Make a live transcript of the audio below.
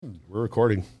We're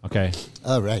recording. Okay.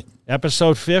 All right.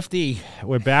 Episode 50.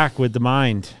 We're back with The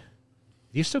Mind.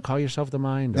 Do you still call yourself The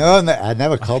Mind? No, I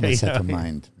never called myself a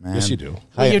mind, man. Yes, you do.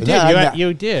 Well, you did. No,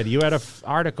 You did. You had an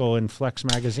article in Flex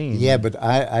magazine. Yeah, but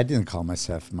I didn't call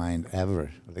myself mind ever.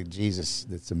 Like, Jesus,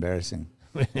 that's embarrassing.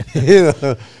 You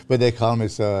know, but they call me,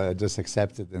 so I just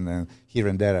accept it. And then here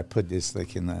and there, I put this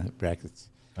like in the brackets.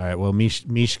 All right. Well,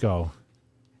 Mishko.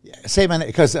 Yeah, say my name,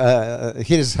 because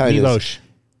here's how it is. Milosh.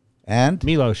 And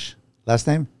Milosh. last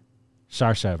name?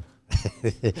 Sarseb.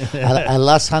 I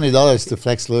lost $100 to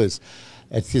Flex Lewis.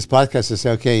 At his podcast, I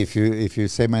say, okay, if you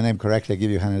say my name correctly, I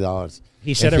give you $100.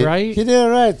 He said it right? He did it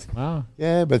right. Wow.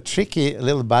 Yeah, but tricky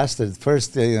little bastard.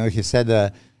 First, he said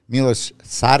Miloš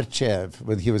Sarcev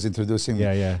when he was introducing me.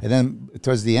 Yeah. And then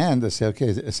towards the end, I said,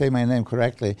 okay, say my name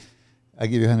correctly. I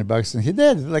give you $100. And he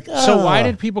did. Like, So why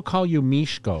did people call you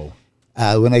Mishko?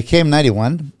 When I came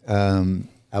 91,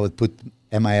 I would put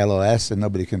Milos and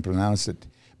nobody can pronounce it.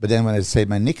 But then when I say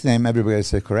my nickname, everybody would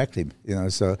say correctly.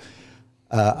 So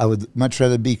I would much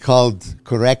rather be called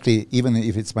correctly, even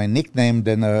if it's my nickname,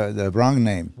 than the wrong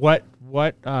name. What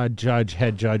head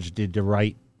judge did the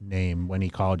right name when he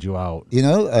called you out? Wayne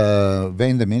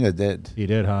Demina did. He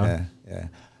did, huh? Yeah.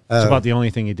 It's about the only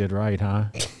thing he did right, huh?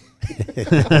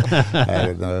 I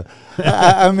don't know.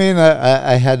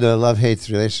 I had a love-hate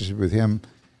relationship with him.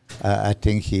 I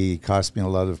think he cost me a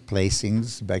lot of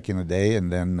placings back in the day,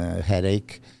 and then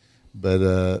headache. But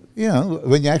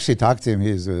when you actually talk to him,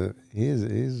 he's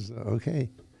okay.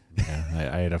 Yeah,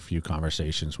 I had a few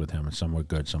conversations with him, and some were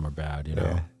good, some were bad.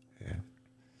 Yeah.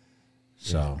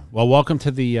 So, well, welcome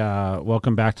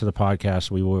back to the podcast.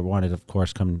 We wanted, of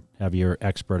course, come have your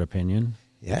expert opinion.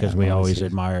 Yeah, because we always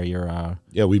admire your.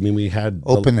 We had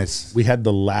openness. We had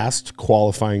the last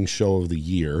qualifying show of the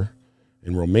year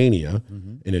in Romania,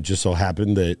 and it just so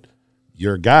happened that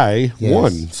your guy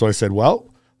won. So I said, well,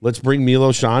 let's bring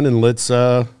Miloš on and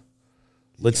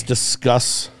let's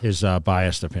discuss his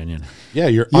biased opinion. Yeah,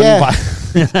 your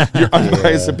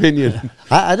unbiased opinion.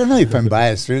 I don't know if I'm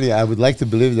biased, really. I would like to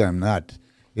believe that I'm not.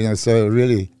 So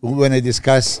really, when I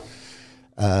discuss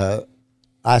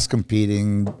us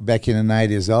competing back in the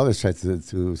 90s, I always try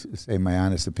to say my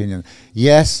honest opinion.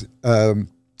 Yes,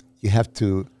 you have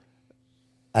to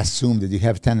assume that you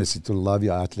have a tendency to love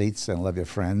your athletes and love your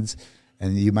friends,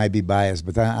 and you might be biased,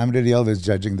 but I'm really always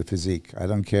judging the physique. I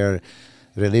don't care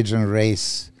religion,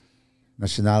 race,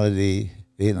 nationality,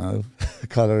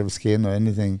 color of skin or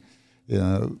anything,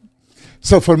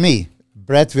 So for me,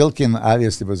 Brett Wilkin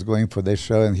obviously was going for this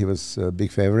show, and he was a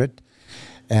big favorite.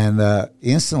 And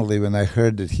instantly when I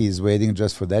heard that he's waiting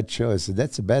just for that show, I said,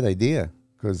 that's a bad idea,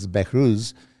 because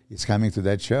Behruz is coming to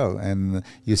that show. And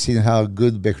you've seen how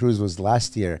good Behruz was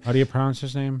last year. How do you pronounce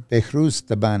his name? Behruz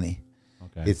Tabani.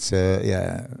 Okay. It's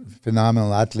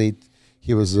phenomenal athlete.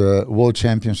 He was a world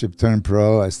championship turned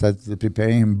pro. I started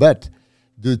preparing him, but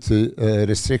due to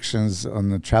restrictions on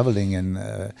the traveling, and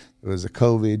there was a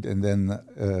COVID, and then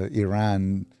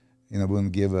Iran,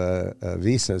 wouldn't give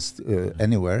visas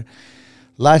anywhere.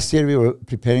 Last year we were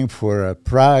preparing for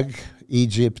Prague,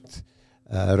 Egypt,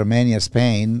 Romania,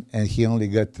 Spain, and he only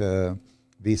got a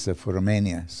visa for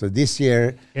Romania. So this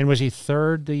year... And was he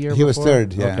third the year before? He was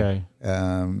third, yeah. Okay.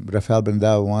 Rafael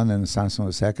Brandao won and Samson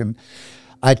was second.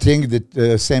 I think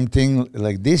that same thing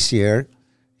like this year,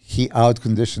 he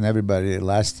out-conditioned everybody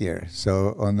last year.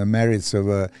 So on the merits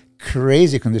of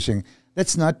crazy conditioning,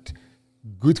 that's not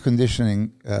good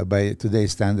conditioning by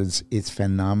today's standards. It's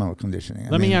phenomenal conditioning.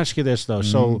 Let me ask you this, though.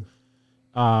 So,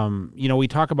 we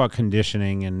talk about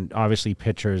conditioning, and obviously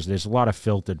pitchers. There's a lot of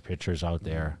filtered pitchers out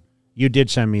there. You did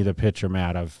send me the picture,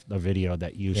 Matt, of the video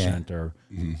that you sent or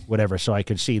whatever, so I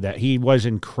could see that he was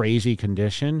in crazy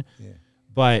condition. Yeah.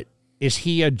 But is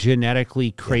he a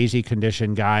genetically crazy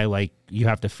condition guy? Like, you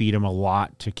have to feed him a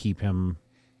lot to keep him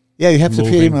Yeah, you have moving?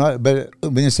 to feed him a lot. But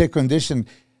when you say condition,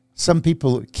 some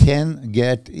people can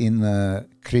get in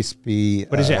crispy.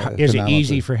 But is it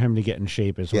easy for him to get in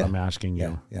shape is what I'm asking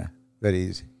you. Yeah, very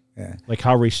easy. Yeah. Like,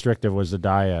 how restrictive was the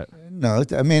diet? No,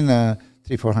 300-400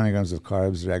 grams of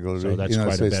carbs regularly. So that's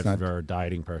quite a bit for a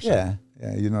dieting person.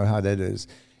 Yeah, you know how that is.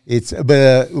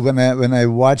 But when I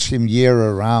watch him year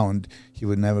around, he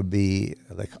would never be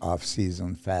like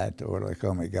off-season fat or like,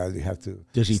 oh my God, you have to.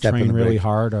 Does he train really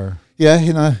hard or?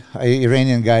 Yeah,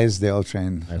 Iranian guys, they all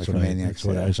train like maniacs. That's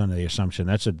what I was under the assumption.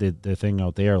 That's the thing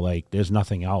out there. Like, there's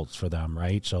nothing else for them,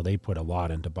 right? So they put a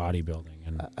lot into bodybuilding.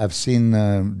 And I've seen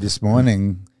this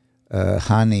morning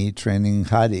Hani training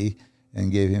Hadi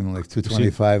and gave him like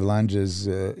 225 lunges,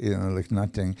 like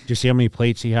nothing. Did you see how many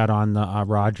plates he had on the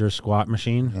Rogers squat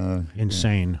machine?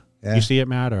 Insane. Yeah. You see it,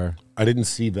 Matt? Or I didn't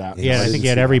see that. Yeah, I think he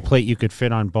had every plate you could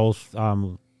fit on both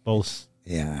both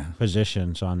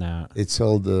positions on that. It's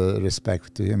all the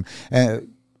respect to him.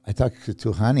 I talked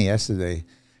to Hani yesterday,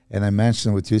 and I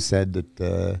mentioned what you said,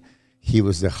 that he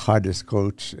was the hardest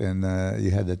coach, and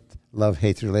you had that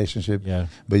love-hate relationship. Yeah.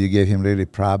 But you gave him really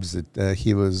props that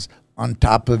he was on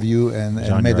top of you and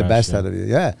made the best out of you.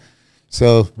 Yeah.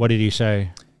 So what did he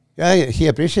say? Yeah, he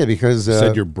appreciated it because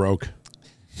said you're broke.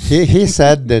 He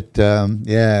said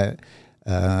that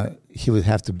he would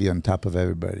have to be on top of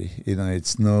everybody. You know,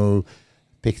 it's no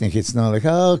picnic. It's not like,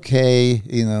 okay,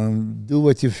 you know, do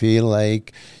what you feel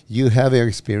like. You have your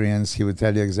experience. He would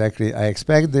tell you exactly, I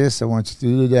expect this. I want you to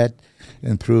do that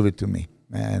and prove it to me.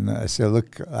 And I said,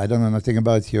 look, I don't know nothing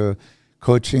about your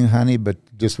coaching, Hani, but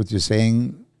just what you're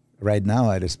saying right now,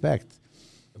 I respect.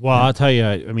 Well, I'll tell you,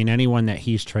 I mean, anyone that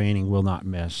he's training will not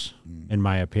miss, in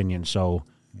my opinion. So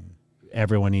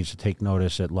everyone needs to take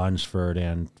notice at Lunsford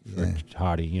and for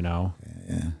Hadi, you know.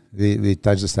 Yeah. We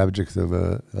touched the subject of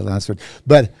Lunsford.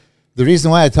 But the reason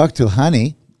why I talked to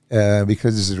Hani,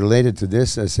 because it's related to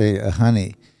this, I say,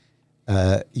 Hani,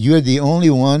 you're the only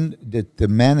one that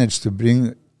managed to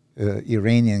bring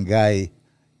Iranian guy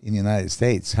in the United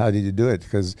States. How did you do it?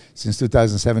 Because since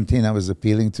 2017, I was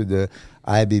appealing to the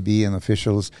IBB and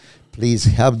officials, please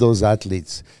help those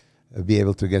athletes be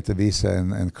able to get the visa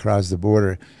and cross the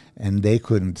border. And they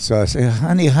couldn't. So I said,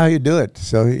 Honey, how you do it?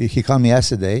 So he called me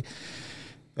yesterday.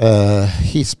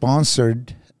 He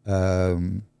sponsored.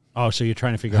 So you're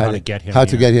trying to figure out how to get him How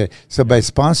to get here. So by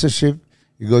sponsorship,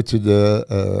 you go to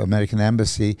the American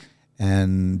Embassy,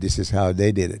 and this is how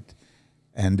they did it.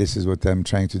 And this is what I'm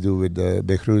trying to do with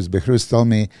Behruz. Behruz told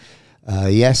me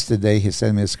yesterday, he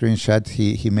sent me a screenshot.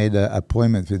 He made an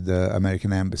appointment with the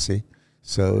American Embassy.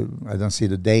 So I don't see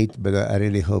the date, but I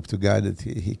really hope to God that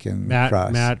he can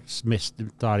cross. Matt Smith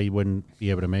thought he wouldn't be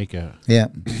able to make it. Yeah.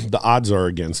 The odds are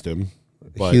against him.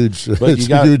 But, huge. But it's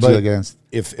hugely against.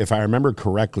 If I remember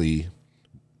correctly,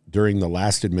 during the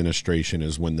last administration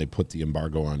is when they put the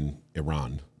embargo on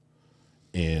Iran.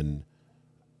 And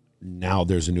now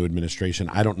there's a new administration.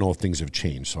 I don't know if things have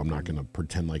changed, so I'm not going to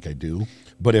pretend like I do.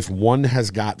 But if one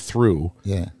has got through,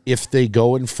 if they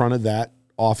go in front of that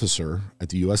officer at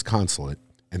the U.S. consulate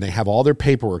and they have all their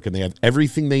paperwork and they have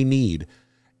everything they need,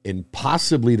 and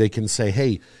possibly they can say,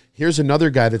 hey, here's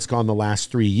another guy that's gone the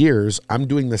last 3 years. I'm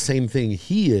doing the same thing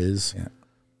he is. Yeah.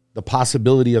 The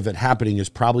possibility of it happening is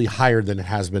probably higher than it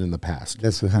has been in the past.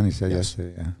 That's what Hani said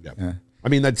yesterday. Yeah. I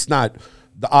mean, that's not,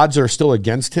 the odds are still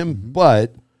against him,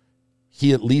 but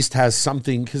he at least has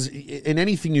something, because in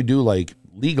anything you do, like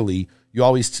legally, you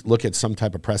always look at some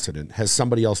type of precedent. Has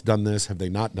somebody else done this? Have they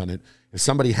not done it? If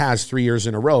somebody has 3 years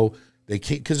in a row, they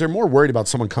can't, because they're more worried about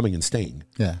someone coming and staying.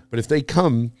 Yeah. But if they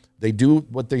come, they do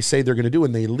what they say they're going to do,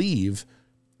 and they leave,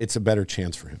 it's a better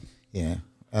chance for him. Yeah.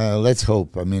 Let's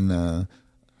hope. I mean,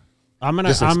 I'm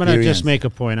gonna just make a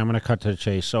point. I'm gonna cut to the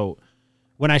chase. So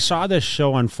when I saw this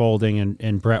show unfolding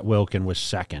and Brett Wilkin was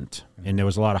second, and there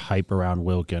was a lot of hype around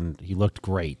Wilkin, he looked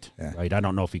great, right? I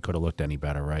don't know if he could have looked any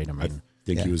better, right? I mean,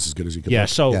 think he was as good as he could. Yeah.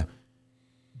 So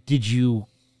did you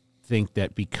think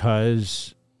that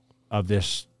because of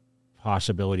this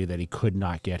possibility that he could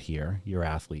not get here, your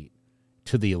athlete,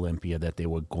 to the Olympia, that they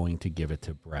were going to give it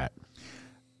to Brett?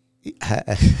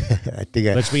 I think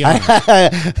Let's be honest.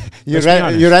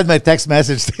 You read my text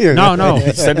message to you. No.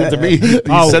 He sent it to me.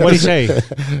 What did he say?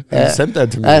 He sent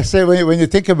that to me. I say when you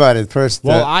think about it first.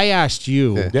 Well, I asked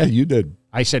you. Yeah, you did.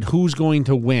 I said, who's going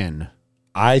to win?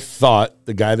 I thought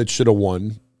the guy that should have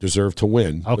won deserved to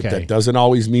win. Okay. But that doesn't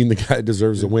always mean the guy that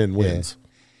deserves to win wins.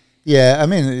 Yeah, I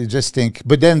mean, just think.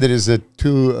 But then there is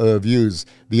two views.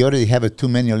 We already have too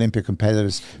many Olympic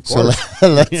competitors, so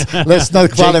let's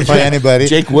not qualify anybody.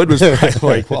 Jake Wood was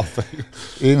like, well,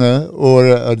 you know,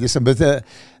 or this. But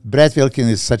Brett Wilkin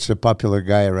is such a popular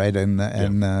guy, right?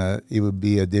 And he would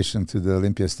be addition to the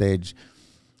Olympia stage.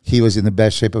 He was in the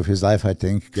best shape of his life, I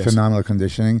think. Yes. Phenomenal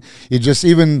conditioning. It just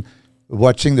even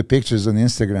watching the pictures on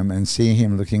Instagram and seeing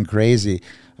him looking crazy,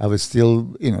 I was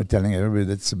still, telling everybody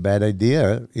that's a bad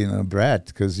idea, Brett,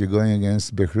 because you're going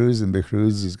against Behruz, and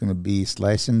Behruz is going to be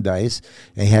slice and dice.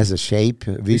 And he has a shape,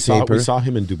 V-shaper. We saw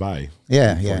him in Dubai.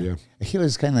 Yeah. He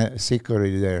was kind of sick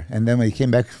already there. And then when he came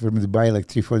back from Dubai, like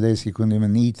 3-4 days, he couldn't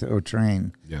even eat or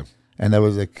train. Yeah. And that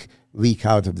was like week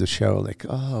out of the show. Like,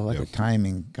 oh, what a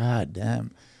timing. God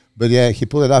damn. But yeah, he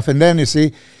pulled it off. And then, you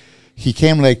see, he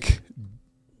came like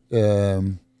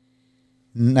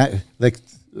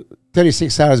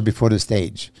 36 hours before the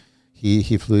stage.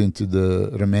 He flew into the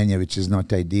Romania, which is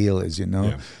not ideal, as you know.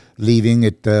 Yeah. Leaving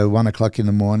at 1 o'clock in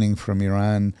the morning from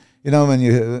Iran. When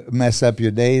you mess up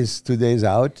your days, 2 days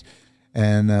out,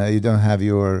 and you don't have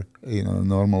your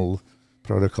normal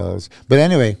protocols. But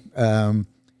anyway,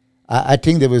 I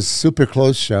think there was super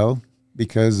close show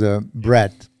because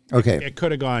Brett. Okay, It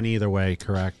could have gone either way,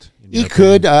 correct? In he your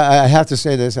could. opinion? I have to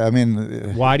say this. I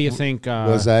mean, Why do you think?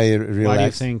 was I relaxed? Why do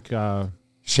you think?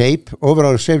 Shape,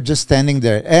 overall shape, just standing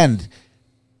there and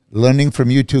learning from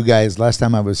you two guys. Last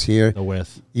time I was here, The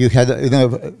width. you had,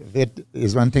 it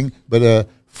is one thing, but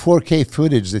 4K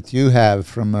footage that you have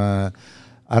from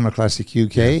Arnold Classic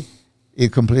UK,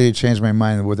 it completely changed my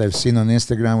mind. What I've seen on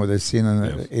Instagram, what I've seen on,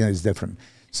 is different.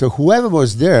 So whoever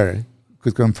was there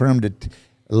could confirm that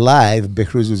live,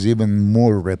 Behruz was even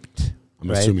more ripped. I'm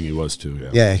right? assuming he was too. Yeah.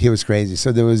 Yeah, he was crazy.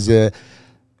 So there was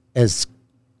as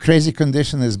crazy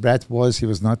condition as Brett was. He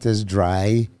was not as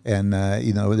dry, and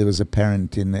there was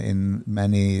apparent in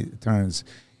many turns.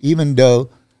 Even though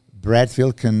Brett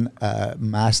Wilken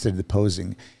mastered the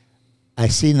posing, I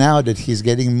see now that he's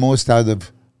getting most out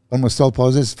of almost all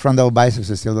poses. Front double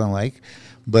biceps I still don't like,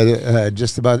 but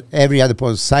just about every other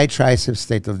pose. Side triceps,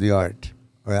 state of the art.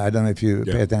 I don't know if you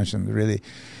pay attention, really.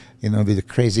 With the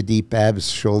crazy deep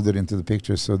abs, shoulder into the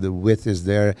picture, so the width is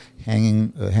there,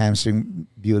 hanging hamstring,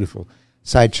 beautiful.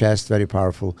 Side chest, very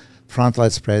powerful. Front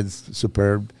lat spread,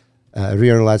 superb.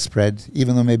 Rear lat spread,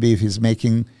 even though maybe if he's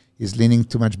leaning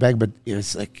too much back, but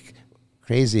it's like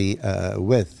crazy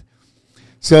width.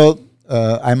 So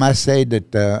I must say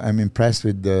that I'm impressed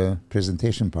with the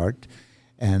presentation part,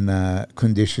 and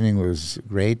conditioning was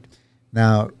great.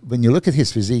 Now, when you look at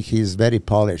his physique, he's very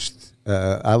polished.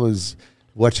 I was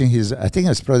watching I think it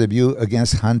was pro debut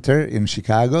against Hunter in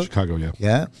Chicago. Chicago, yeah.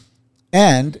 Yeah.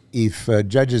 And if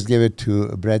judges give it to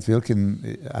Brett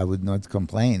Wilken, I would not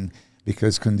complain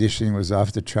because conditioning was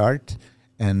off the chart.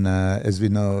 And as we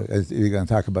know, as we're going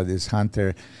to talk about this,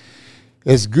 Hunter,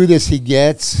 as good as he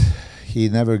gets, he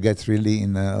never gets really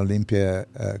in Olympia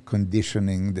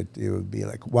conditioning that it would be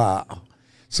like, wow.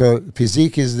 So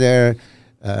physique is there,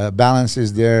 balance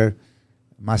is there,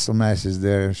 muscle mass is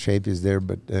there, shape is there,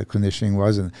 but conditioning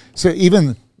wasn't. So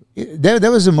even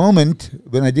there was a moment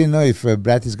when I didn't know if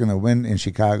Brett is going to win in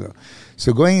Chicago.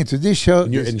 So going into this show,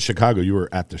 And you're in Chicago. You were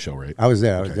at the show, right? I was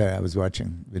there. I was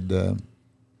watching with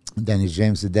Dennis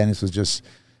James. Dennis was just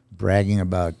bragging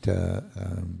about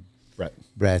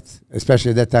Brett.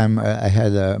 Especially at that time, I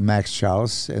had Max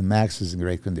Charles, and Max was in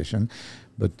great condition.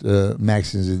 But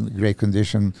Max is in great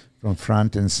condition from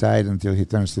front and side until he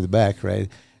turns to the back, right?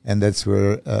 And that's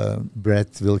where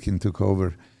Brett Wilken took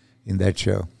over in that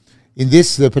show. In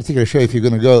this particular show, if you're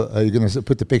going to go, you're going to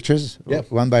put the pictures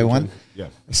one by one. Yeah.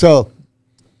 So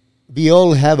we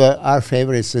all have our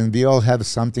favorites, and we all have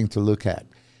something to look at.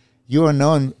 You are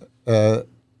known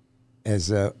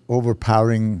as an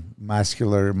overpowering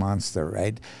muscular monster,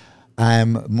 right?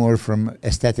 I'm more from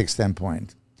aesthetic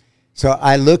standpoint. So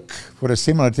I look for the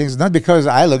similar things, not because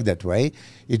I look that way.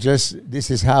 This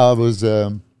is how I was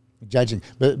judging.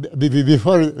 But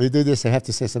before we do this, I have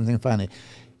to say something funny.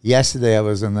 Yesterday, I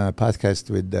was on a podcast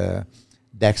with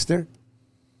Dexter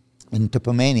in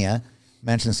Topomania,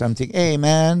 mentioned something. Hey,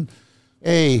 man,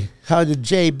 how did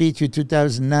Jay beat you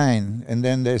 2009? And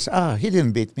then there's, he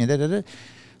didn't beat me. Da, da, da.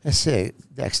 I say,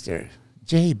 Dexter,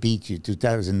 Jay beat you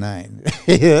 2009.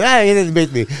 He didn't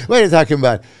beat me. What are you talking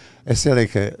about? I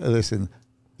said, listen,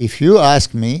 if you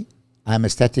ask me, I'm a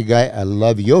static guy. I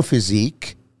love your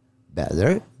physique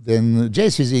better than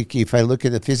Jay's physique if I look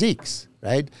at the physiques,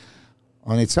 right?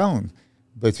 On its own.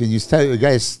 But when you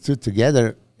guys stood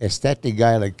together, a static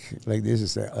guy like this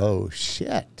is like, oh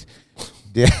shit.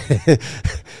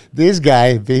 This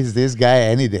guy beats this guy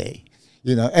any day.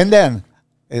 And then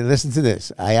listen to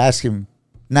this. I asked him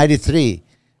 93,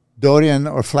 Dorian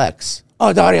or Flex?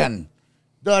 Oh, Dorian,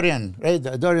 right?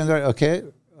 Dorian, okay.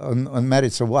 On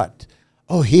merits of what?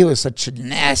 Oh, he was such a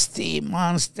nasty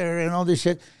monster and all this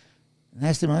shit.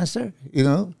 Nasty monster?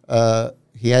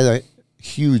 He had a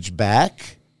huge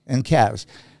back and calves.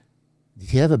 Did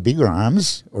he have a bigger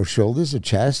arms or shoulders or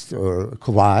chest or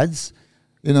quads,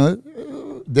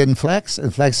 than Flex?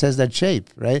 And Flex has that shape,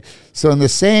 right? So in the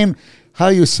same, how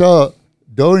you saw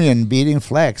Dorian beating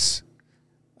Flex.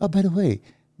 Oh, by the way,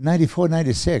 94,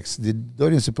 96, did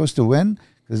Dorian supposed to win?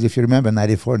 Because if you remember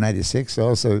 94, 96,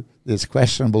 also there's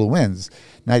questionable wins.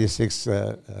 96,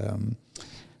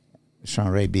 Sean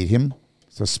Ray beat him.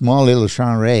 So small little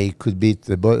Sean Ray could beat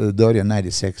the Dorian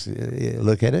 96.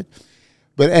 Look at it.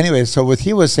 But anyway, so what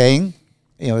he was saying,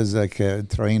 it was like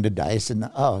throwing the dice. And,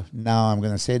 now I'm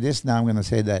going to say this, now I'm going to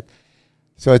say that.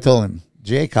 So I told him,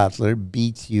 Jay Cutler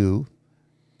beat you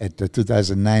at the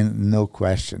 2009, no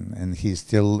question. And he's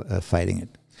still fighting it.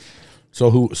 So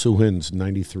who wins,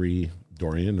 93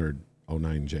 Dorian or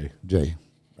 09 Jay? Jay.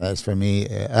 As for me,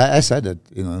 I said it,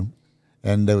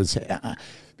 and I would say,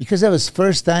 because that was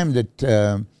first time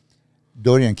that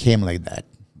Dorian came like that.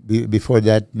 before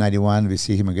that, 91, we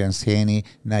see him against Haney.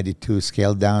 92,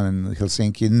 scaled down in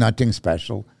Helsinki. Nothing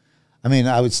special. I mean,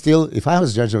 I would still, if I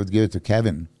was judge, I would give it to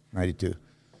Kevin, 92.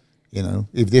 You know,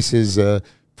 if this is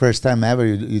first time ever,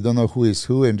 you don't know who is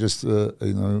who, and just,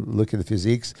 look at the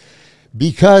physiques.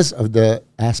 Because of the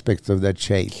aspect of that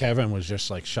shape. Kevin was just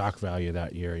like shock value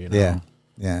that year, you know?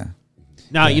 Yeah.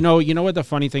 Now, you know what the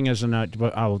funny thing is, and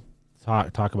I'll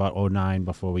talk about 09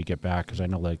 before we get back, because I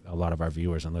know like a lot of our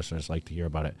viewers and listeners like to hear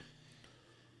about it.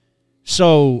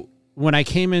 So when I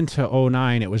came into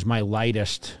 09, it was my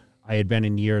lightest I had been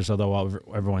in years, although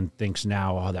everyone thinks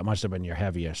now, oh, that must have been your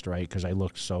heaviest, right? Because I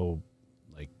looked so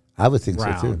like I would think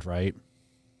round, so too. right?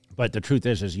 But the truth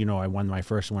is, I won my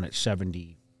first one at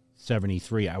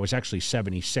 73. I was actually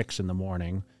 76 in the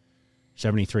morning,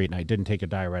 73 at night. Didn't take a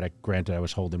diuretic. Granted, I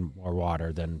was holding more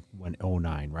water than when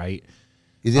 09, right?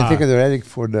 You didn't take a diuretic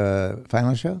for the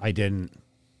final show? I didn't.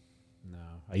 No,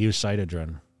 I used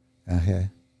Cytodrin. Okay.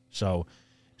 So,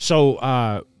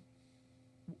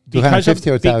 250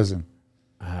 or 1,000?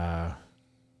 I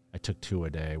took 2 a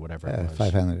day, whatever it was.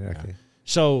 500, okay. Yeah.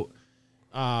 So,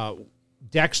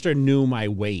 Dexter knew my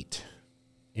weight.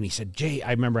 And he said, Jay,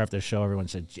 I remember after the show, everyone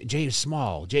said, Jay is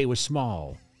small. Jay was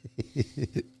small.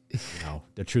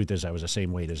 The truth is I was the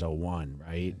same weight as 01,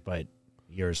 right? But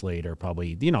years later,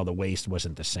 probably, the waist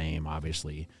wasn't the same,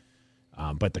 obviously.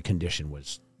 But the condition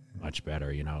was much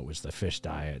better. It was the fish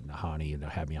diet and the honey, and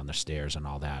had me on the stairs and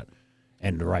all that.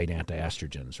 And the right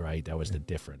anti-estrogens, right? That was the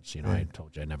difference. I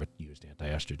told you I never used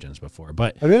anti-estrogens before.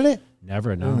 But really?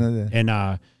 Never, no.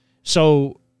 And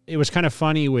so it was kind of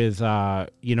funny with, that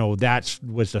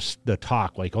was the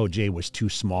talk, like, oh, Jay was too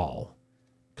small.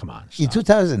 Come on. Stop. In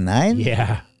 2009?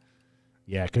 Yeah.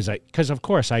 Yeah, because of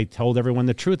course I told everyone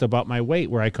the truth about my weight,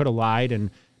 where I could have lied.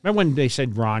 And remember when they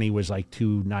said Ronnie was like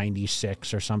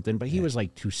 296 or something, but he was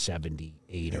like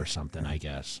 278 or something, I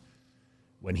guess,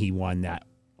 when he won that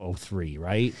 03,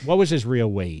 right? What was his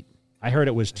real weight? I heard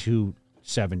it was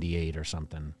 278 or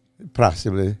something.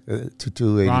 Possibly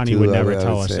 282. Ronnie would never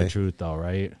tell us the truth, though,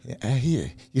 right?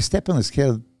 You step on the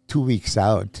scale 2 weeks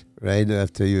out, right?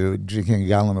 After you're drinking a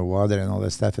gallon of water and all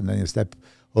that stuff, and then you step,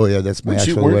 oh, yeah, that's my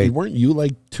actual weight. Weren't you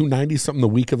like 290 something the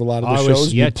week of a lot of the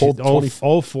shows? Yeah, you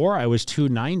pulled 04, I was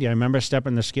 290. I remember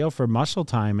stepping the scale for Muscle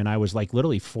Time, and I was like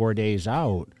literally 4 days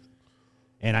out.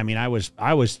 And I mean, I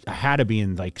had to be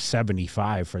in like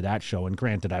 75 for that show. And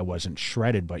granted, I wasn't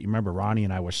shredded, but you remember Ronnie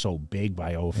and I were so big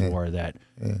by 04 that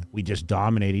we just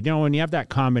dominated. When you have that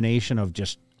combination of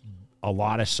just a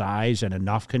lot of size and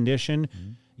enough condition,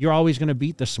 you're always going to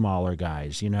beat the smaller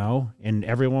guys, and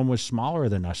everyone was smaller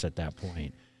than us at that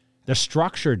point. The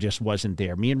structure just wasn't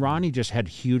there. Me and Ronnie just had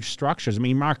huge structures. I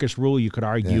mean, Marcus Rule, you could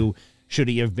argue, should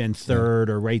he have been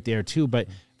third or right there too, but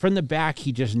from the back,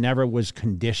 he just never was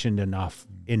conditioned enough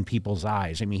in people's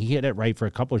eyes. I mean, he hit it right for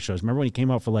a couple of shows. Remember when he came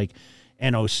out for like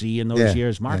NOC in those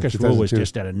years? Marcus Rule was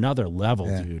just at another level,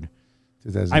 dude.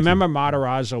 I remember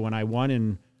Matarazzo when I won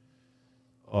in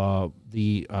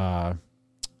the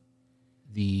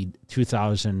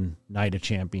 2000 Night of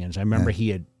Champions. I remember he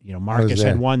had, Marcus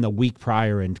had won the week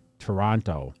prior in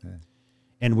Toronto. Yeah.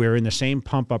 And we were in the same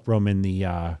pump-up room in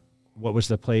the, what was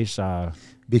the place?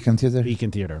 Beacon Theater.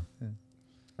 Beacon Theater. Yeah.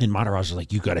 And Matarazzo was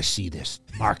like, you got to see this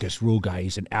Marcus Rule guy.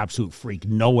 He's an absolute freak.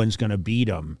 No one's going to beat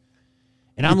him.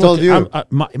 And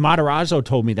Matarazzo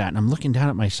told me that, and I'm looking down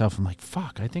at myself. I'm like,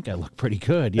 fuck, I think I look pretty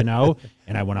good, And I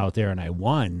went out there and I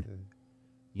won,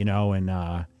 and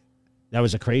that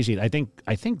was a crazy. I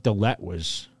think Dillette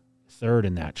was third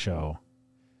in that show.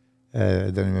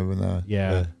 I don't remember now.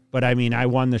 Yeah. But I mean, I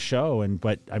won the show,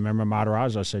 but I remember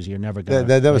Matarazzo says you're never going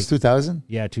to. That was 2000?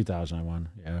 Yeah, 2000 I won.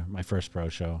 Yeah, my first pro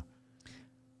show.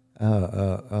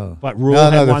 Oh. But Rule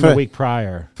had won the week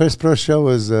prior. First pro show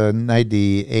was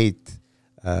 98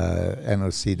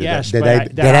 NOC.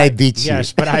 That I beat you.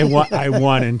 Yes, but I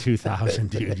won in 2000,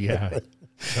 dude. Yeah.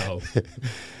 So.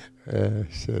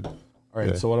 Shit. All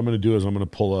right. So what I'm going to do is I'm going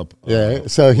to pull up.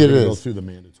 So here it is. Go through the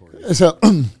mandatory. So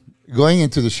going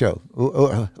into the show,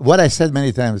 what I said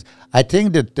many times, I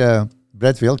think that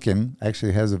Brett Wilkin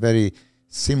actually has a very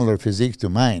similar physique to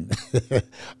mine.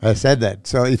 I said that.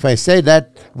 So if I say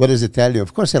that, what does it tell you?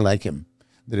 Of course, I like him.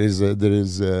 There is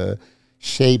a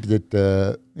shape that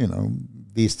the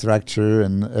structure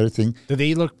and everything. Did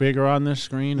he look bigger on this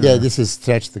screen? Yeah, this is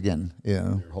stretched again.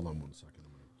 Here, hold on 1 second.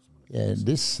 Yeah,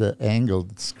 this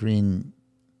angled screen.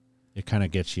 It kind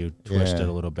of gets you twisted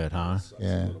a little bit, huh?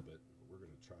 Yeah. A little bit. We're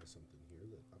going to try something here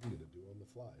that I'm going to do on the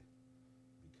fly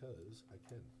because I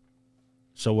can.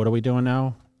 So what are we doing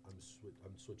now? I'm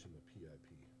switching to PIP.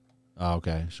 Oh,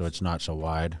 okay. So it's not so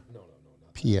wide. No.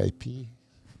 Not PIP?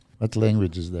 What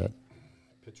language is that?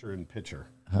 Picture in picture.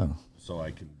 Oh. So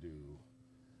I can do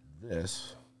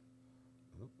this.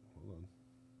 Oh, hold on.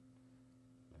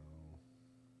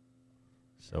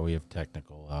 So we have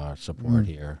technical support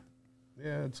here.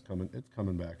 Yeah, it's coming. It's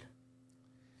coming back.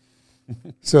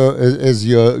 So as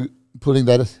you're pulling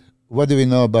that, what do we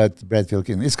know about Brad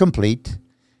Filkin? It's complete,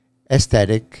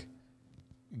 aesthetic,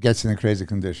 gets in a crazy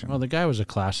condition. Well, the guy was a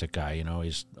classic guy. You know,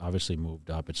 he's obviously moved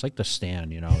up. It's like the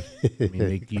Stan. You know, I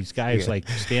mean, these guys like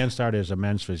Stan started as a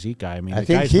men's physique guy. I mean, I the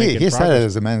think guy's he making started progress.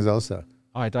 as a men's also.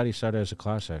 Oh, I thought he started as a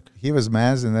classic. He was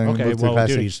men's and then he Okay, moved to well,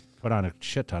 classic. dude, he's put on a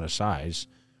shit ton of size.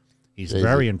 He's Crazy.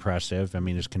 very impressive. I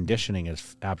mean, his conditioning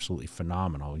is absolutely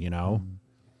phenomenal, you know?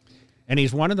 And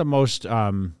he's one of the most,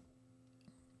 of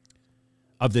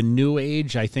the new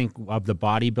age, I think, of the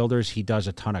bodybuilders, he does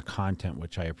a ton of content,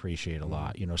 which I appreciate a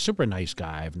lot. You know, super nice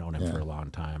guy. I've known him for a long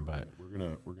time, but... We're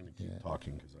gonna keep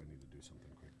talking because I need to do something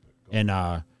quick. But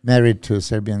And, Married to a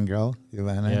Serbian girl,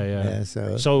 Ivana.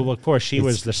 yeah. So of course, she it's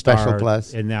was the special star,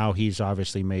 plus. and now he's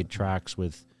obviously made tracks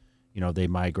with, you know, they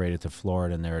migrated to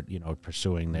Florida, and they're, you know,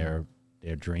 pursuing their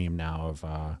dream now of,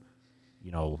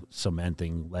 you know,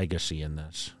 cementing legacy in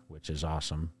this, which is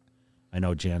awesome. I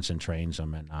know Jansen trains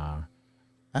them, and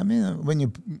I mean, when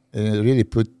you really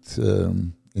put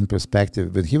in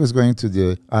perspective, but he was going to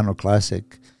the Arnold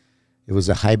Classic. It was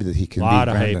a hype that he can a lot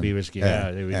beat of hype. Brandon. He was, he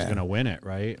was going to win it,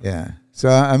 right? Yeah. So,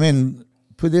 I mean,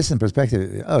 put this in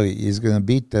perspective. Oh, he's going to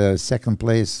beat the second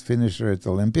place finisher at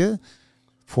Olympia,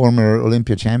 former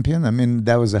Olympia champion. I mean,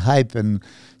 that was a hype, and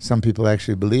some people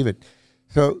actually believe it.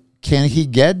 So, can he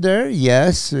get there?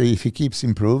 Yes, if he keeps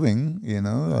improving. You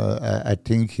know, I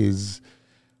think he's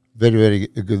very, very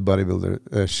a good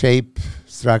bodybuilder. Shape,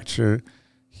 structure,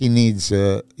 he needs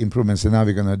improvements, and now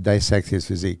we're going to dissect his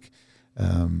physique.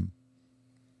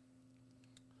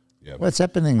 yeah, What's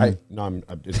happening? I'm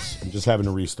just having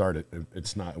to restart it.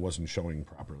 It wasn't showing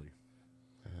properly.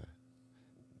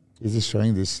 Is it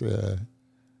showing this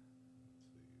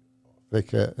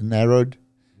like narrowed?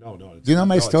 No. Do you know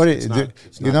my story?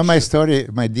 It's You know my story,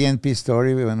 my DNP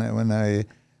story when I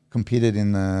competed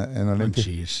in Olympia.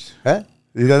 Jeez. Huh?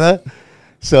 You don't know?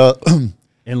 So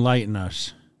Enlighten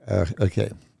us.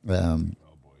 okay,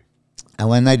 I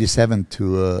went 97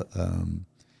 to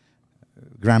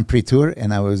Grand Prix Tour,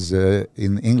 and I was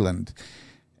in England.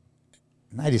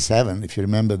 97, if you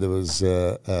remember, there was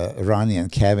Ronnie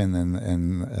and Kevin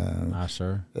and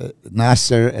Nasser.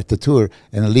 Nasser at the tour,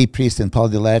 and Lee Priest and Paul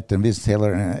Dillette and Vince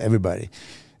Taylor and everybody.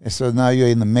 And so now you're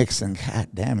in the mix, and god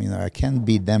damn, you know, I can't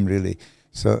beat them really.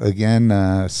 So again,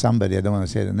 somebody, I don't want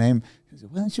to say the name,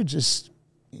 said, why don't you just,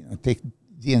 you know, take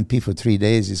DNP for 3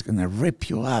 days? He's going to rip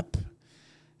you up.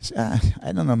 So,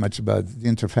 I don't know much about the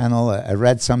interphanol. I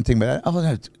read something, but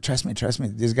no, trust me.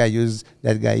 This guy used,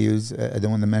 that guy used. I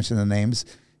don't want to mention the names,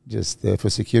 just for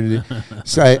security.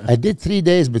 So I did 3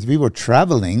 days, but we were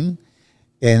traveling,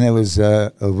 and it was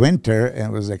a winter,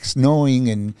 and it was like snowing,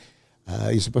 and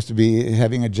you're supposed to be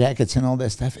having a jackets and all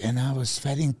that stuff. And I was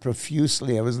sweating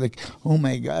profusely. I was like, oh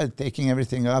my God, taking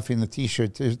everything off in the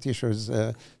t-shirt. T-shirt was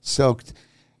soaked.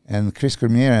 And Chris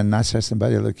Cormier and Nasser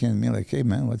somebody looking at me like, hey,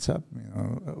 man, what's up? You know,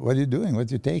 what are you doing? What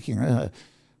are you taking?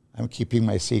 I'm keeping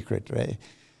my secret, right?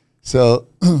 So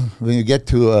when you get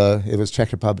to, it was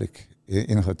Czech Republic,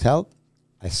 in a hotel.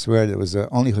 I swear it was the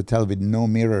only hotel with no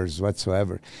mirrors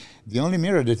whatsoever. The only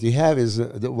mirror that you have is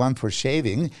the one for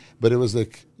shaving, but it was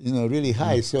like, you know, really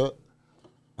high. So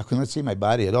I could not see my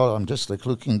body at all. I'm just like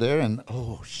looking there and,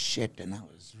 oh, shit, and I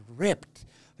was ripped.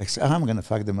 Like, so I'm going to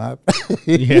fuck them up.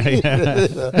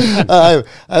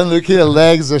 I'm looking at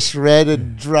legs are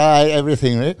shredded, dry,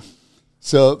 everything, right?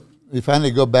 So we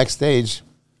finally go backstage.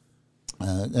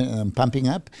 I'm pumping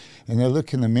up, and I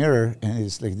look in the mirror, and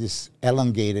it's like this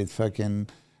elongated fucking,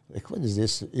 like, what is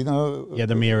this? You know? Yeah,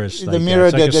 the mirror is the like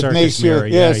mirror that. It's like that a makes circus you, mirror.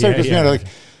 yeah, circus yeah. mirror. Like,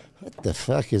 what the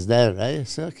fuck is that, right?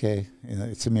 It's okay. You know,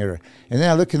 it's a mirror. And then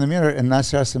I look in the mirror, and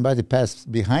Nasser somebody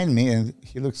passed behind me, and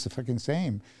he looks the fucking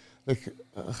same. Like,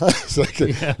 it's like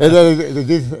and then I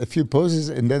did a few poses,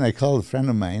 and then I called a friend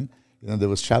of mine, you know, that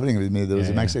was traveling with me. There was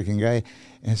a Mexican guy,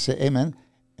 and I said, hey, man.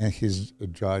 And his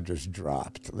jaw just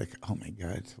dropped. Like, oh, my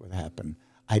God, what happened?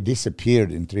 I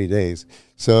disappeared in 3 days.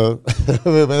 So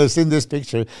when I was in this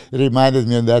picture, it reminded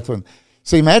me of that one.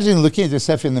 So imagine looking at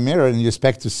yourself in the mirror and you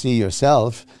expect to see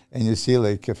yourself, and you see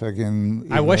like a fucking...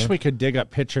 I wish we could dig up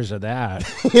pictures of that.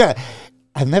 Yeah.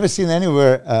 I've never seen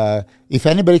anywhere. If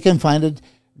anybody can find it,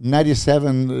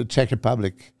 97 Czech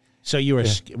Republic. So you were,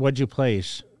 what'd you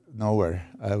place? Nowhere.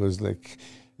 I was like,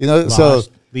 You know, Lost. so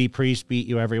Lee Priest beat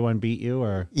you. Everyone beat you,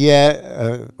 or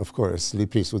yeah, of course, Lee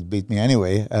Priest would beat me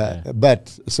anyway.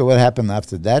 But so what happened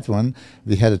after that one?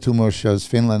 We had 2 more shows,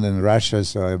 Finland and Russia.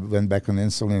 So I went back on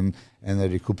insulin and I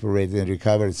recuperated and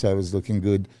recovered. So I was looking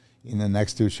good in the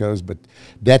next 2 shows. But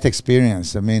that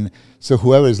experience, I mean, so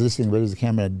whoever is listening, where's the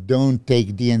camera? Don't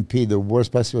take DNP, the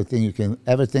worst possible thing you can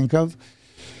ever think of.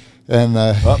 And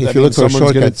if you look for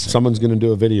shortcuts, someone's going to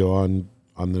do a video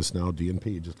on this now,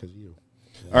 DNP, just because of you.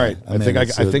 All right, I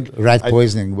think rat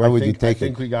poisoning. Why would you take I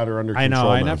think we got her under I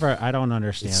control. know. now. I don't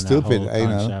understand It's that stupid, whole I know.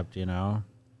 concept. You know,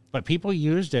 but people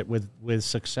used it with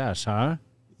success, huh?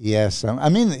 Yes, I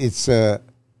mean it's a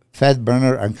fat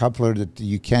burner uncoupler that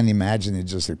you can't imagine.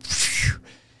 It's just like,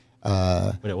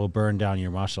 But it will burn down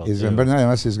your muscle. it's too. going to burn.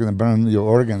 Unless it's going to burn your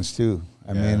organs too.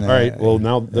 I mean, All right, well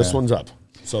now this one's up,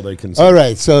 so they can. See. All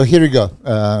right, so here we go.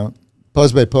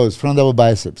 Pose by pose, front double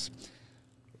biceps.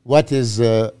 What is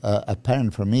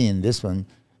apparent for me in this one?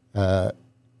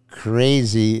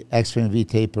 Crazy X-frame V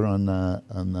taper on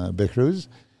Becruz,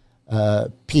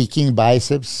 peaking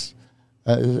biceps.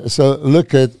 So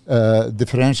look at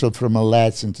differential from a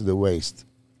lats into the waist,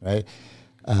 right?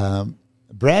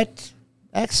 Brett,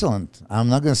 excellent. I'm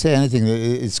not going to say anything.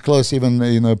 It's close, even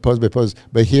pose by pose.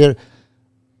 But here,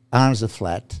 arms are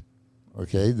flat.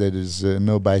 Okay, there is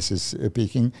no biceps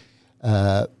peaking.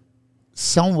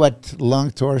 Somewhat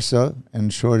long torso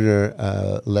and shorter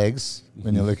legs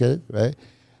when you look at it, right?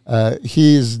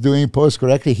 He is doing pose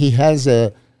correctly. He has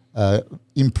a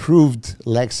improved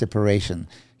leg separation.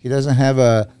 He doesn't have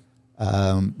a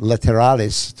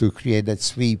lateralis to create that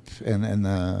sweep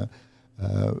and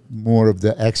more of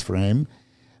the X frame.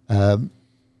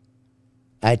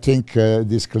 I think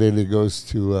this clearly goes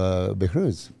to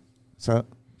Becruz. So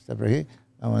step right here.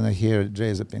 I want to hear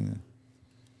Jay's opinion.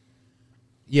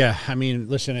 Yeah, I mean,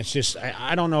 listen, it's just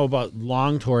I don't know about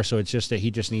long torso. It's just that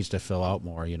he just needs to fill out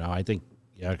more. You know, I think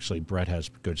actually Brett has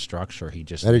good structure. He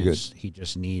just He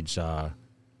just needs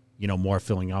more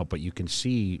filling out. But you can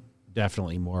see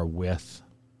definitely more width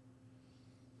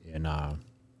in.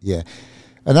 Yeah,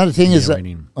 another thing is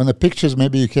training. on the pictures.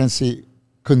 Maybe you can see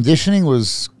conditioning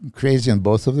was crazy on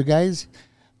both of the guys.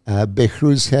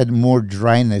 Becruz had more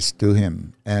dryness to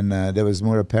him, and there was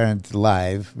more apparent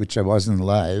live, which I wasn't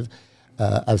live.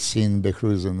 I've seen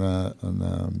Becruz on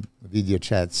the video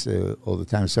chats all the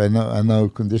time, so I know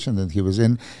condition that he was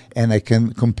in, and I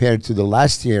can compare it to the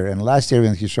last year. And last year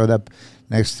when he showed up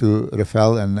next to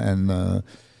Rafael and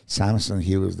Samson,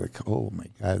 he was like, oh my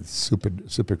God,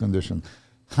 super condition,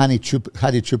 Hadi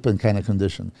Choopan kind of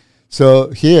condition.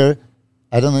 So here,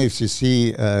 I don't know if you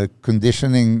see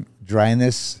conditioning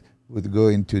dryness would go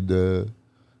into the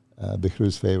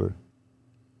Becruz favor.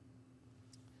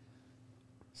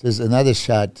 There's another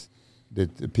shot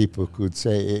that the people could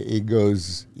say it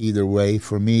goes either way.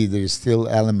 For me, there's still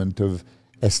element of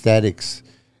aesthetics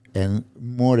and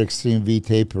more extreme V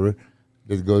taper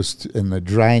that goes to, and the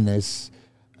dryness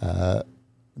that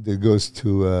goes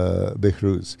to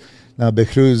Becruz. Now,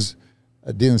 Becruz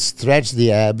didn't stretch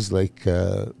the abs like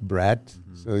Brett,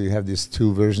 so you have these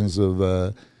 2 versions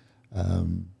of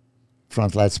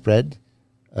front lat spread.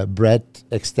 Brett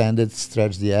extended,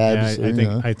 stretched the abs.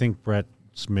 Yeah, I think Brett's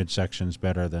midsection's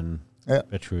better than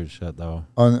Becruz, though.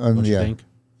 Don't you think?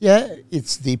 Yeah,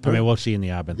 it's deeper. I mean, we'll see in the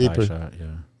ab and thigh shot.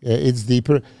 Yeah, it's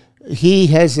deeper. He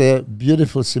has a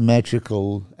beautiful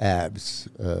symmetrical abs,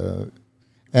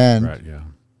 and right, yeah.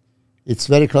 It's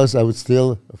very close. I would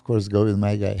still, of course, go with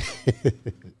my guy.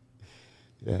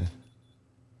 Yeah.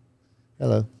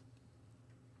 Hello.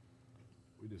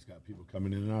 We just got people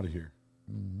coming in and out of here.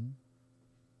 Mm-hmm.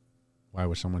 Why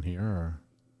was someone here or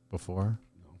before?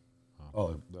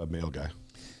 Oh, a male guy.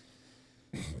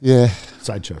 Yeah.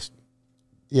 Side chest.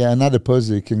 Yeah, another pose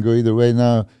that can go either way.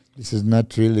 Now, this is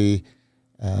not really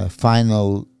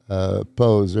final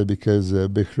pose, right? Because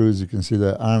Becruz, you can see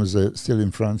the arms are still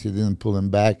in front. He didn't pull them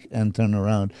back and turn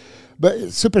around. But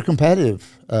it's super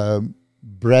competitive.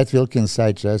 Brett Wilkins'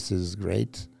 side chest is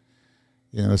great.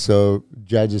 So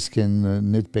judges can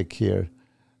nitpick here.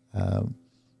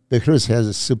 Becruz has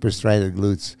a super strided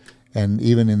glutes. And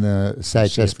even in the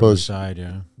side chest pose,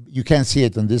 you can't see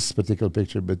it on this particular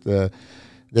picture, but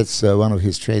that's one of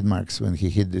his trademarks when he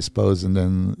hit this pose and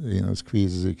then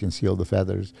squeezes. You can see all the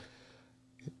feathers.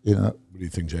 What do you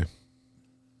think, Jay?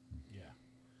 Yeah,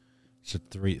 it's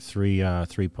a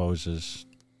three poses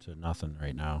to nothing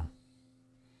right now.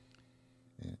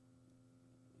 Yeah.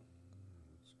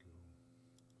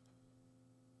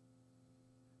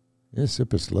 Yeah,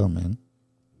 super slow, man.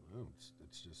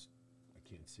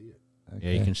 Okay.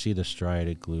 Yeah, you can see the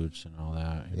striated glutes and all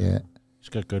that. Yeah. He's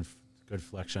got good Good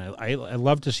flexion. I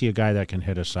love to see a guy that can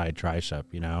hit a side tricep,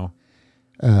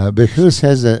 Behruz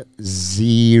has a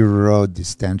zero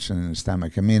distension in the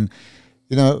stomach. I mean,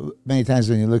 many times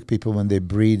when you look people when they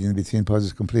breathe in between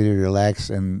poses, completely relax,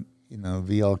 and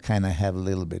we all kind of have a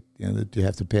little bit. That you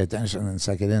have to pay attention and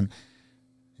suck it in.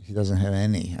 He doesn't have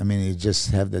any. I mean, he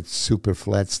just have that super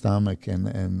flat stomach,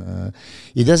 and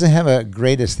he doesn't have a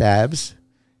greatest abs.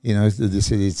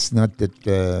 It's not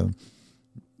that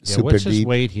super what's deep. his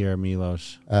weight here,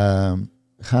 Milos?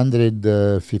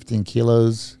 115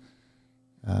 kilos.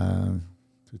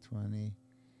 220,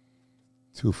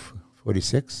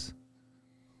 246.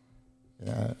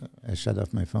 Yeah, I shut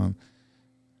off my phone.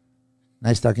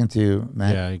 Nice talking to you,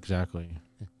 Matt. Yeah, exactly.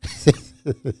 You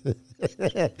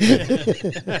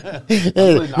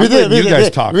guys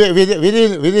talk. We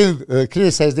didn't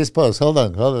criticize this post. Hold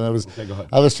on. Okay, go ahead.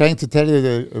 I was trying to tell you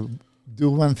to do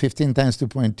 115 times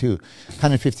 2.2.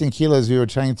 115 kilos. We were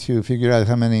trying to figure out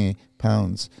how many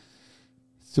pounds.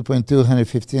 2.2,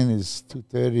 115 is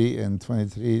 230 and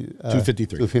 23.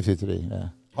 253. 253, yeah.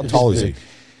 How tall is he?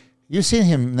 You've seen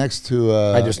him next to...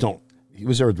 I just don't. He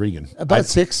was there with Regan. About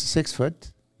 6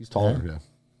 foot. He's taller,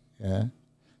 Yeah.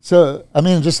 So, I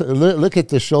mean, just look at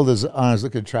the shoulders, arms,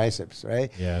 look at triceps,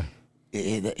 right? Yeah.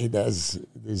 He does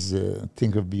this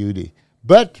thing of beauty.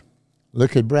 But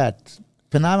look at Brett.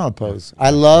 Phenomenal pose.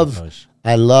 I love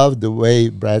the way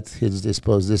Brett hits this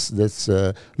pose.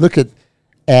 Look at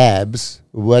abs.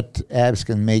 What abs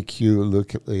can make you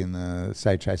look in a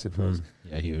side tricep pose?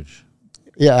 Yeah, huge.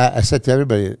 Yeah, I said to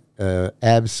everybody,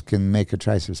 abs can make a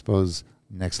triceps pose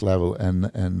next level,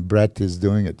 and Brett is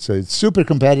doing it. So it's super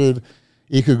competitive.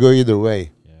 He could go either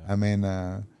way. Yeah. I mean,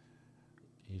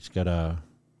 he's got a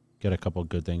couple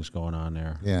good things going on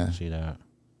there. Yeah. I see that.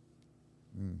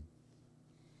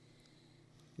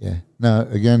 Yeah. Now,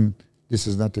 again, this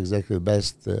is not exactly the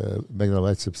best magnum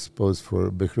biceps pose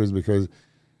for Behruz, because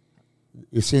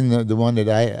you've seen the one that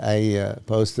I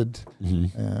posted.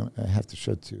 I have to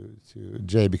show to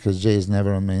Jay, because Jay is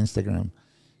never on my Instagram.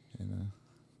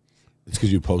 It's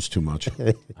because you post too much.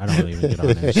 I don't really even get on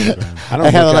Instagram. I don't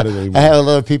look at it anymore. I have a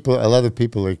lot of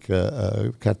people like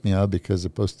cut me out because I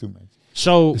post too much.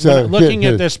 So looking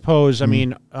at this pose, I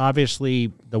mean,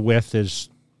 obviously the width is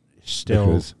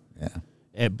still,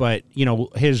 but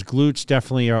his glutes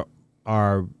definitely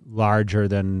are larger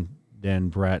than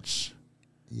Brett's.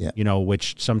 Yeah.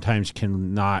 Which sometimes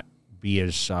can not be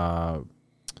as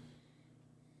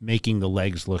making the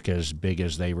legs look as big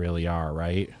as they really are,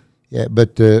 right? Yeah,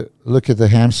 but look at the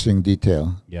hamstring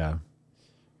detail. Yeah.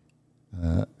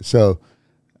 So,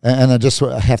 and I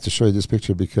have to show you this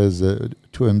picture because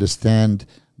to understand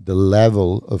the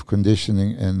level of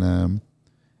conditioning and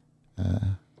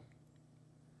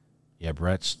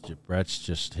Brett's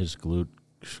just his glute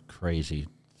crazy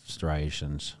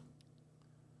striations.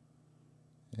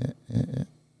 Yeah.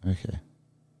 Okay.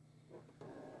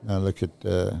 Now look at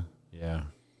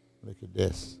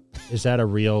this. Is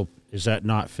that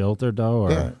not filtered though?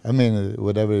 Or? Yeah, I mean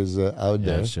whatever is out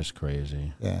there. It's just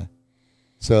crazy. Yeah.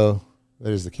 So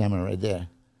there's the camera right there.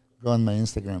 Go on my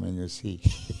Instagram and you'll see.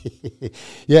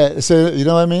 Yeah. So you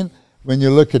know what I mean? When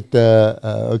you look at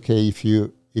if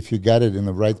you got it in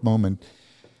the right moment.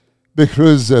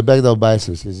 Behruz backdoor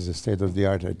biceps is a state of the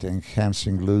art, I think.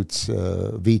 Hamstring glutes,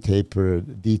 V-taper,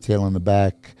 detail on the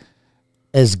back.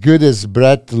 As good as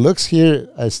Brett looks here,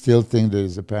 I still think that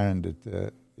it's apparent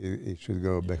that it should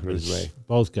go Behruz's way.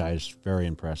 Both guys, very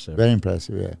impressive. Very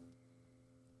impressive, yeah.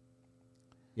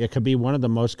 Yeah, it could be one of the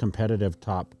most competitive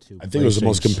top two. I think it was the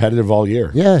most competitive all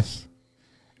year. Yes.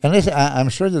 And I'm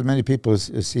sure that many people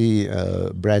see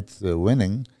Brett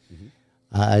winning.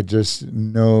 I just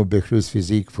know Behruz's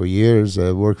physique for years.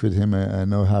 I worked with him. I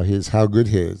know how good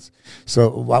he is. So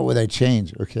what would I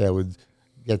change? Okay, I would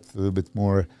get a little bit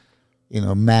more,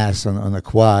 mass on the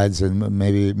quads and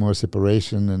maybe more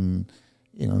separation and,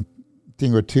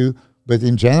 thing or two. But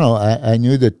in general, I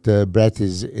knew that Brett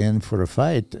is in for a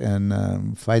fight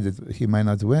and fight that he might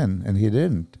not win, and he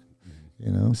didn't.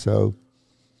 So.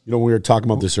 We were talking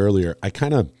about this earlier. I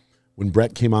kind of, when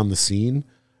Brett came on the scene,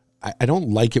 I don't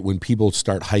like it when people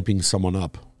start hyping someone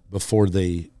up before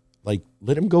they,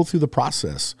 let him go through the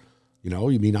process.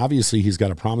 Obviously he's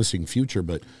got a promising future,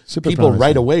 but people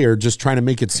right away are just trying to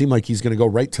make it seem like he's going to go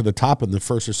right to the top in the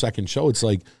first or second show. It's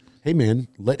like, hey man,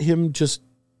 let him just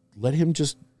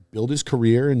build his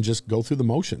career and just go through the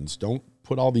motions. Don't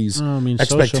put all these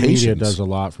expectations. Social media does a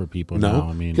lot for people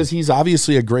now. Because he's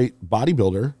obviously a great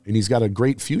bodybuilder and he's got a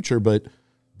great future, but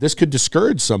this could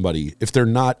discourage somebody if they're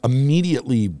not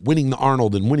immediately winning the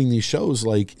Arnold and winning these shows,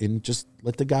 and just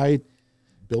let the guy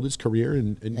build his career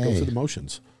and go through the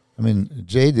motions. I mean,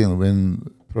 Jay didn't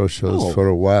win pro shows Oh. for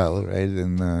a while, right?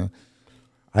 And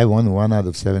I won 1 out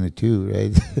of 72,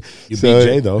 right? You beat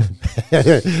Jay though.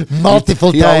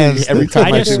 multiple He always- times. every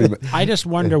time I see him. I just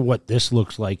wonder what this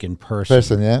looks like in person.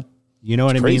 Person, yeah. You know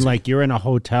what I crazy. mean? Like you're in a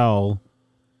hotel.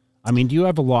 I mean, do you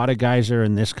have a lot of guys that are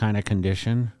in this kind of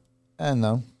condition?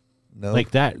 No.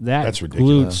 Like that That's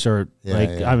ridiculous. glutes are Yeah, like,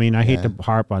 yeah, I mean, I hate yeah. to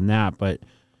harp on that, but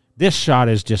this shot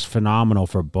is just phenomenal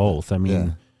for both. I mean,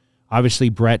 Yeah. obviously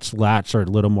Brett's lats are a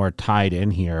little more tied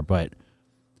in here, but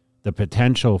the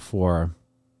potential for,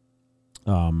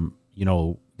 you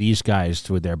know, these guys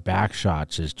with their back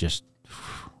shots is just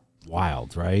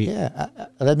wild, right? Yeah,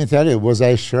 let me tell you, was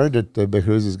I sure that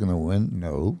Behruz is going to win?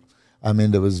 No. I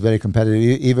mean, it was very competitive.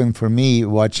 Even for me,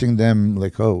 watching them,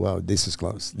 like, oh, wow, this is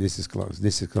close, this is close,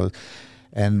 this is close.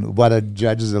 And what the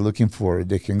judges are looking for,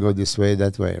 they can go this way,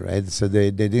 that way, right? So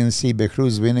they didn't see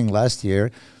Behruz winning last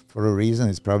year for a reason.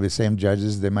 It's probably the same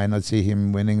judges. They might not see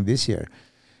him winning this year.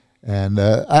 And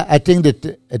I think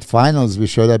that at finals, we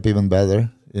showed up even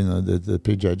better. You know, the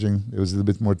prejudging, there was a little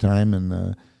bit more time,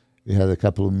 and we had a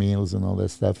couple of meals and all that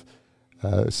stuff.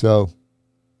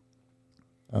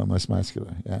 Most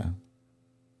muscular, yeah.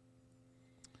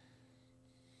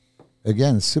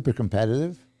 Again, super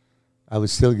competitive. I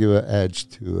would still give an edge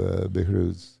to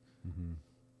Behruz.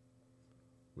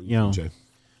 You know, Jay.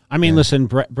 I mean, Yeah. listen,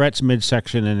 Brett's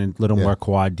midsection and a little Yeah. more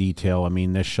quad detail. I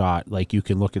mean, this shot, like you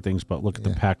can look at things, but look at the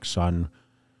pecs on,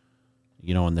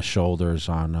 you know, and the shoulders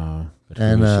on.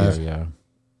 And, here, yeah.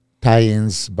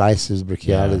 Tie-ins, biceps,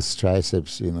 brachialis,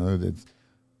 triceps. You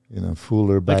know,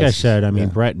 fuller Like biceps. I said, I mean,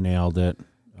 yeah. Brett nailed it.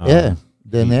 Yeah,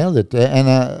 they nailed it. And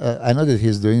I know that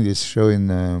he's doing this show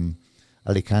in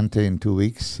Alicante in 2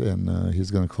 weeks, and he's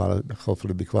going to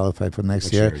hopefully be qualified for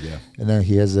next year. Yeah. And then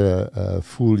he has a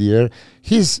full year.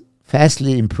 He's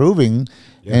fastly improving,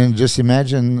 Yeah. and just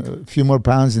imagine a few more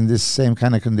pounds in this same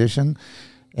kind of condition,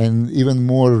 and even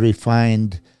more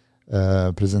refined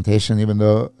presentation. Even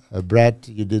though Brett,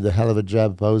 you did a hell of a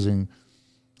job posing.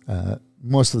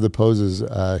 Most of the poses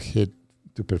hit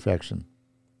to perfection.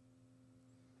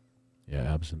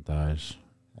 Yeah, abs and thighs.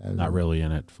 Not really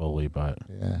in it fully, but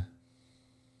Yeah.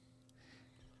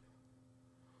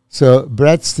 So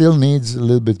Brett still needs a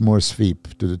little bit more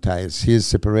sweep to the thighs. His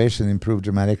separation improved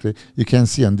dramatically. You can't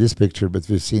see on this picture, but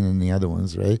we've seen in the other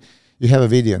ones, right? You have a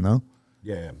video, no?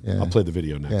 Yeah. Yeah. I'll play the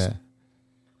video next. Yeah.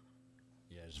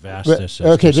 yeah, his vastus is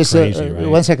Okay, just just crazy, right?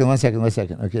 1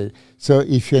 second. Okay, so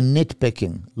if you're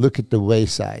nitpicking, look at the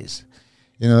waist size.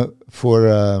 You know,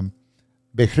 for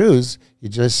Behruz,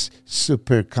 it's just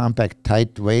super compact,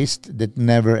 tight waist that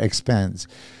never expands.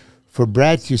 For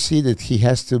Brett, you see that he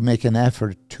has to make an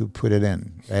effort to put it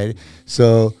in, right?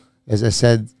 So, as I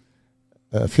said,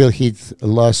 Phil Heath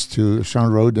lost to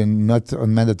Sean Roden, not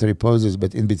on mandatory poses,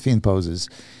 but in between poses.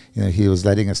 You know, he was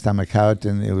letting a stomach out,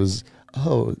 and it was,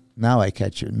 oh, now I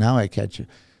catch you.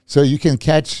 So you can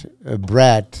catch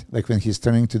Brett, like when he's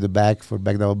turning to the back for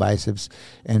back double biceps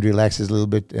and relaxes a little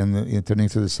bit and turning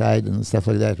to the side and stuff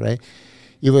like that, right?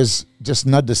 It was just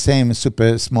not the same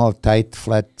super small, tight,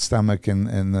 flat stomach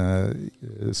and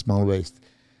small waist.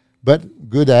 But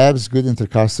good abs, good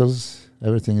intercostals,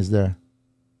 everything is there.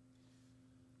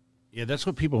 Yeah, that's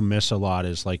what people miss a lot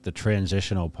is like the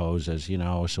transitional poses, you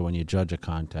know. So when you judge a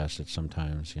contest, it's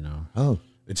sometimes, you know. Oh,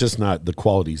 It's just not, the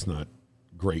quality's not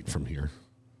great from here.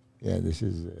 yeah, this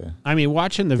is I mean,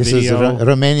 watching the this is a video,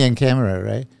 Romanian camera,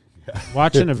 right?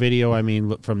 watching a video. I mean,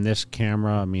 look, from this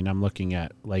camera, I mean, I'm looking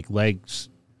at like legs.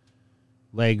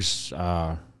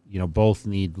 You know, both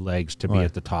need legs to be Right.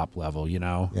 at the top level. You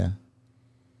know. Yeah.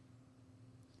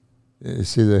 You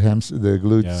see the the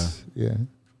glutes, yeah.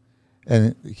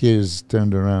 And here's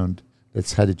turned around.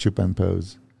 That's Hadi Chupan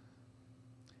pose.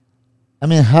 I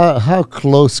mean, how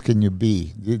close can you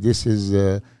be? This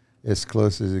is as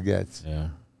close as it gets. Yeah.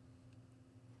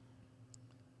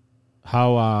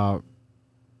 How?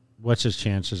 What's his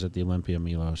chances at the Olympia,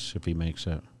 Milos, if he makes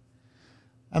it?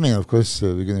 I mean, of course,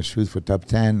 we're gonna shoot for top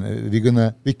 10.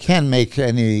 We can't make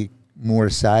any more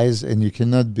size, and you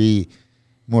cannot be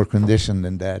more conditioned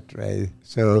than that, right?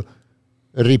 So,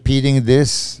 repeating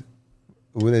this,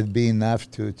 would it be enough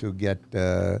to get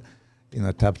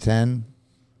top 10?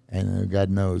 And God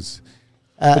knows.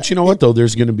 But you know what, though?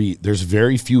 There's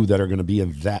very few that are going to be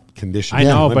in that condition. I at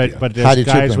know, Olympia. but Hadi there's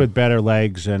guys Chupan. with better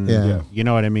legs, and Yeah. you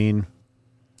know what I mean.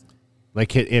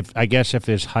 Like if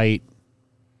his height,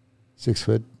 6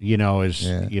 foot. you know, is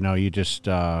Yeah. you know, you just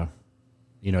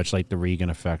it's like the Regan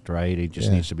effect, right? He just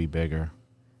Yeah. needs to be bigger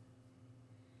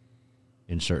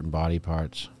in certain body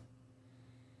parts.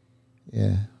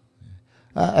 Yeah.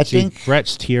 I See, think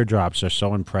Brett's teardrops are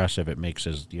so impressive. It makes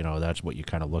his, that's what you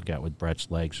kind of look at with Brett's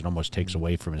legs. It almost takes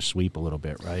away from his sweep a little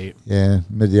bit, right? yeah,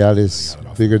 medialis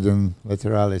bigger than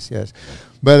lateralis. Yes,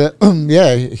 but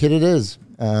yeah, here it is.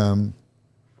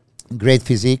 Great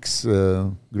physiques,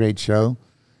 great show.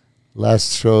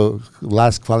 Last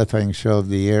qualifying show of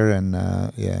the year, and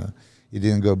yeah, it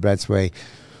didn't go Brett's way.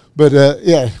 But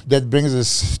yeah, that brings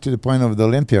us to the point of the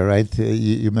Olympia, right?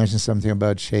 You mentioned something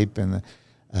about shape, and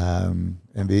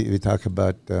we talk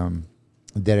about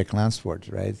Derek Lansford,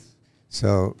 right?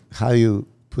 So how you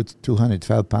put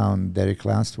 212-pound Derek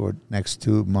Lansford next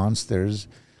to monsters?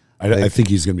 I think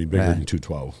he's going to be bigger than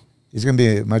 212. He's going to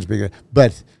be much bigger,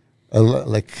 but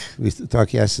like we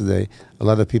talked yesterday, a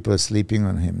lot of people are sleeping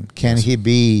on him. Can he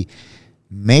be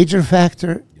major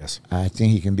factor? Yes, I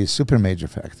think he can be super major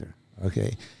factor.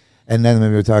 Okay. And then when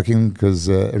we were talking, because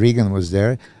Regan was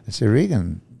there, I said,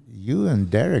 Regan, you and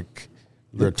Derek.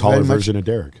 you're a taller version of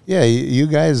Derek. Yeah, you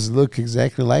guys look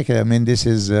exactly like it. I mean, this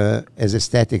is as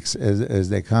aesthetics as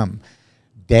they come.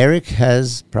 Derek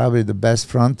has probably the best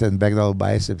front and back double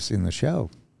biceps in the show.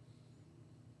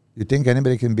 You think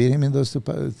anybody can beat him in those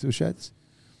two shots?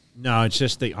 No, it's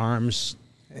just the arms.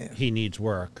 He needs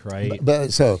work, right?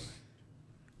 But so,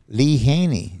 Lee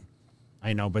Haney,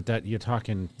 I know, but that you're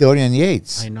talking. Dorian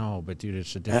Yates. I know, but dude,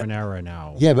 it's a different era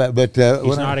now. Yeah, but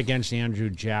He's not against Andrew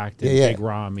Jacked and Big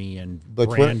Ramy and But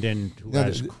Brandon, who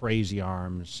has crazy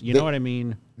arms. You know what I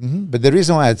mean? Mm-hmm. But the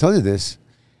reason why I told you this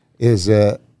is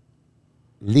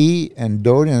Lee and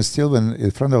Dorian still, when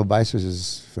front double biceps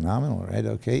is phenomenal, right?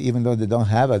 Okay, even though they don't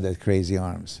have that crazy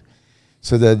arms.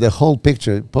 So the whole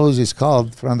picture, pose is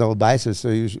called front double biceps,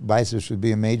 so biceps should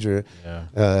be a major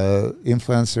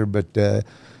influencer. But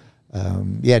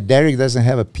yeah, Derek doesn't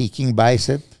have a peaking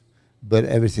bicep, but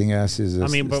everything else is.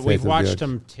 But we've watched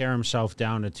him tear himself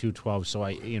down to 212. So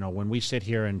when we sit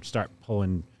here and start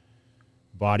pulling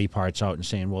body parts out and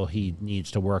saying, well, he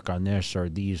needs to work on this or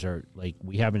these, are like,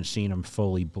 we haven't seen him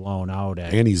fully blown out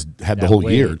at, and he's had the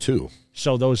whole year too.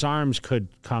 So those arms could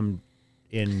come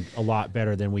in a lot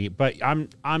better than but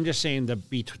I'm just saying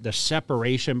the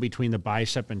separation between the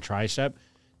bicep and tricep,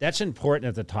 that's important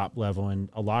at the top level, and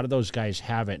a lot of those guys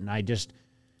have it. And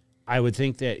I would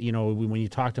think that, when you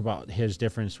talked about his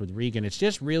difference with Regan, it's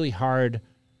just really hard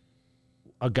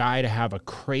a guy to have a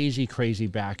crazy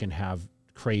back and have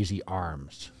crazy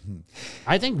arms.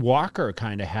 I think Walker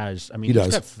kind of has. I mean, he's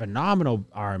got phenomenal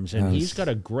arms, and he's got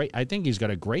I think he's got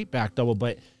a great back double.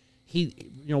 But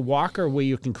Walker, where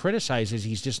you can criticize is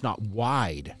he's just not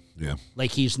wide. Yeah, like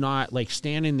he's not like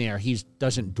standing there. He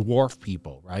doesn't dwarf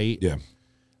people, right? Yeah.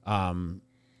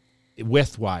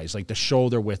 Width wise, like the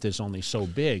shoulder width is only so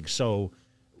big. So,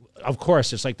 of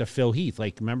course, it's like the Phil Heath.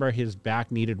 Like, remember his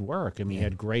back needed work. I mean, he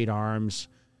had great arms.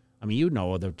 I mean,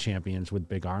 other champions with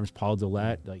big arms. Paul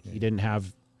Dillette, like he didn't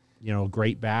have,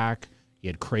 great back. He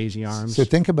had crazy arms. So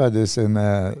think about this, and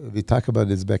we talked about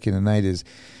this back in the 90s.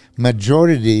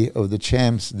 Majority of the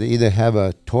champs, they either have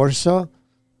a torso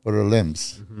or a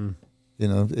limbs. Mm-hmm.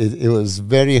 It was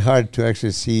very hard to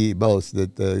actually see both,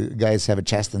 that the guys have a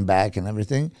chest and back and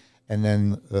everything, and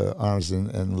then arms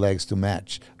and legs to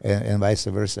match, and vice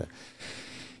versa.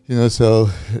 So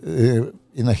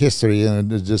in the history,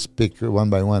 just pick one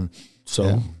by one.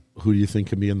 So who do you think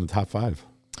can be in the top 5?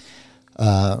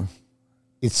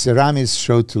 It's Ramy's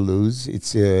show to lose.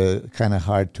 It's kind of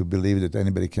hard to believe that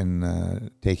anybody can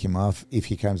take him off if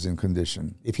he comes in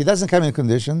condition. If he doesn't come in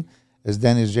condition, as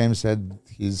Dennis James said,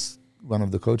 he's one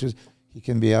of the coaches, he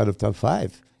can be out of top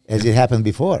 5, as it happened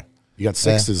before. He got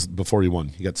 6th before he won.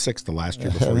 He got 6th the last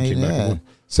year before he came back and won.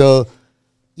 So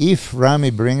if Ramy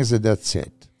brings it, that's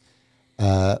it.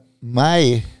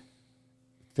 My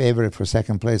favorite for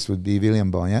second place would be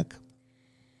William Bonac,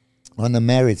 on the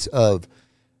merits of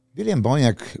William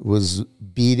Bonac was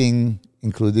beating,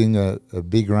 including a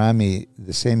big Ramy,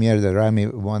 the same year that Ramy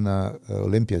won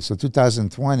Olympia. So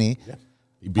 2020,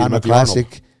 on a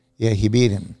classic, he beat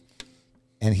him.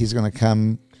 And he's going to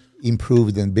come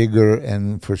improved and bigger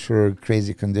and for sure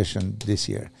crazy condition this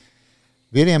year.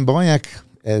 William Bonac,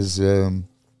 as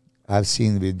I've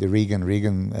seen with the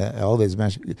Regan always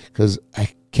mentioned, because I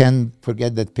can't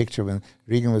forget that picture when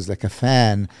Regan was like a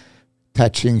fan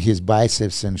touching his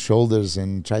biceps and shoulders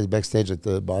and tries backstage at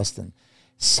the Boston.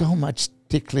 So much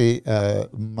thickly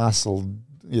muscle,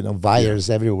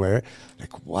 wires everywhere.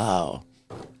 Like, wow.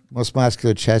 Most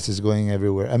muscular chest is going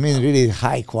everywhere. I mean, really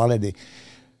high quality.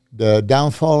 The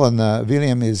downfall on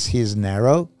William is he's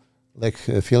narrow, like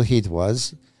Phil Heath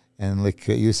was. And like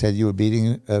you said, you were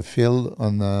beating Phil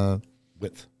on the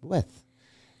width.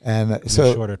 And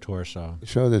so shorter torso.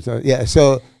 Yeah.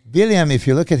 So William, if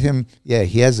you look at him,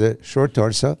 he has a short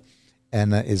torso,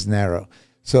 and is narrow.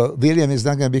 So William is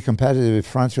not going to be competitive with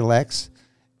front relax,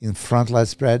 in front lat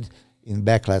spread, in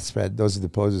back lat spread. Those are the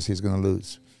poses he's going to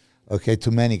lose. Okay,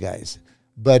 to many guys.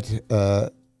 But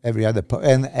every other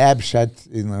and ab shot,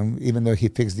 even though he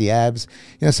fixed the abs,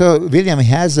 so William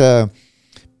has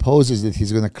poses that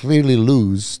he's going to clearly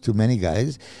lose to many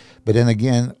guys. But then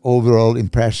again, overall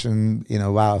impression,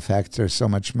 wow factor, so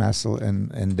much muscle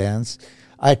and dance.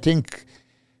 I think,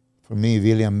 for me,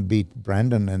 William beat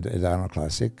Brandon at Arnold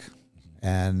Classic.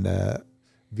 And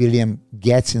William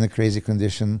gets in a crazy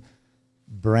condition.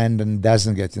 Brandon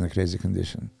doesn't get in a crazy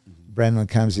condition. Brandon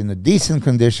comes in a decent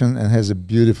condition and has a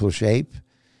beautiful shape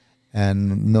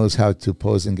and knows how to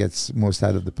pose and gets most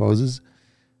out of the poses.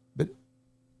 But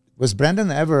was Brandon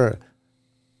ever,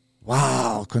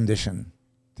 wow, condition?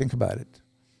 Think about it.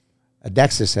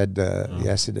 Dexter said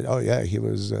yesterday, oh, yeah, he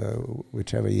was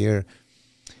whichever year.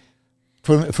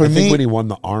 For I me, think when he won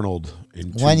the Arnold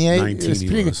in 2019, it was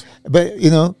pretty good. But,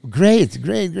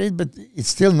 great. But it's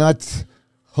still not,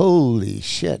 holy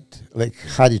shit. Like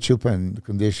Hadi Choopan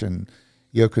condition,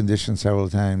 your condition several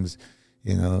times,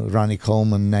 Ronnie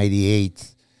Coleman,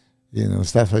 98,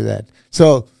 stuff like that.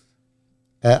 So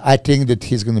I think that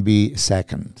he's going to be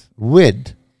second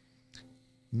with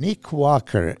Nick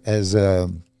Walker as a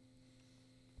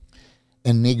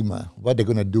enigma. What they're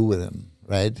going to do with him,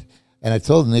 right? And I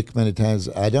told Nick many times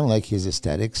I don't like his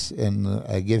aesthetics, and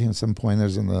I gave him some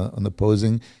pointers on the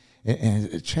posing,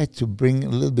 and try to bring a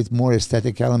little bit more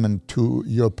aesthetic element to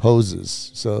your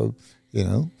poses. So,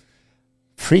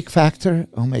 freak factor.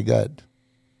 Oh my God,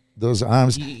 those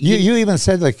arms. You even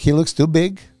said like he looks too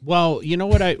big. Well, you know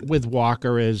what with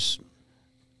Walker is,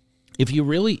 if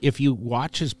you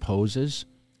watch his poses,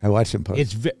 I watch him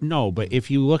pose. But if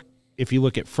you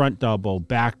look at front double,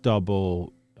 back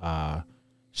double,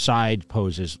 side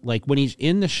poses, like when he's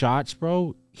in the shots,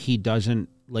 bro, he doesn't,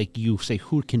 like you say,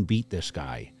 who can beat this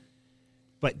guy?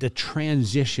 But the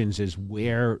transitions is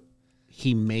where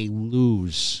he may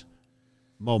lose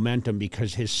momentum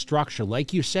because his structure,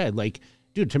 like you said, like,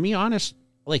 dude, to be honest,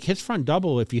 like his front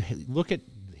double, if you look at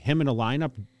him in a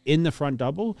lineup in the front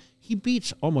double, he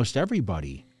beats almost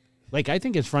everybody. Like, I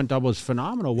think his front double is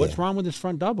phenomenal. What's wrong with his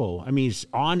front double? I mean, he's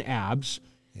on abs.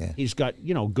 Yeah. He's got,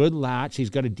 good lats. He's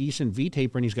got a decent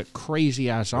V-taper, and he's got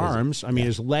crazy-ass arms. I mean,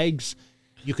 his legs,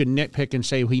 you could nitpick and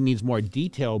say he needs more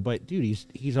detail, but, dude,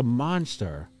 he's a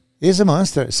monster. He's a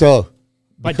monster. So,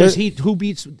 but does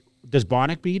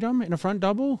Bonnick beat him in a front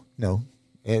double? No.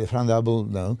 In the front double,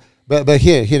 no. But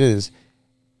here it is.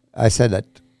 I said that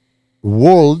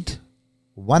world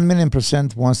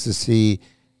 1,000,000% wants to see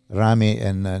Rami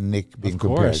and Nick being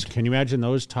compared. Can you imagine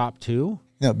those top two?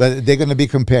 No, but they're going to be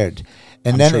compared.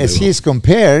 And then as he's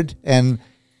compared and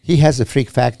he has a freak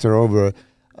factor over,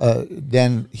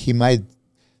 then he might,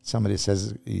 somebody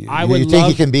says, you think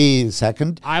he can be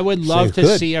second? I would love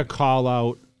to see a call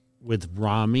out with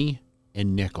Rami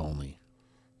and Nick only.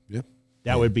 Yep.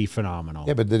 That would be phenomenal.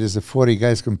 Yeah, but there is 40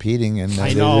 guys competing, and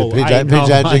I know.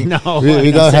 prejudging.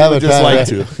 We don't have a just like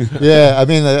to. Yeah, I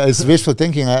mean, it's wishful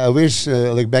thinking. I wish,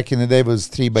 like back in the day, it was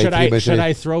 3 by 3 by 3. Should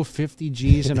I throw 50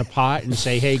 G's in a pot and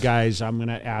say, "Hey guys, I'm going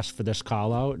to ask for this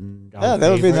call out"? And that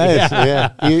would be nice.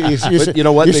 Yeah, you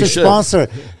know what? You should sponsor.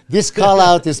 This call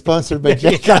out is sponsored by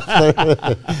Jake Cutler.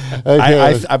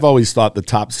 Okay. I've always thought the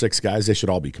top 6 guys, they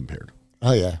should all be compared.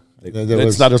 Oh yeah.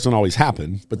 That doesn't always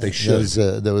happen, but they should.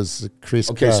 There was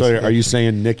Chris. Okay, so are you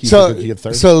saying Nick? You get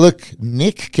third? So look,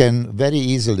 Nick can very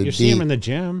easily. You see him in the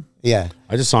gym. Yeah,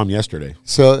 I just saw him yesterday.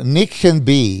 So Nick can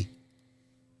be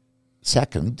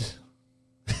second,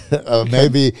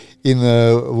 maybe in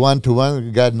a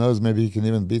 1-to-1. God knows, maybe he can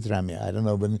even beat Rami. I don't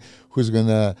know, but who's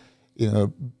gonna,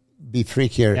 be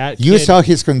freakier? You saw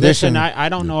his condition. Listen, I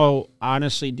don't know,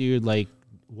 honestly, dude. Like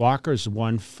Walker's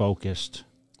one focused.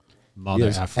 Mother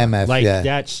effer. MF, like yeah.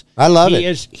 that's I love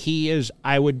it. He is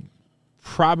I would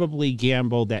probably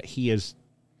gamble that he is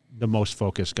the most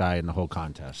focused guy in the whole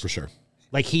contest. For sure.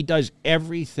 Like he does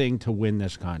everything to win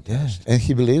this contest. Yeah, and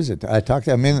he believes it. I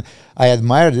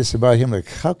admire this about him. Like,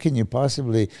 how can you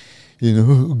possibly,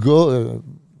 go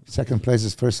second place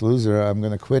is first loser, I'm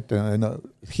gonna quit.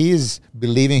 He is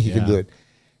believing he can do it.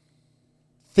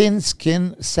 Thin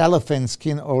skin, cellophane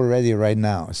skin already right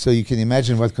now. So you can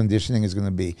imagine what conditioning is going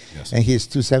to be. Yes. And he's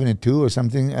 272 or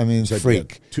something. I mean,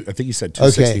 freak. I think he said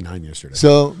 269 yesterday.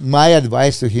 So my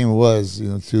advice to him was,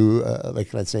 to,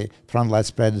 let's say, front lat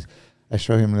spread. I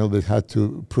show him a little bit how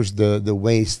to push the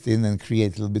waist in and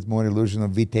create a little bit more illusion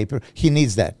of V-taper. He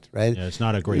needs that, right? Yeah, it's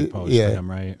not a great pose for him,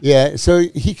 right? Yeah, so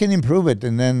he can improve it.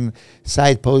 And then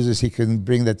side poses, he can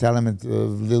bring that element of a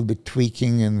little bit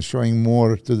tweaking and showing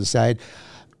more to the side.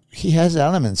 He has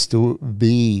elements to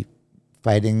be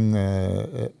fighting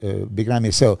Big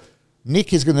Ramy. So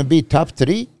Nick is going to be top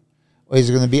 3, or he's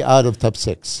going to be out of top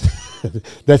 6.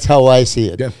 That's how I see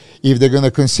it. Yeah. If they're going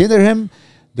to consider him,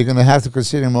 they're going to have to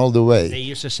consider him all the way. They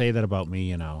used to say that about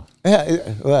me, Me?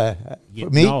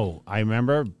 No, I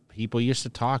remember people used to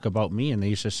talk about me, and they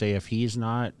used to say if he's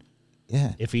not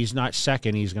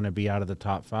second, he's going to be out of the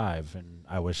top 5, and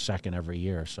I was second every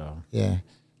year. So Yeah.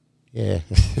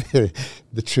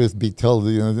 The truth be told,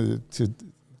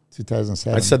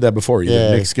 2007. I said that before. Either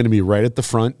Yeah. Nick's going to be right at the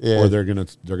front, Yeah. or they're gonna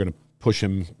push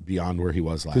him beyond where he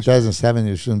was last year. 2007,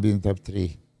 you shouldn't be in top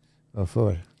 3 or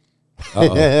 4.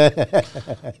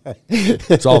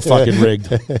 It's all fucking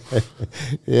rigged.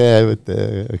 Yeah, but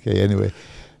okay. Anyway,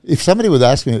 if somebody would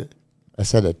ask me, I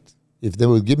said it. If they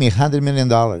would give me $100 million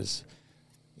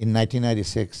in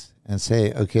 1996 and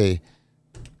say, okay,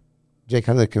 Jake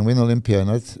Haller can win Olympia,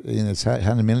 not it's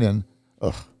 $100 million.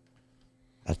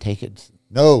 I'll take it.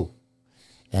 No.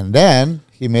 And then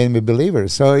he made me a believer.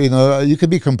 So, you could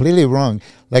be completely wrong.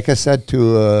 Like I said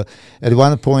at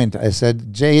one point, I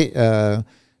said,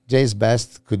 Jay's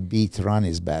best could beat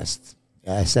Ronnie's best.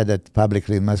 I said that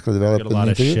publicly in Muscle I Development. get a lot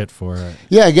of interview. shit for it.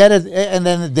 Yeah, I get it. And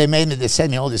then they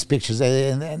sent me all these pictures.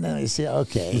 And then I say,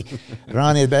 okay,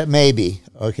 Ronnie, maybe.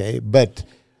 Okay. But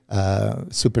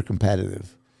super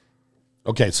competitive.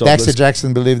 Okay, so Dexter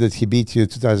Jackson believed that he beat you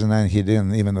 2009. He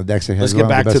didn't, even though Dexter has let's get won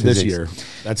the back to best this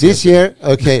physiques. year. This year,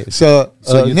 okay. So,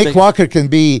 So you Nick think- Walker can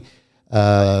be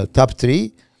top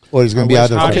 3, or he's going to be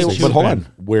out of top Okay, Hadi 6. but hold Choopan. on.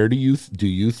 Where do you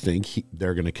think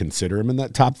they're going to consider him in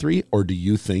that top 3, or do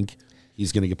you think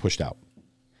he's going to get pushed out?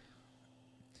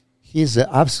 He's an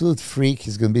absolute freak.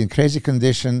 He's going to be in crazy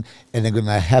condition, and they're going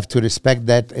to have to respect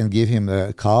that and give him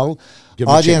a call. Give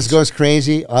him a Audience chance. goes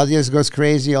crazy. All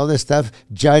this stuff.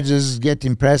 Judges get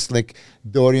impressed, like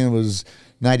Dorian was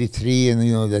 93,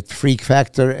 and that freak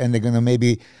factor, and they're going to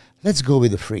maybe, let's go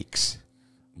with the freaks,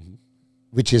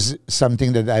 which is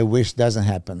something that I wish doesn't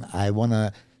happen. I want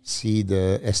to see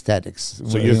the aesthetics.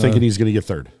 So you're thinking he's going to get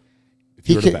 3rd? If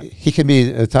you were to bet. He can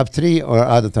be a top 3 or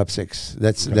out of top 6.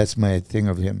 That's my thing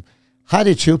of him.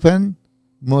 Hadi Choopan,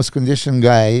 most conditioned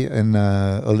guy in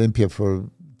Olympia for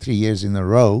 3 years in a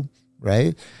row,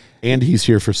 right? And he's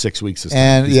here for 6 weeks. This time.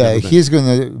 And never been. he's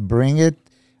going to bring it.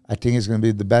 I think it's going to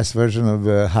be the best version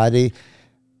of Hadi.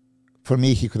 For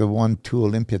me, he could have won 2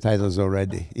 Olympia titles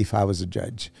already if I was a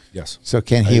judge. Yes. So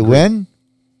can he win?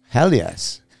 Hell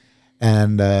yes.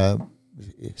 And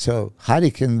so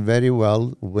Hadi can very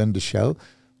well win the show,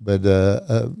 but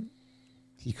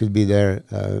he could be there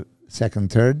 2nd,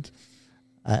 3rd.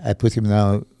 I put him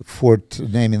now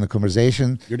 4th name in the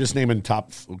conversation. You're just naming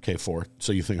top 4.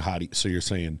 So you think Hadi? So you're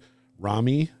saying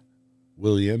Ramy,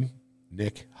 William,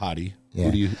 Nick, Hadi. Yeah.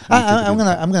 Who do you? I'm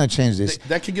gonna change this.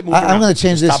 That could get moved. I'm gonna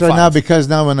change this Top right 5. now because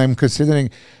now when I'm considering,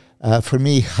 for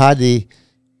me,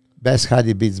 best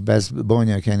Hadi beats best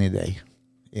Boniak any day.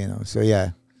 So yeah,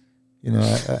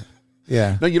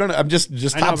 yeah. No, you don't. I'm just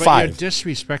I know, top but 5. you're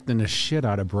disrespecting the shit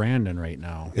out of Brandon right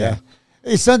now. Yeah.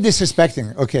 It's not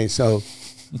disrespecting. Okay, so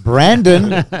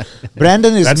Brandon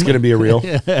is. That's going to be a real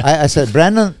I said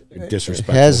Brandon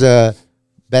disrespectful. has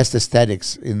best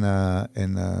aesthetics in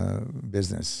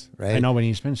business, right? I know, but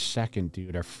he's been second,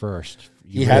 dude, or first.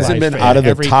 He hasn't been out of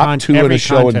the top 2 in a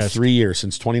show in 3 years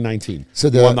since 2019. So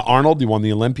he won the Arnold, he won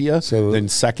the Olympia, So- then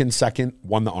second,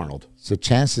 won the Arnold. So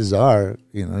chances are,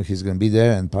 he's going to be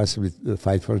there and possibly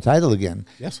fight for a title again.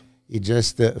 Yes. It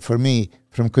just, for me,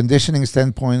 from conditioning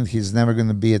standpoint, he's never going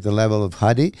to be at the level of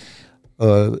Hadi,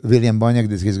 William Boniak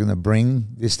that he's going to bring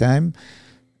this time,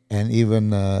 and even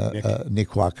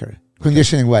Nick Walker.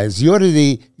 Conditioning wise,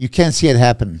 you can't see it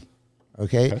happen.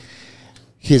 Okay?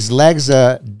 His legs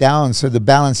are down, so the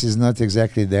balance is not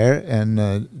exactly there,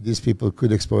 and these people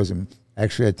could expose him.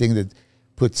 Actually, I think that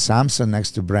put Samson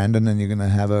next to Brandon, and you're going to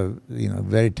have a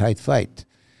very tight fight.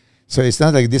 So it's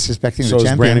not like disrespecting So the is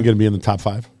champion. Brandon going to be in the top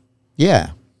 5? Yeah,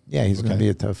 he's going to be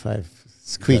a top 5.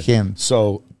 Squeak in.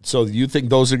 So you think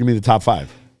those are going to be the top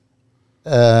 5?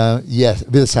 Yes,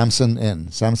 with Samson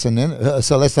in.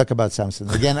 So let's talk about Samson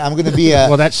again. I'm going to be.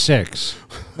 Well, that's 6.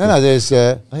 No. There's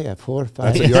 4,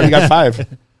 5. You already got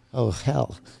 5. Oh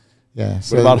hell, yeah.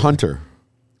 What about Hunter?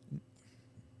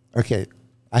 Okay,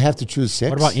 I have to choose 6.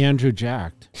 What about Andrew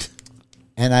Jacked?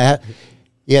 And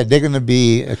they're going to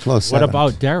be a close. What 7.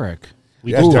 about Derek?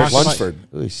 We Yeah, just Derek talked about-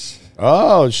 Lunsford. Oosh.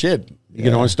 Oh shit! You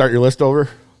going to want to start your list over?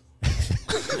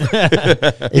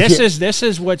 This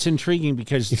is what's intriguing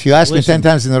because If you ask me 10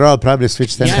 times in a row, I'll probably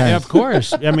switch 10 yeah, times. of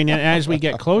course. I mean, as we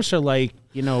get closer, we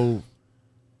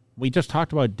just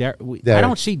talked about Derek. I Derek.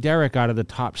 don't see Derek out of the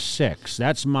top 6.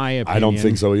 That's my opinion. I don't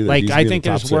think so either. Like, He's I in the think at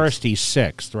top his 6. worst, he's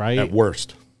 6th, right? At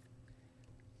worst.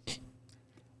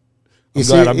 You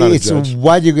glad I'm not a it's judge.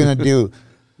 what you're gonna do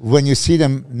when you see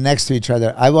them next to each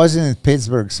other. I wasn't in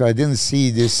Pittsburgh, so I didn't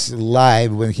see this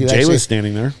live when he Jay actually, was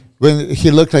standing there. when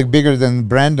he looked like bigger than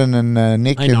Brandon and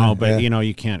Nick. I know, and, but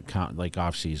you can't count like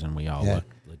off season. We all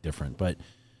look different, but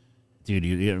dude,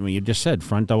 you just said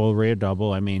front double, rear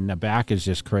double. I mean, the back is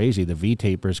just crazy. The V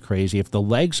taper is crazy. If the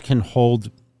legs can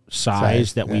hold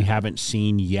size that we haven't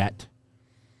seen yet,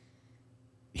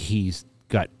 he's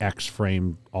got X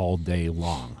frame all day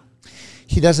long.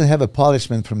 he doesn't have a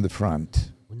polishment from the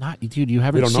front. Not, dude. You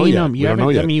haven't don't know seen yet. him. We You don't know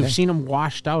haven't. I yet. mean, you've seen him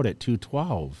washed out at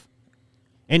 212,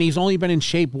 and he's only been in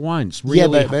shape once.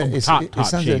 Really, but it's top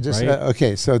not shape, just right?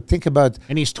 okay. So think about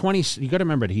And he's 20. You got to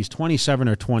remember that he's 27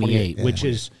 or 28, which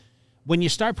is when you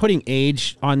start putting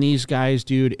age on these guys,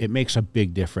 dude. It makes a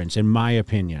big difference, in my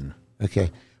opinion. okay,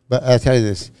 but I'll tell you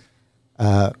this.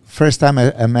 First time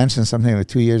I mentioned something like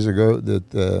 2 years ago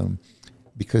that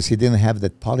because he didn't have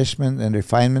that polishment and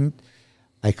refinement,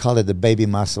 I call it the baby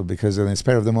muscle because in the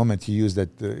spur of the moment you use that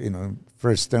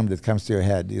first term that comes to your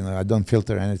head. I don't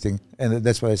filter anything, and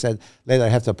that's what I said. Later I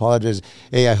have to apologize.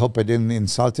 Hey, I hope I didn't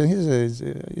insult you. He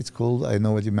said, it's cool. I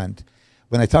know what you meant.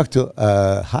 When I talked to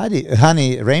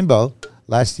Honey Rainbow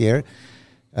last year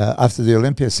after the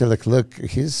Olympia, I said, look,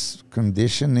 his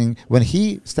conditioning. When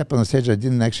he stepped on the stage, I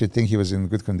didn't actually think he was in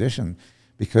good condition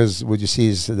because what you see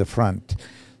is the front.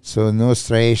 So no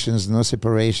striations, no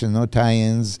separation, no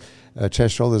tie-ins.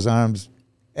 Chest, shoulders, arms,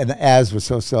 and abs was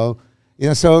so. So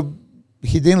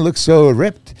he didn't look so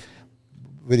ripped.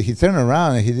 But he turned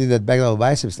around and he did that back level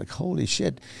biceps, like, holy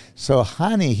shit. So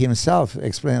Hani himself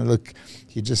explained, look,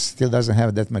 he just still doesn't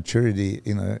have that maturity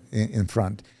in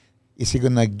front. Is he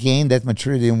going to gain that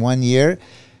maturity in 1 year?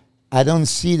 I don't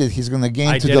see that he's going to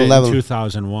gain to did the it level. in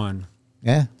 2001.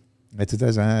 Yeah.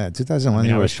 2001, I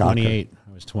you were a was shocker. 28.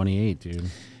 I was 28,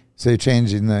 dude. So you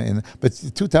changed but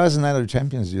 2000 out of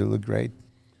champions, you look great.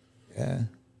 Yeah.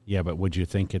 Yeah, but would you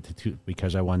think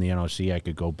because I won the NOC, I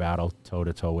could go battle toe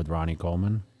to toe with Ronnie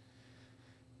Coleman?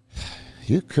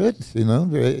 You could,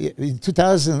 In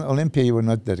 2000 Olympia, you were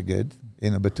not that good,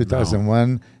 but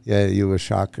 2001, you were a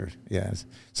shocker. Yes.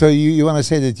 So you want to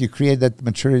say that you create that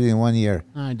maturity in 1 year?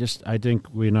 I think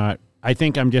we're not. I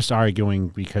think I'm just arguing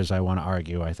because I want to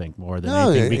argue, I think, more than No,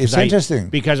 anything. Because it's interesting.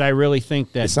 Because I really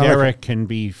think that It's not like Derek can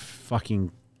be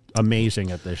fucking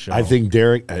amazing at this show. I think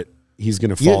Derek, he's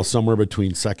going to fall somewhere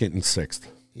between second and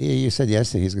sixth. You said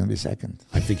yesterday he's going to be second.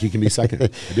 I think he can be second.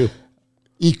 I do.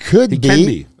 He could He can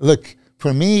be. Look,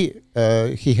 for me,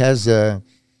 he has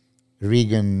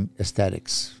Regan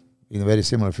aesthetics, very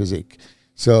similar physique.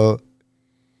 So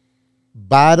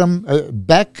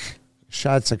back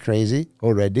shots are crazy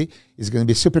already. He's going to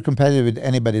be super competitive with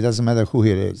anybody. Doesn't matter who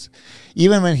he is.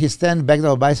 Even when he stands back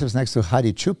double biceps next to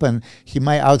Hadi Chupan, he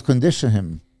might outcondition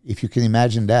him, if you can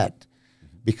imagine that.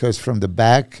 Because from the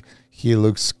back, he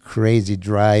looks crazy,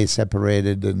 dry,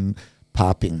 separated, and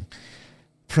popping.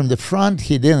 From the front,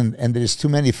 he didn't, and there's too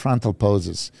many frontal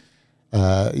poses.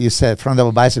 You said front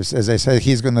double biceps. As I said,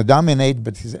 he's going to dominate,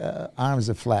 but his arms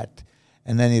are flat.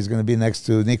 And then he's going to be next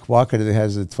to Nick Walker that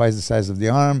has twice the size of the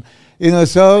arm.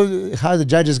 So how the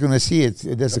judge is going to see it,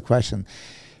 that's the question.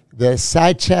 The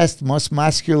side chest, most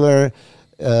muscular,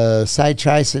 side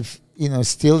tricep,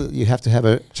 still you have to have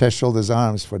a chest, shoulders,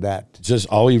 arms for that. Just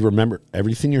always remember,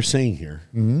 everything you're saying here,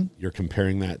 you're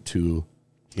comparing that to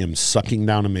him sucking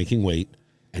down and making weight,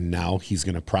 and now he's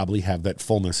going to probably have that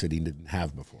fullness that he didn't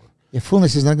have before. Yeah,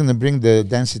 fullness is not going to bring the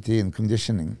density and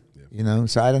conditioning.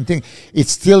 So I don't think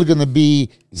it's still going to be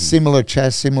similar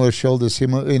chest, similar shoulders,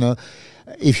 similar,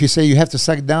 if you say you have to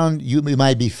suck down, you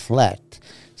might be flat.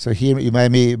 So here you might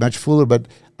be much fuller, but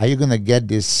are you going to get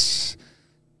these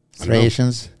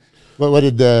striations? What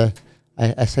did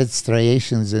I said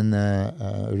striations and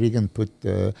Regan put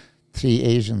 3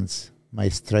 Asians. My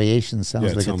striation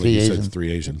sounds like a 3 Asians. Said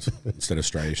 3 Asians instead of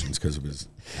striations because of his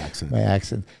accent. My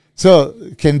accent. So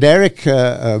can Derek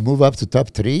move up to top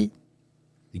 3?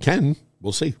 He can.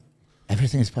 We'll see.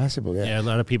 Everything is possible. Yeah. Yeah, a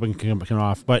lot of people can come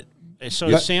off, but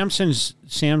so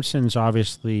Samson's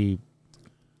obviously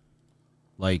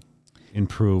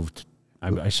improved.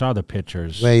 I saw the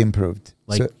pictures. Way improved.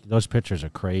 Those pictures are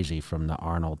crazy from the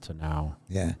Arnold to now.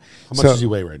 Yeah. How much does he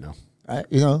weigh right now?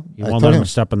 You won't let him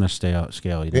step on the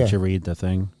scale. Did you read the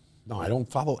thing? No, I don't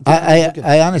follow.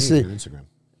 I honestly, Instagram.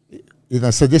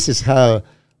 So this is how.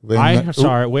 I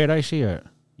saw it. Where did I see it?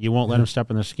 You won't let him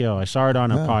step on the scale. I saw it on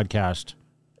a podcast.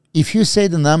 If you say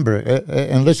the number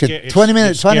and look at 20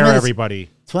 minutes,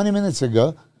 everybody. 20 minutes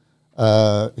ago,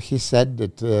 he said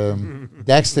that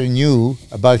Dexter knew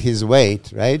about his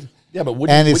weight, right? Yeah, but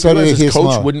And it's wouldn't you already as his his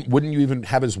coach, small. wouldn't you even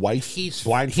have his wife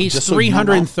blind? He's just so you know?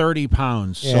 330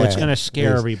 pounds, so it's Yeah. going to scare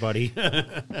Yes. everybody.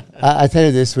 I tell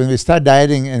you this, when we start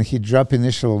dieting and he dropped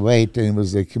initial weight and it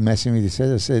was like messing with his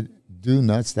head, I said, do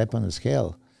not step on the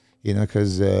scale,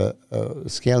 because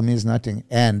scale means nothing.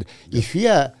 And if we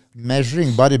are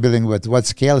measuring bodybuilding with what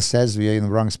scale says, we are in the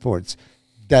wrong sports.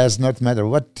 Does not matter.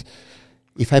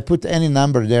 If I put any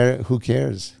number there, who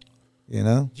cares?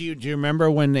 Do you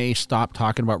remember when they stopped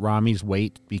talking about Rami's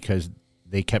weight because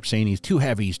they kept saying he's too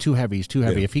heavy, he's too heavy, he's too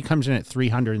heavy? Yeah. If he comes in at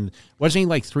 300, wasn't he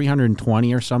like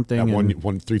 320 or something? That one And-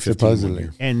 315 Supposedly. 1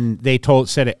 year. And they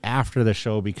said it after the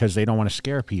show because they don't want to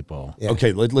scare people. Yeah.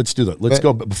 Okay, let's do that. Let's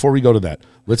go before we go to that.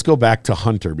 Let's go back to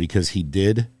Hunter because he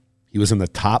was in the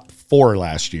top 4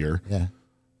 last year. Yeah.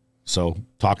 So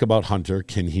talk about Hunter.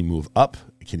 Can he move up?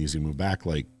 Can he move back?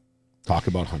 Talk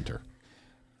about Hunter.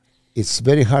 It's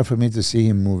very hard for me to see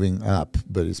him moving up,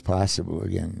 but it's possible.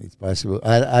 Again, it's possible.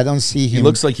 I don't see him. He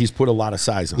looks like he's put a lot of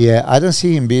size on. Yeah, I don't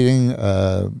see him beating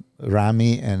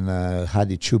Rami and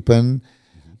Hadi Chupan.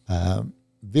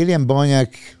 William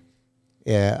Bonyak,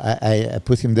 I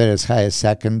put him there as high as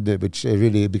second, which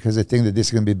really, because I think that this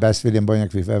is going to be the best William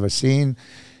Bonyak we've ever seen.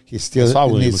 He still I saw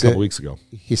William a needs couple weeks ago.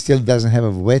 He still doesn't have a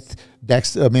width.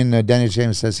 Danny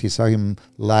James says he saw him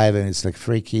live and it's like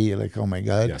freaky, like, oh my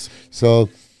God. Yes. So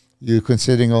you're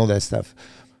considering all that stuff.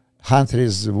 Hunter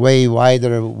is way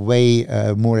wider, way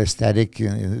more aesthetic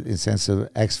in sense of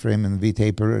X-frame and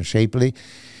V-taper and shapely.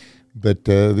 But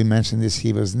we mentioned this,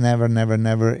 he was never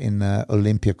in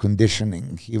Olympia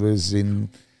conditioning. He was in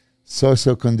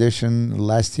so-so condition.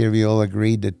 Last year we all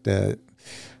agreed that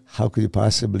how could you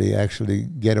possibly actually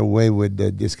get away with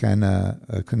this kind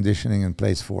of conditioning and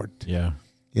place for it? Yeah.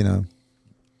 So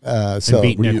And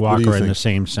beat what do Nick you- what do you Walker in think? the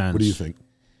same sense. What do you think?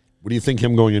 What do you think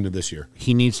him going into this year?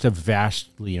 He needs to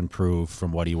vastly improve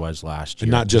from what he was last year.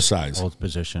 And not just size. Both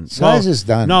position. Size is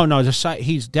done. No, the size.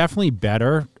 He's definitely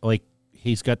better. Like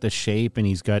he's got the shape and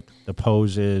he's got the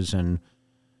poses, and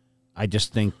I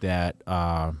just think that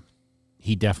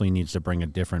he definitely needs to bring a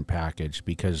different package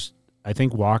because I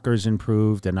think Walker's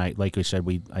improved, and like we said,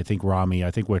 I think Rami.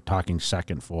 I think we're talking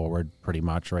second forward pretty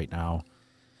much right now.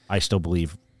 I still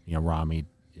believe Rami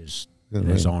is in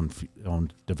his own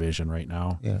division right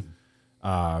now. Yeah.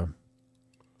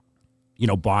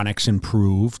 Bonnick's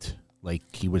improved. Like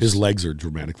he was, His legs are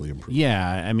dramatically improved. yeah.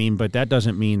 I mean, but that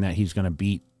doesn't mean that he's going to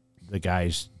beat the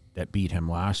guys that beat him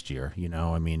last year.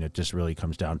 I mean, it just really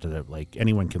comes down to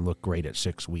anyone can look great at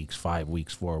 6 weeks, 5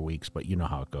 weeks, 4 weeks, but you know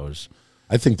how it goes.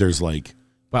 I think there's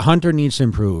But Hunter needs to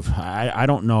improve. I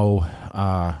don't know.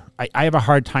 I have a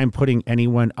hard time putting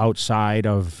anyone outside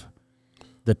of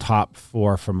the top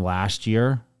 4 from last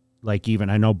year. Like even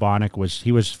I know Bonnick was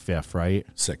 5th, right?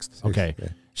 6th. Okay, yeah.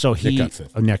 so he got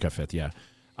 5th. Nick got 5th, yeah.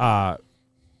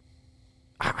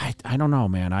 I don't know,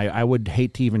 man. I would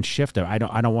hate to even shift it. I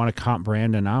don't want to comp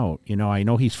Brandon out. I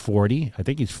know he's 40. I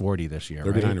think he's 40 this year.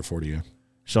 39 right? or 40, yeah.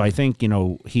 So I think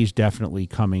he's definitely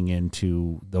coming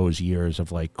into those years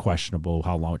of questionable.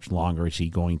 How much longer is he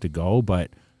going to go? But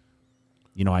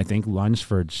I think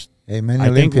Lunsford's. Many I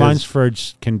think Olympians-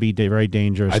 Lunsford's can be very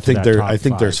dangerous. I to think that there. top I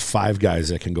think 5. there's 5 guys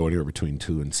that can go anywhere between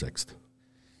 2 and 6th.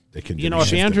 They can. if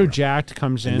shift it Andrew around. Jacked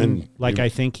comes in then like you- I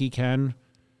think he can,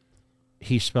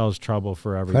 he spells trouble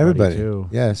for everybody, too.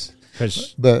 Yes.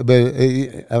 'Cause- But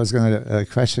I was going to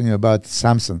question you about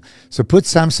Samson. So put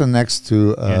Samson next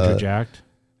to Andrew Jacked.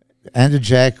 Andrew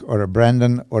Jack or a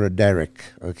Brandon or a Derek.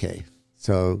 Okay.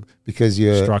 So because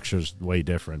you're Structure's way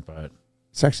different, but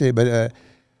it's actually, but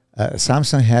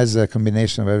Samson has a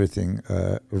combination of everything: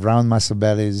 round muscle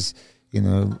bellies,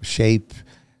 shape,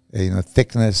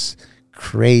 thickness,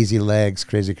 crazy legs,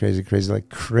 crazy, like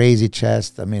crazy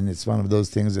chest. I mean, it's one of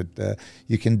those things that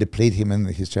you can deplete him and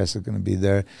his chest is going to be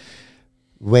there.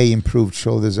 Way improved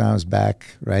shoulders, arms, back,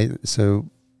 right? So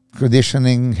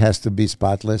conditioning has to be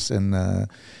spotless. And,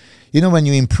 when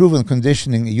you improve on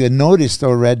conditioning, you're noticed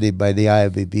already by the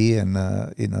IFBB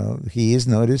and, he is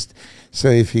noticed. So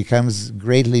if he comes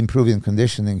greatly improving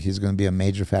conditioning, he's going to be a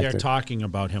major factor. they're talking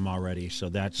about him already. So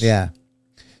that's Yeah.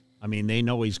 I mean, they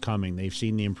know he's coming. They've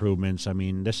seen the improvements. I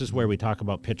mean, this is where we talk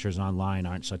about pictures online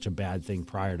aren't such a bad thing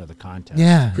prior to the contest.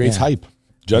 Yeah. Creates yeah. hype.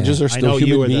 Judges are I still know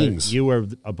human beings. you were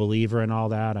a believer in all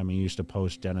that. I mean, you used to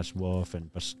post Dennis Wolf and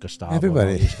Gustavo.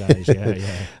 Everybody. And all these guys.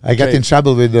 Yeah. I got Okay. in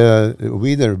trouble with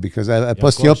Weeder because I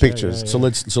post your course, yeah, pictures. yeah,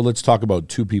 yeah. So let's talk about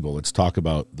 2 people. Let's talk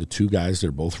about the 2 guys.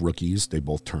 They're both rookies. They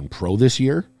both turned pro this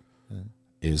year.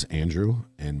 Is Andrew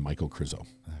and Michael Crizo.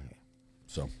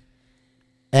 So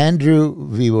Andrew,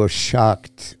 we were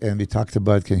shocked, and we talked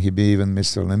about can he be even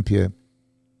Mr. Olympia?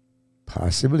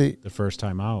 Possibly. the first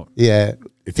time out. Yeah.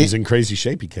 If he's in crazy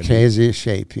shape, he can. Crazy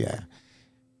shape, yeah.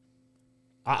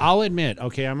 I'll admit,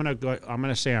 okay, I'm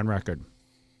gonna say on record.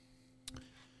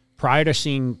 Prior to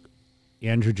seeing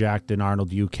Andrew Jack and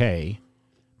Arnold UK,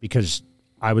 because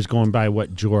I was going by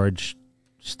what George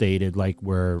stated, like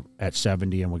we're at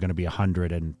 70 and we're going to be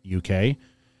 100 in UK.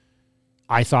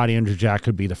 I thought Andrew Jack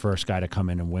could be the first guy to come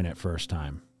in and win it first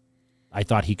time. I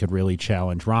thought he could really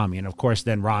challenge Rami. And, of course,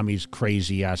 then Rami's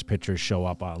crazy-ass pictures show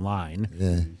up online.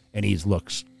 Yeah. And he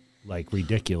looks, like,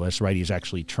 ridiculous, right? He's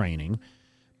actually training.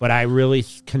 But I really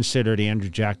considered Andrew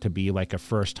Jack to be, like, a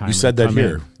first-time. You said that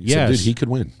here. Yes. Dude, he could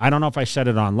win. I don't know if I said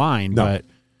it online, No.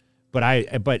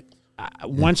 but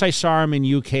once I saw him in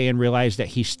UK and realized that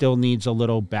he still needs a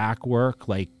little back work,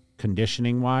 like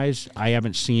conditioning wise, I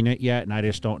haven't seen it yet, and I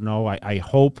just don't know. I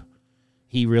hope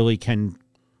he really can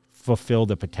fulfill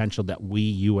the potential that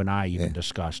you and I even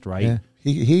discussed, right? Yeah.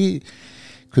 He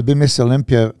could be Mr.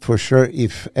 Olympia for sure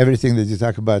if everything that you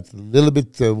talk about, a little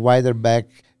bit wider back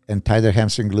and tighter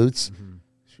hamstring glutes,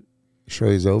 show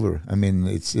is over. I mean,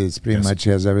 it's pretty much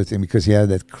has everything because he had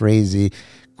that crazy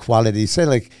quality. Say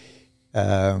like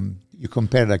you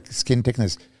compare like skin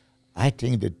thickness. I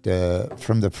think that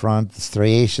from the front,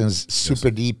 striations, super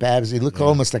deep abs, they look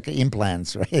almost like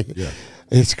implants, right? Yeah.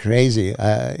 It's crazy.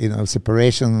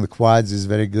 Separation on the quads is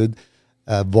very good.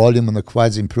 Volume on the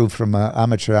quads improved from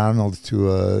amateur Arnold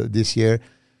to this year.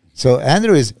 So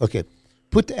Andrew is, okay,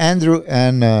 put Andrew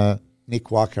and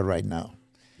Nick Walker right now.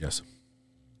 Yes.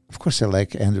 Of course, I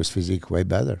like Andrew's physique way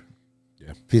better.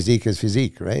 Yeah. Physique is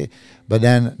physique, right? But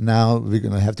then now we're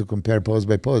going to have to compare pose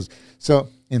by pose. So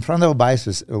in front of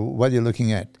biceps, what are you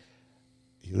looking at?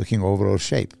 You're looking overall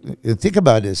shape. Think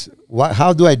about this.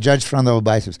 How do I judge front of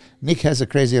biceps? Nick has a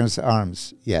crazy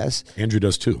arms, yes. Andrew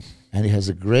does too. And he has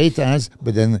a great arms,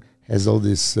 but then has all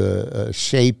this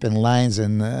shape and lines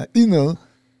and,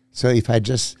 So if I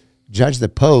just judge the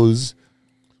pose,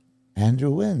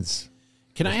 Andrew wins.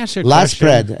 Can I ask you a Last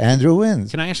question? spread, Andrew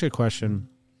wins. Can I ask you a question?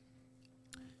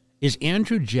 Is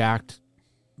Andrew Jack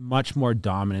much more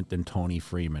dominant than Tony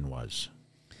Freeman was?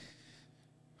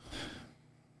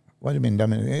 What do you mean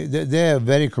dominant? They are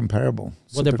very comparable.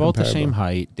 Well, they're Super both the comparable. same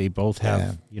height. They both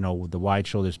have, the wide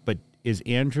shoulders. But is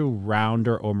Andrew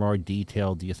rounder or more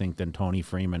detailed, do you think, than Tony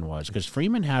Freeman was? Because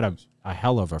Freeman had a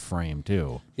hell of a frame,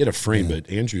 too. He had a frame, but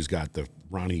Andrew's got the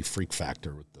Ronnie freak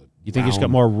factor with the. You think he's got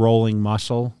more rolling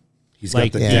muscle? He's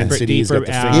like got the deeper- density. He's got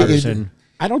deeper the abs figure.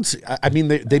 I don't see. I mean,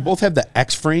 they both have the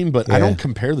X frame, but I don't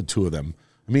compare the two of them.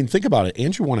 I mean, think about it.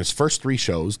 Andrew won his first 3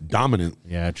 shows, dominant.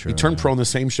 Yeah, true. He turned pro in the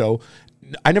same show.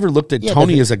 I never looked at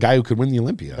Tony as a guy who could win the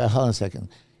Olympia. Hold on a second.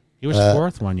 He was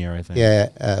fourth one year, I think.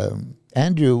 Yeah,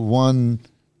 Andrew won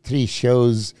 3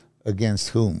 shows against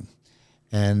whom?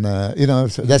 And,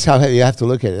 so that's how you have to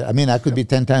look at it. I mean, I could be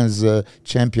 10 times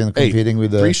champion competing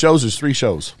with 3 shows is 3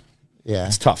 shows. Yeah.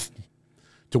 It's tough.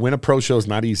 To win a pro show is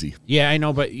not easy. Yeah, I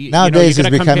know, but Nowadays you're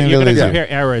it's becoming you're really gonna easy. compare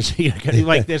eras.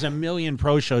 Like, there's a million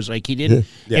pro shows. Like, he didn't.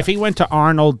 If he went to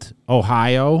Arnold,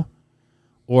 Ohio,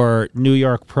 or New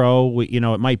York Pro, it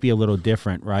might be a little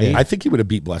different, right? I think he would have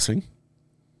beat Blessing.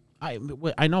 I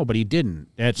know, but he didn't.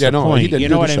 That's Yeah, the no, point. he didn't You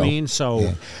do know the what show. I mean?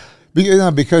 So,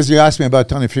 Because you asked me about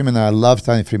Tony Freeman, I love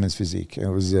Tony Freeman's physique. It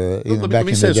was Let back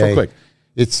me in say the this real day. quick.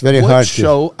 It's very What hard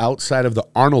show outside of the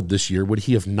Arnold this year would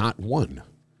he have not won?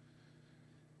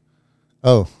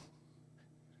 to.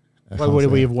 would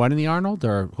we have won in the Arnold,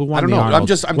 or who won I don't the know.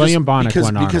 Arnold? I'm William just Bonnick because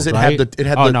won Arnold, it right?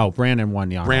 had Oh the no, Brandon won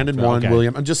the Arnold. Brandon won. Okay.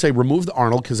 William. I'm just saying, remove the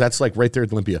Arnold because that's like right there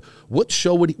at Olympia. What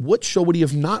show would he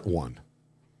have not won?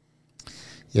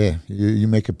 Yeah, you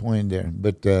make a point there.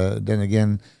 But then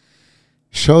again,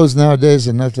 shows nowadays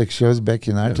are not like shows back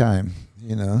in our time,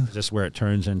 Is this where it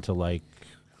turns into like?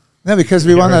 No, because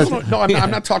we want to. No,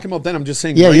 I'm not talking about then. I'm just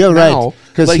saying. Yeah, right you're now, right.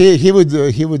 Because like, he would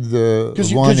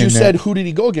because you said who did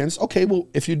he go against? Okay, well,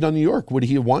 if you'd done New York, would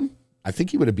he have won? I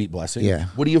think he would have beat Blessing. Yeah.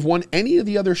 Would he have won any of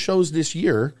the other shows this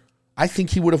year? I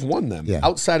think he would have won them. Yeah.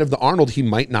 Outside of the Arnold, he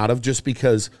might not have just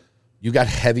because you got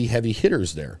heavy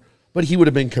hitters there. But he would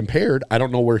have been compared. I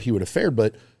don't know where he would have fared,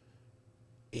 but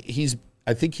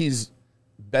I think he's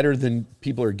better than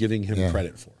people are giving him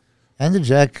credit for. Andrew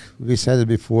Jack, we said it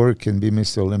before, can be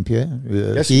Mr. Olympia.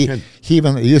 Yes, he can. He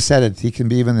even, you said it, he can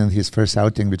be even in his first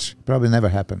outing, which probably never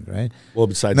happened, right? Well,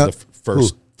 besides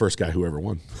the first guy who ever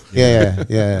won.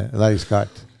 Yeah, Larry Scott.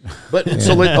 But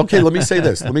so let me say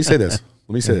this. Let me say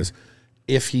this.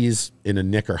 If he's in a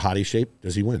Nick or Hottie shape,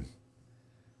 does he win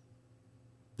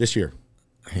this year?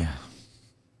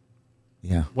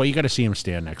 Yeah. Well, you got to see him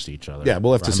stand next to each other. Yeah,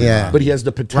 we'll have to see. Yeah. But he has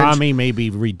the potential. Rami may be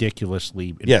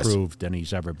ridiculously improved than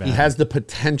he's ever been. He has the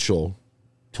potential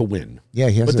to win. Yeah,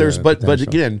 he has But there's but potential.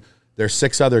 again, there's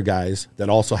 6 other guys that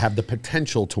also have the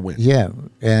potential to win. Yeah,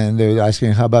 and they were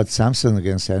asking, how about Samson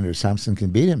against Andrew? Samson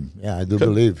can beat him. Yeah, I do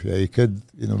believe. Yeah, he could,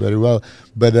 very well.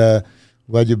 But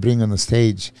what you bring on the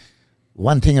stage,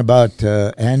 one thing about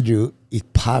Andrew,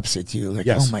 it pops at you like,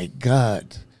 Yes. oh my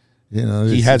God.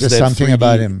 He has just that something 3D,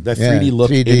 about him. That 3D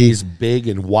look, 3D. and he's big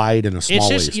and wide in a small It's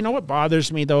just, waist. you know what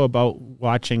bothers me, though, about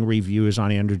watching reviews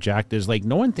on Andrew Jack is, like,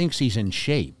 no one thinks he's in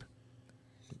shape.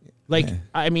 Like,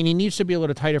 I mean, he needs to be a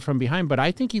little tighter from behind, but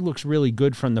I think he looks really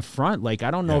good from the front. Like,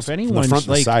 I don't know if From anyone's, the front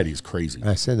to like... the side, he's crazy.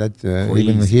 I said that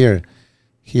even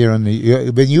here on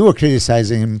the when you were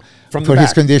criticizing him From the for his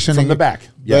back. conditioning. From the back,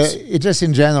 yes. It just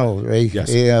in general, right?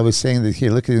 Yes. Yeah, I was saying that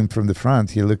here, look at him from the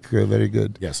front. He looked very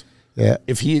good. Yes. Yeah.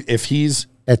 If he's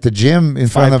At the gym in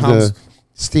 5 front of pounds. the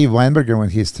Steve Weinberger, when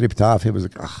he stripped off, he was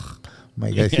like, oh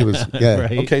my God. He was, yeah.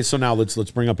 Right. okay, so now let's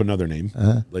bring up another name.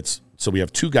 So we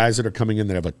have 2 guys that are coming in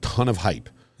that have a ton of hype.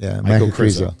 Yeah, Michael Michael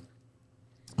Krizo.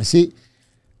 Krizo. See,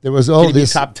 there was all Can he be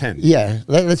this top 10? Yeah,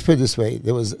 let's put it this way: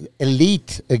 there was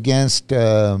elite against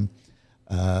pro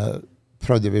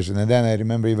division, and then I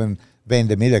remember even Wayne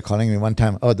DeMilla calling me one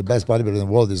time, "Oh, the best bodybuilder in the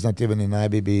world is not even in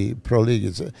IBB Pro League."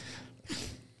 It's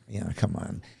come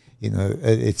on,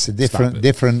 it's a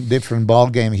different ball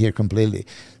game here completely.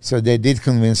 So they did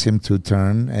convince him to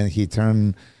turn, and he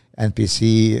turned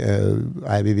NPC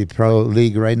IBB Pro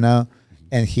League right now.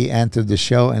 And he entered the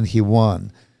show and he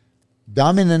won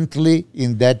dominantly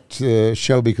in that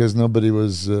show because nobody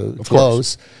was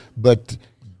close. But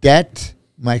that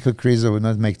Michael Krizo would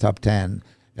not make top 10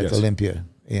 at Yes. Olympia.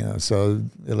 So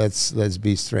let's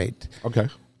be straight. Okay.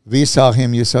 We saw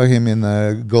him. You saw him in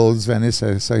Gold's Venice.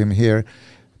 I saw him here.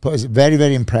 Was very,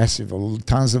 very impressive.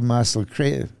 Tons of muscle.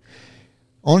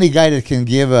 Only guy that can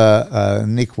give a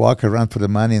Nick Walker run for the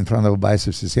money in front of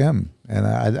biceps is him. And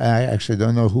I actually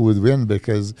don't know who would win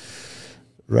because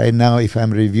right now, if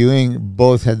I'm reviewing,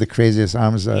 both had the craziest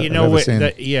arms I've ever seen.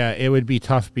 It would be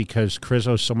tough because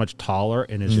Krizo's so much taller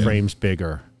and his frame's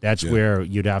bigger. That's where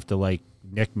you'd have to, like,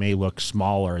 Nick may look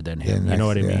smaller than him. You know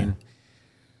what I mean?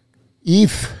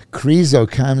 If Krizo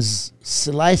comes,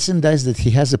 slice and dice that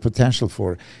he has the potential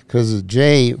for, because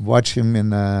Jay, watch him in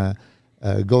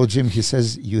Gold Gym, he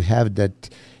says you have that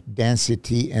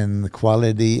density and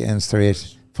quality and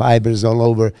straight fibers all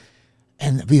over.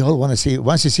 And we all want to see,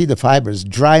 once you see the fibers,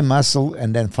 dry muscle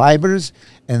and then fibers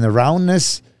and the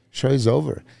roundness, show is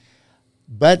over.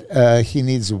 But he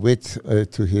needs width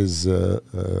to his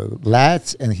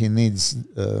lats and he needs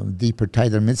deeper,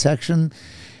 tighter midsection.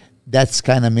 That's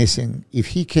kind of missing. If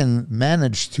he can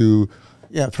manage to,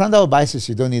 frontal biceps,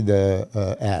 you don't need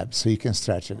the abs, so you can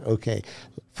stretch it. Okay.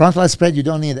 Frontal spread, you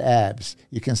don't need abs.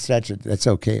 You can stretch it. That's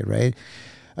okay, right?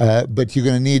 But you're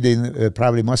going to need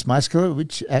probably most muscular,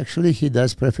 which actually he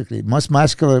does perfectly. Most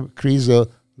muscular, Krizo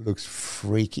looks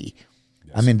freaky.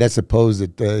 Yes. I mean, that's a pose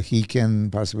that he can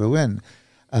possibly win.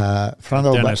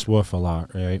 Frontal Dennis Wolf a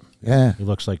lot, right? Yeah. He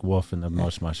looks like Wolf in the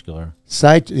most muscular.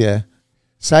 Side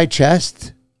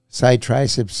chest, side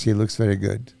triceps, he looks very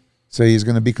good. So he's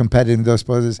going to be competitive in those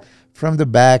poses. From the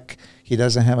back, he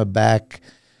doesn't have a back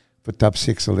for top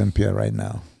 6 Olympia right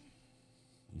now.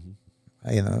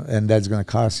 And that's going to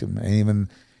cost him. And even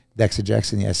Dexter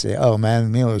Jackson yesterday, oh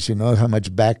man, Milos, you know how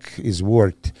much back is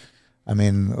worked. I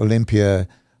mean, Olympia,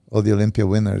 all the Olympia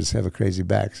winners have a crazy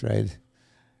backs, right?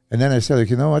 And then I said,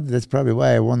 you know what? That's probably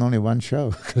why I won only one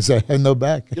show, because I had no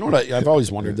back. You know what? I've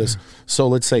always wondered this. So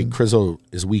let's say Krizo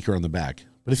is weaker on the back,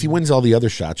 but if he wins all the other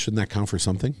shots, shouldn't that count for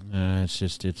something? It's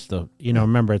the,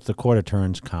 remember, it's the quarter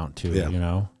turns count too,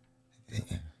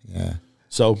 Yeah.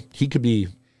 So he could be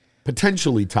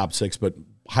potentially top 6, but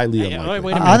highly unlikely.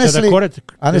 Wait a minute.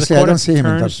 Honestly, I don't see him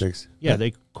in top 6. Yeah,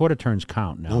 the quarter turns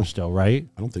count now still, right?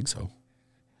 I don't think so.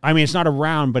 I mean, it's not a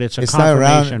round, but it's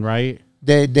confirmation, right?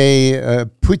 They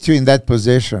put you in that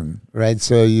position, right?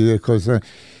 So you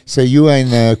are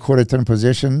in a quarter turn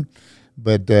position,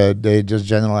 but they just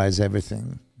generalize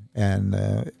everything,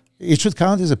 and it should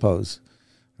count as a pose,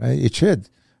 right? It should.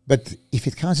 But if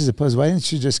it counts as a pose, why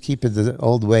don't you just keep it the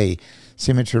old way,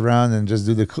 symmetry around, and just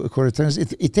do the quarter turns?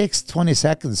 It takes 20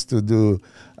 seconds to do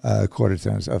quarter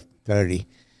turns of 30.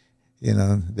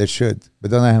 They should,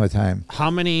 but don't have a time.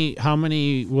 How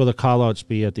many will the call-outs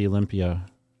be at the Olympia?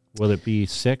 Will it be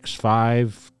 6,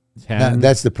 5, 10? No,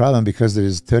 that's the problem because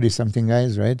there's 30-something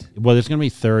guys, right? Well, there's going to be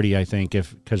 30, I think,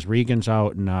 because Regan's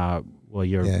out, and I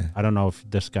don't know if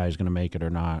this guy's going to make it or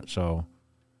not. So,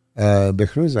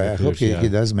 Becruz, I hope he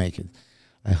does make it.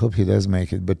 I hope he does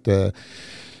make it. But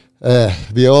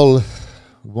we all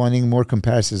wanting more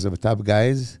comparisons of top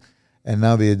guys, and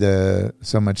now with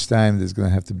so much time that's going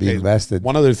to have to be invested.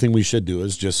 One other thing we should do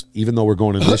is just, even though we're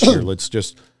going in this year, let's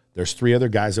just There's 3 other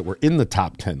guys that were in the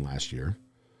top 10 last year.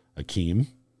 Akeem,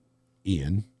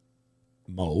 Ian,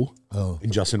 Mo,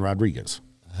 and Justin Rodriguez.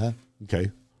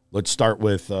 Okay. Let's start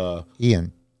with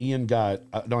Ian. Ian got,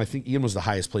 I think Ian was the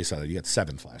highest place out of it. He got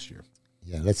 7th last year.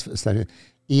 Yeah, let's start here.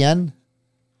 Ian.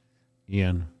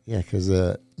 Ian. Yeah, because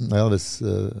I always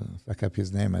fuck up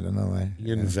his name. I don't know why.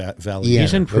 Ian Valley. Ian.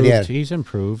 He's improved. Yeah. He's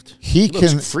improved. He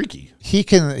Looks can freaky. he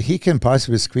can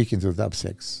possibly squeak into the top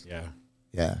 6. Yeah.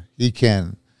 Yeah, he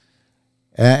can.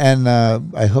 And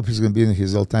I hope he's going to be in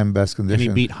his all-time best Can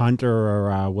condition. he beat Hunter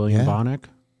or William Yeah. Bonnick?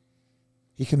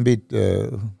 He can beat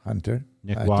Hunter.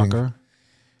 Nick I think. Walker?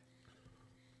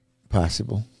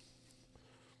 Possible.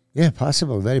 Yeah,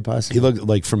 possible. Very possible. He looked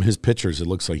like from his pictures, it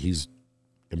looks like he's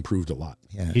improved a lot.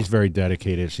 Yeah. He's very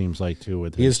dedicated, it seems like, too.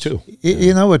 With He his, is too.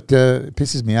 You know what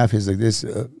pisses me off is like this.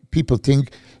 People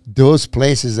think those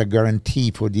places are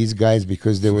guaranteed for these guys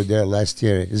because they were there last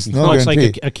year. It's no Well, it's like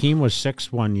guarantee. Akeem was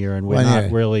 6th one year, and we're 1 not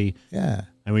year. really. Yeah.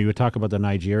 And we would talk about the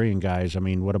Nigerian guys. I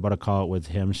mean, what about a call it with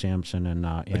him, Sampson, and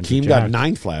Andrew Akeem got Jack?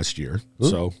 9th last year.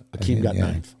 So Akeem got yeah.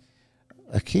 9th.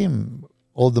 Akeem,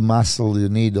 all the muscle you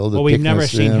need, all the Well, we've thickness, never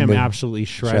seen him but absolutely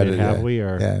shredded, have yeah. we?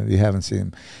 Or Yeah, we haven't seen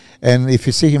him. And if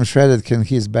you see him shredded, can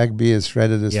his back be as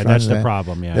shredded as yeah, front? that's the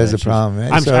problem. Yeah, That's the just- problem.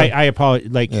 Right? I'm, So- I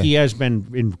apologize. Like Yeah. he has been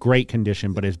in great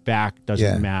condition, but his back doesn't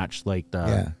Yeah. match. Like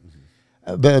the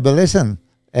Yeah. But listen,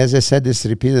 as I said this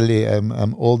repeatedly,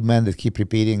 I'm old men that keep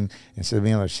repeating and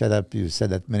said, shut up. You said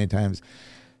that many times.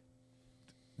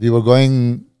 We were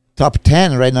going top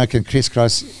 10 right now, can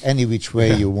crisscross any which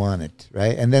way you want it,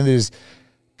 right? And then there's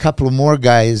a couple of more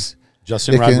guys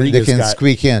Justin that Rodriguez can got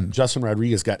squeak in. Justin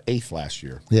Rodriguez got 8th last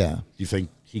year. Yeah. Do you think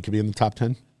he could be in the top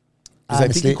 10? 'Cause I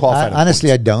think he qualified.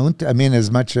 Honestly, I don't. I mean, as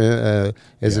much as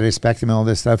I respect him and all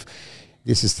this stuff,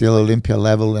 this is still Olympia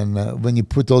level. And when you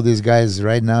put all these guys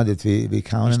right now that we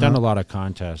count, he's done a lot of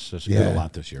contests. This He did year. a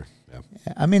lot this year.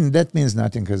 Yeah. I mean, that means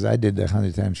nothing because I did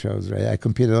 110 shows, right? I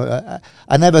competed.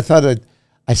 I never thought that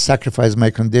I sacrificed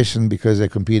my condition because I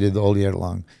competed all year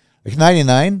long. Like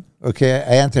 99, okay,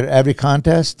 I entered every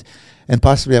contest, and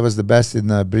possibly I was the best in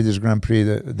the British Grand Prix,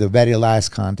 the very last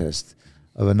contest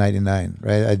of a 99,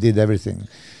 right? I did everything.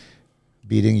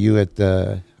 Beating you at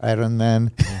the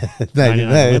Ironman.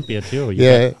 99 Olympia too. You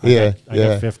Yeah, got, I yeah,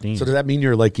 got 15. So does that mean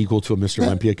you're like equal to a Mr.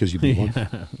 Olympia because you beat one?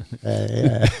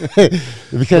 Yeah.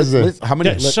 Because How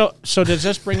many? So does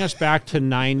this bring us back to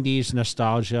 90s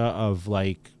nostalgia of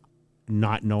like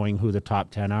not knowing who the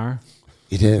top 10 are?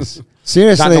 it is.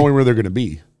 Seriously. not knowing where they're going to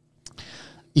be.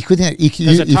 You couldn't,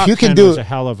 Because the top if you 10 can do was a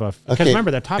hell of a. Because Okay.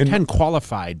 remember, the top 10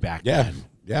 qualified back Yeah. then.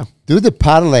 Yeah. do the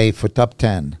parlay for top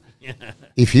 10.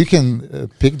 If you can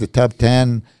pick the top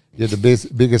 10, you're the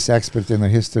biggest expert in the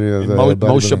history of Mo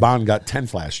bodybuilding. Shaban got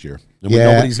 10th last year. And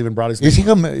Yeah. nobody's even brought his Is he,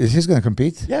 name. is he going to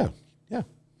compete? Yeah. Yeah.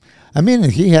 I mean,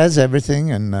 he has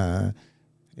everything, and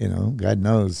God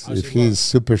knows How's if he look? he's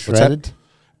super that? shredded.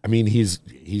 I mean, he's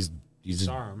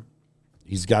Arm.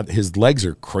 he's got his legs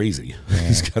are crazy.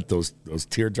 He's got those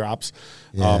teardrops.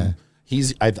 Yeah.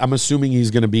 I'm assuming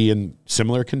he's going to be in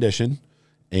similar condition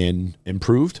and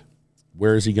improved.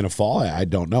 Where is he going to fall? I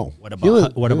don't know. What He was-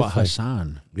 about what he was about like-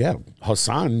 Hassan? Yeah,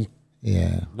 Hassan.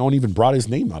 Yeah, No one even brought his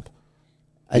name up.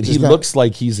 And he just don't- looks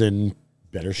like he's in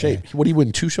better shape. What, did he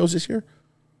win 2 shows this year?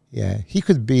 Yeah, he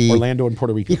could be. Orlando and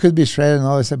Puerto Rico. He could be shredded and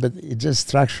all this stuff, but it just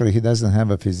structurally, he doesn't have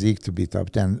a physique to be top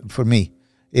 10 for me.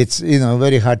 It's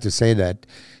very hard to say that.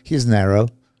 He's narrow,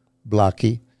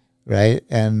 blocky, right,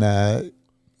 and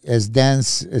as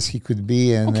dense as he could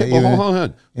be. And Okay, well, hold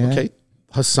on. Yeah. Okay,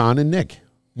 Hassan and Nick.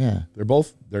 yeah,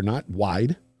 They're not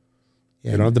wide.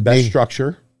 yeah, They don't have the best they-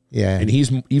 structure. Yeah, And he's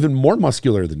even more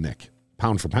muscular than Nick,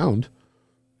 pound for pound.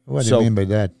 what do so- you mean by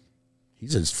that?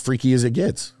 He's as freaky as it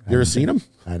gets. You ever seen him?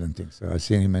 I don't think so. I've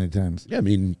seen him many times. Yeah, I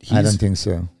mean, I don't think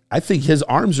so. I think his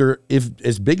arms are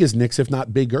as big as Nick's, if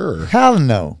not bigger. Hell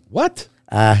no. What?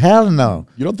 Hell no.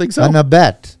 You don't think so? On a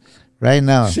bet right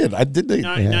now. Shit, I did.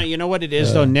 No, you know what it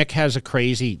is though. Nick has a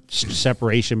crazy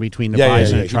separation between the Yeah, bis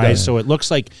yeah, and the yeah, he tris, does. so it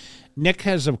looks like Nick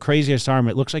has the craziest arm.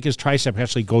 It looks like his tricep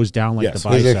actually goes down like Yes. the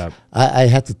He's like, bicep. I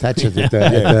had to touch it. At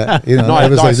the, No, it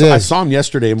was I like saw this. him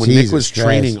yesterday, and when Jesus Nick was Christ.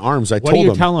 training arms, I What do told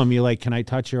you him. tell him? You like, can I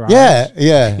touch your arm?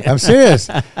 Yeah, I'm serious.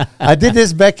 I did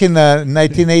this back in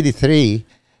 1983.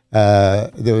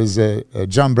 There was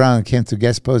John Brown came to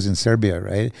guest pose in Serbia,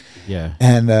 right? Yeah.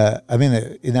 And I mean,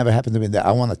 it never happened to me that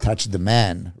I want to touch the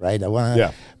man, right? I want to.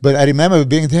 Yeah. But I remember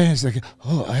being there. It's like,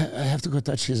 oh, I have to go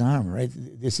touch his arm, right?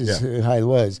 This is how it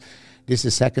was. This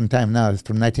is second time now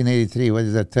from 1983. What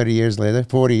is that? 30 years later,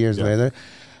 40 years later.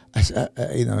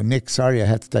 Nick, sorry, I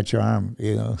had to touch your arm.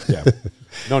 Yeah.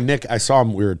 No, Nick, I saw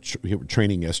him. We were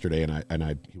training yesterday,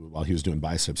 while he was doing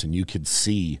biceps, and you could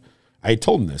see. I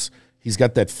told him this. He's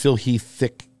got that Phil Heath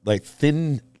thick, like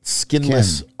thin,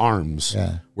 skinless arms,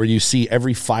 where you see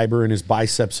every fiber in his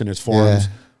biceps and his forearms.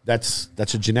 Yeah. That's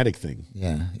a genetic thing.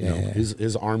 Yeah,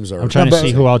 His arms are. I'm trying to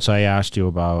see who else I asked you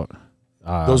about.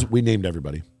 Those we named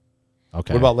everybody.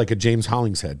 Okay. What about like a James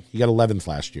Hollingshead? He got 11th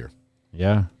last year.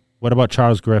 Yeah. What about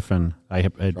Charles Griffin?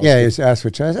 He's asked for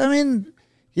Charles. I mean,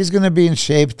 he's going to be in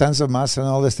shape, tons of muscle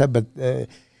and all this stuff, but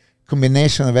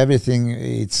combination of everything,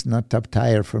 it's not top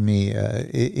tier for me.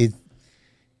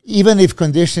 Even if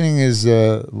conditioning is,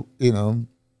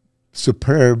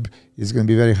 superb, it's going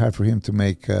to be very hard for him to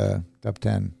make top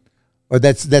 10. Or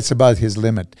that's about his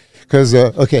limit. Because,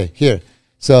 here.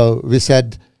 So we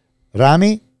said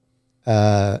Ramy,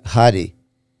 Hadi.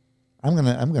 I'm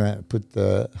gonna put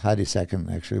Hadi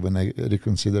second, actually, when I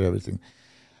reconsider everything.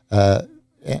 And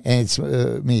it's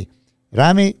me.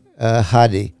 Ramy,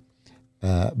 Hadi,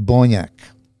 Boniek.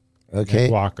 Okay.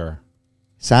 Nick Walker.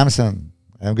 Samson.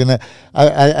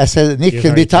 I said Nick You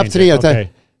can be already top changed 3. it. Okay.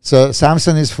 So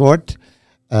Samson is fourth.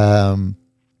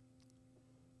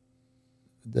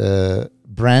 The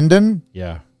Brandon,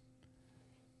 Yeah.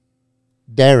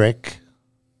 Derek,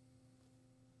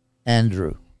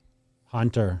 Andrew.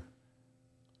 Hunter.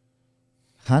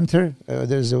 Hunter,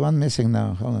 there's one missing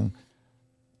now. Hold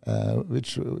on.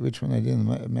 Which one I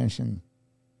didn't mention?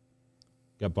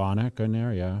 Got Bonnick in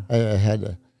there, yeah. I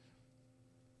had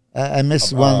I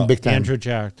missed one big time. Andrew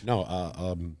Jack.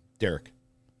 No, Derek.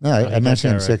 No, he I got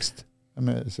mentioned Derek. sixth. I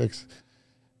mean sixth.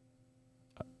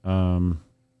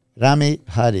 Ramy,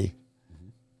 Hadi,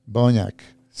 Boniek,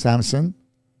 Samson.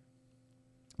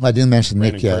 I didn't mention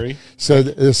Brandon Nick yet. Curry.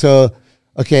 So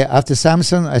okay. After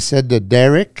Samson, I said the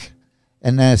Derek,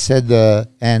 and then I said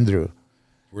Andrew.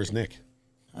 Where's Nick?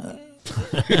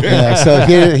 Yeah, so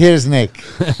here's Nick.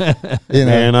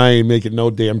 And I ain't making no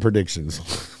damn predictions.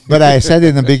 But I said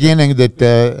in the beginning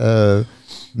that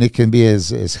Nick can be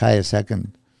as high as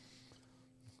second.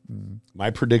 My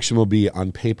prediction will be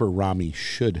on paper, Ramy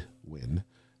should win.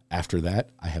 After that,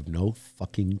 I have no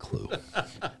fucking clue.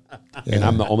 And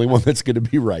I'm the only one that's going to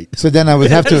be right. So then I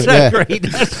would have to. That's great.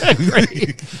 That's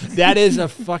great. That is a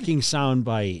fucking sound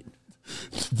bite.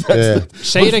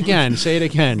 Say it again. Say it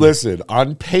again. Listen,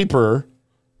 on paper,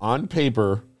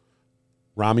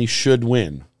 Ramy should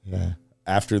win. Yeah.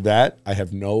 After that, I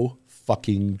have no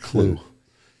fucking clue.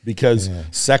 Because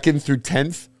second through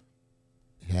 10th,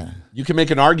 Yeah. you can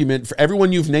make an argument for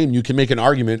everyone you've named. You can make an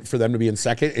argument for them to be in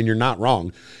second, and you're not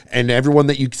wrong. And everyone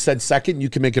that you said second, you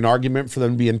can make an argument for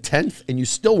them to be in 10th, and you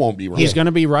still won't be wrong. He's going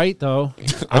to be right, though.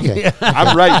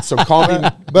 I'm right, so call me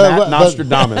but-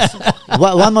 Nostradamus.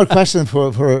 One more question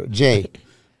for Jay.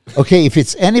 Okay, if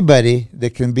it's anybody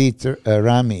that can beat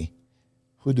Ramy,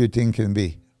 who do you think can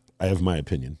be? I have my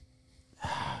opinion.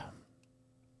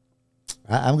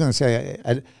 I'm going to say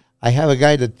I have a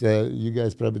guy that you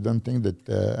guys probably don't think that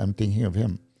I'm thinking of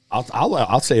him.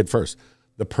 I'll say it first.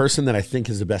 The person that I think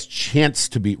has the best chance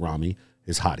to beat Ramy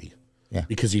is Hadi. Yeah.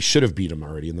 Because he should have beat him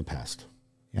already in the past.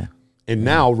 Yeah. And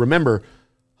now, remember,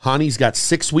 Hani's got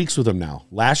 6 weeks with him now.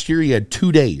 Last year, he had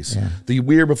 2 days. Yeah. The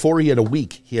year before, he had a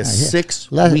week. He has 6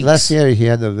 weeks. Last year he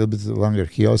had a little bit longer.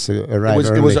 He also arrived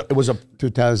early. It was a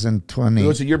 2020. It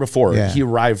was a year before. Yeah. He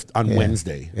arrived on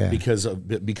Wednesday Yeah. because of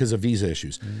visa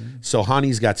issues. So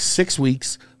Hani's got 6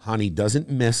 weeks. Hani doesn't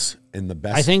miss, and the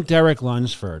best I think Derek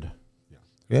Lunsford.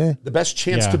 Yeah. the best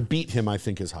chance Yeah. to beat him, I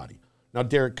think, is Hadi. Now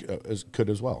Derek could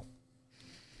as well,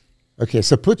 Okay,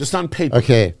 so put just on paper.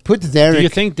 Okay, put Derek. Do you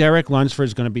think Derek Lunsford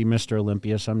is going to be Mr.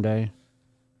 Olympia someday?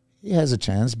 He has a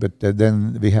chance, but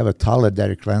then we have a taller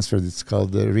Derek Lansford. It's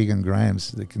called Regan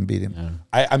Grimes that can beat him.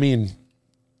 Yeah. I mean,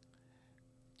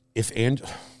 if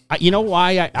You know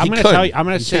why? I'm He going to could. tell you. I'm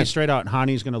going to He say can. straight out.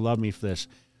 Hani's going to love me for this.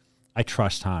 I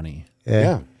trust Hani.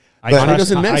 yeah. I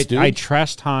doesn't miss, dude. I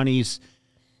trust Hani's.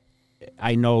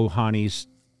 I know Hani's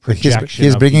But projection.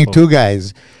 he's of bringing people. two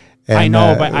guys. I and,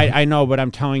 know, but I know, but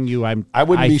I'm telling you, I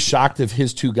wouldn't be shocked if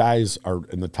his 2 guys are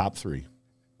in the top 3.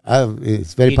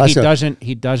 it's very He possible.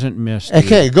 doesn't miss. Dude.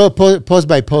 Okay, go pose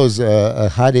by pose.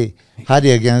 Hadi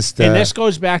against. And this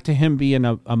goes back to him being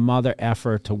a mother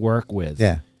effer to work with.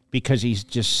 Yeah. Because he's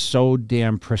just so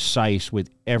damn precise with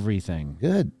everything.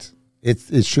 Good.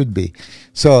 It should be.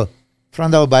 So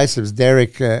frontal biceps,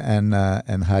 Derek and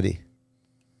Hadi.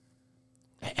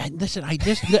 And listen,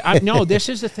 no, this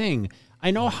is the thing. I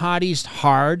know Hadi's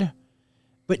hard,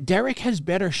 but Derek has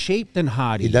better shape than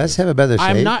Hadi. He does have a better shape.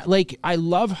 I'm not I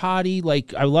love Hadi,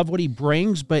 I love what he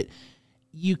brings, but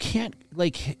you can't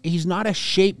he's not a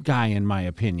shape guy in my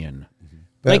opinion.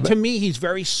 Like to me, he's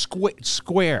very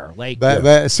square. Like,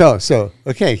 so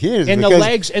okay. Here's and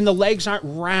the legs aren't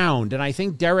round, and I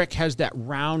think Derek has that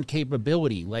round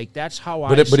capability. Like that's how I.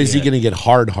 But is he going to get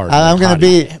hard? I'm going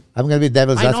to be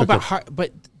devil's advocate. I know,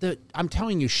 but I'm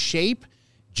telling you, shape,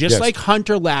 just like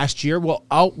Hunter last year, will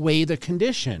outweigh the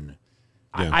condition.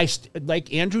 Yeah. I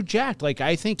like Andrew Jack. Like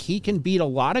I think he can beat a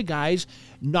lot of guys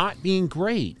not being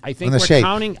great. I think we're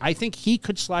counting. I think he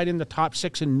could slide in the top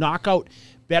 6 and knock out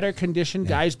better conditioned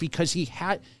guys because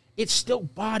it's still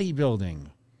bodybuilding.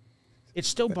 It's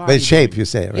still bodybuilding. But shape, you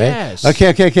say, right? Yes.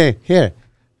 Okay. Here,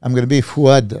 I'm going to be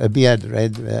Fuad Abiad,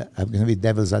 right? I'm going to be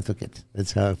devil's advocate.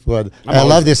 That's how Fuad. I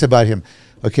love this about him.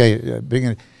 Okay, bring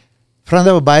it. Front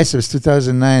of biceps,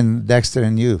 2009, Dexter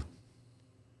and you.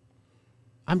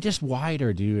 I'm just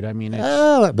wider, dude. I mean,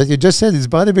 but you just said it's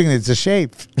bodybuilding. It's a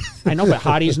shape. I know, but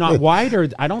Hadi's not wider.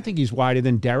 I don't think he's wider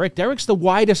than Derek. Derek's the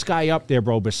widest guy up there,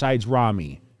 bro, besides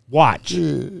Rami. Watch.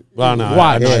 Well, no,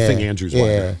 watch. I think Andrew's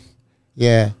wider.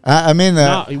 Yeah. I mean,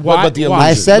 but the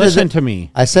I said listen to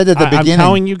me. I said at the beginning. I'm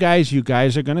telling you guys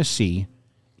are going to see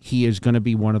he is going to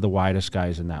be one of the widest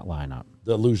guys in that lineup.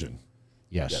 The illusion.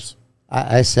 Yes.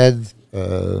 I said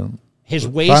his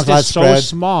waist is so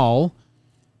small.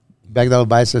 Back double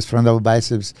biceps, front double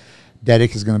biceps.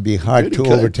 Derek is going to be hard to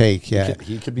overtake. Yeah,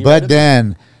 he could be. But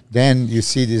then you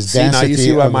see this density. Now you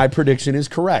see why my prediction is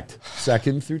correct.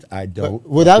 Second through, I don't.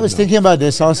 What I was thinking about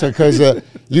this also because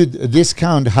you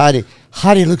discount Hadi.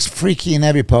 Hadi looks freaky in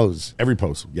every pose. Every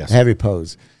pose, yes. Every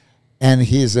pose. And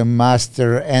he's a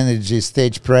master energy,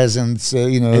 stage presence.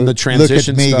 And the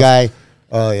transition look at me, stuff. guy.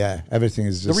 Oh yeah, everything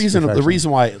is just the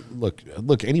reason why.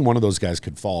 Look, any one of those guys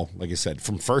could fall. Like I said,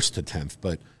 from 1st to 10th,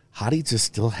 but Hadi just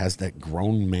still has that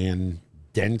grown man,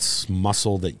 dense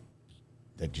muscle that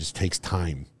just takes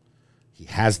time. He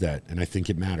has that, and I think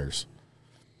it matters.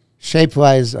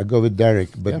 Shape-wise, I go with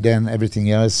Derek, but then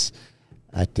everything else,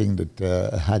 I think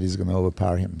that Hadi's going to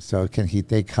overpower him. So can he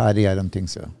take Hadi? I don't think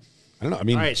so. I don't know. I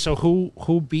mean, all right. So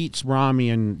who beats Rami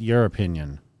in your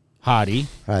opinion? Hadi.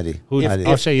 Hadi.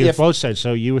 You both said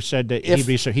so. You said that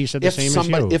he said the same as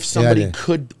you. If somebody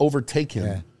could overtake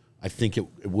him, I think it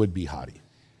would be Hadi.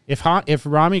 If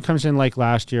Rami comes in like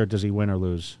last year, does he win or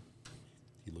lose?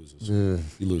 He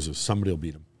loses. He loses. Somebody will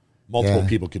beat him. Multiple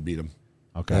people could beat him.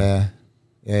 Okay.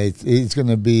 It's going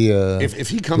to be if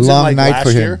he comes in like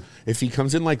last year. If he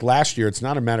comes in like last year, it's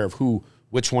not a matter of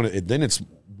which one. Then it's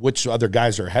which other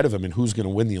guys are ahead of him and who's going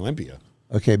to win the Olympia.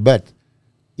 Okay, but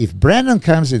if Brandon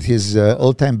comes at his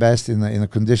all-time best in the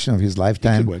condition of his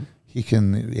lifetime, he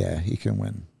can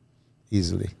win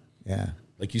easily. Yeah,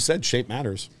 like you said, shape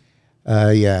matters.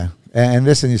 And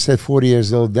listen, you said 40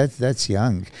 years old. That's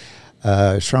young.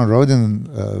 Sean Roden,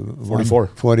 44.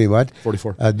 40 what?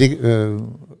 44.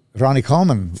 Ronnie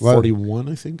Coleman, 41,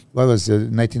 I think. What was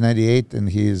 1998, and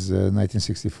he's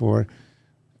 1964.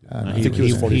 I think he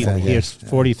was 44. He is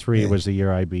 43 was the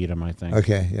year I beat him, I think.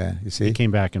 Okay, yeah. You see, he came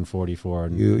back in 44.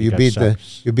 And you beat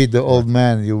the old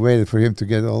man. You waited for him to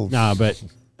get old. No, but.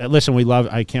 Listen,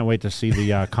 I can't wait to see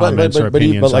the comments or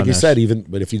opinions. But like on you this. said,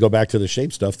 if you go back to the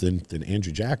shape stuff, then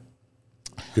Andrew Jack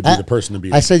could be the person to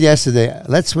beat. I said yesterday,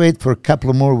 let's wait for a couple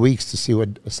of more weeks to see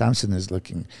what Samson is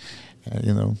looking.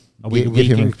 Give him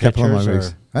a couple of more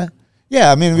weeks. Huh?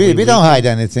 Yeah, I mean, we don't hide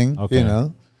anything. Okay.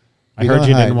 I heard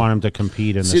you didn't want him to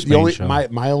compete in the Spain show.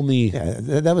 My only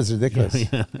that was ridiculous.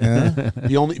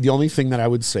 The only thing that I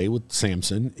would say with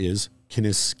Samson is, can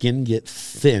his skin get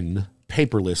thin?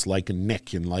 Paperless like a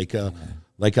Nick and like a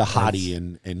Hadi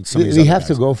and some of these we other have guys.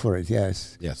 to go for it.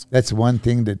 Yes, that's one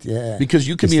thing that because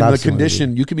you can be in the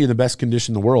condition, you can be in the best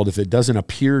condition in the world. If it doesn't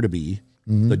appear to be,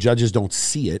 the judges don't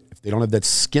see it. If they don't have that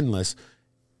skinless,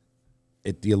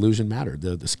 the illusion matters.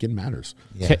 The skin matters.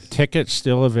 Yes. Tickets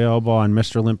still available on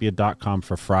MrOlympia.com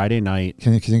for Friday night.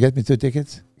 Can you get me 2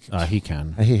 tickets? He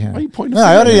can. He can. Why are you pointing? No,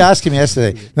 I already asked him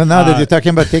yesterday. Now that you're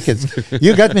talking about tickets,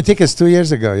 you got me tickets 2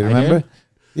 years ago. You remember?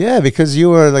 Yeah, because you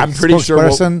were like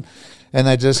spokesperson, and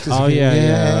I just Well,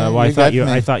 I thought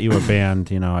you were banned.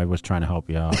 I was trying to help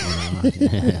you out.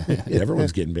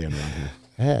 Everyone's getting banned around here.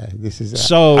 Yeah, this is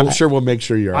so. I'm sure we'll make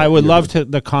sure you're. I would love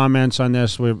the comments on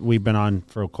this. We've been on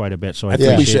for quite a bit, so I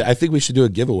think we should do a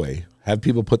giveaway. Have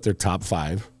people put their top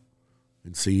 5,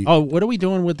 and see. Oh, what are we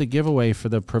doing with the giveaway for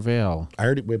the Prevail?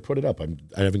 We put it up. I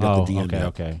haven't got the DM yet.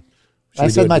 Okay. I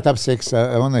said my top 6.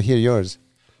 I want to hear yours.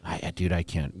 Dude, I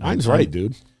can't. Mine's right,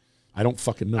 dude. I don't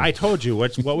fucking know. I told you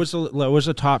what was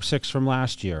the top 6 from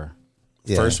last year.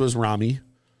 Yeah. First was Rami.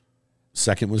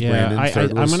 Second was Brandon.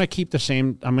 Third I'm gonna keep the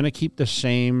same. I'm gonna keep the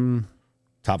same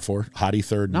top 4. Hadi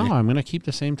third. No, Nick. I'm gonna keep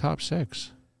the same top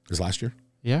 6 as last year.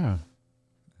 Yeah.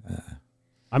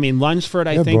 I mean, Lunsford,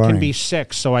 I They're think, can boring. be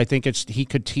 6, so I think he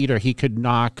could teeter. He could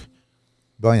knock.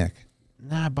 Boniek.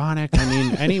 Nah, Bonnick.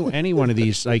 I mean, any one of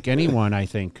these, like anyone, I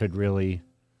think could really,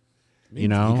 You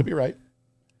could be right.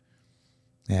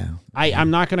 Yeah. I'm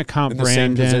not going to count In the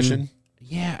same Brandon. position,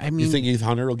 Yeah, I mean, you think Heath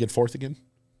Hunter will get 4th again?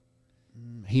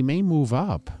 he may move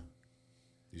up.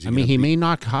 Is he I mean, gonna he be- may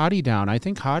knock Hottie down. I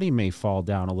think Hottie may fall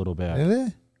down a little bit.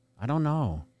 Really? I don't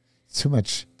know. Too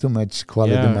much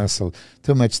quality Yeah. muscle,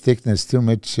 too much thickness, too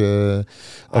much of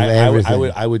I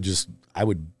everything.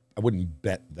 I wouldn't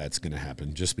bet that's going to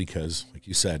happen just because, like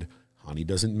you said, Hani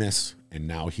doesn't miss, and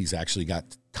now he's actually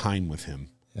got time with him.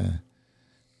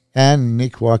 And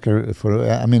Nick Walker,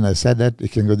 I said that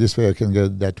it can go this way, it can go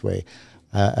that way.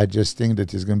 I just think that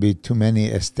there's going to be too many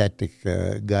aesthetic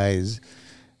guys.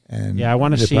 And Yeah, I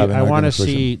want to they're see. probably I not want to gonna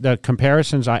push see the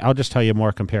comparisons. I'll just tell you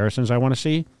more comparisons I want to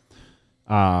see.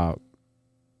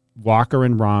 Walker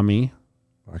and Rami, him.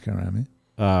 Walking around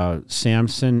me.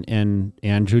 Samson and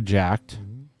Andrew Jacked,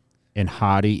 and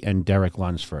Hottie and Derek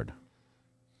Lunsford.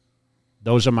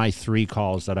 Those are my 3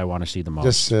 calls that I want to see the most.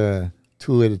 Just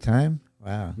 2 at a time?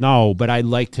 Wow. No, but I'd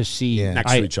like to see. Yeah.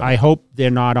 Next to each other. I hope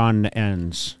they're not on the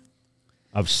ends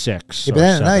of 6. Yeah, or but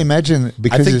then, now 7. imagine,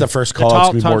 because I think the it- first The call top- it's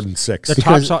going to be top- more than 6. The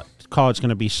Because- top call it's going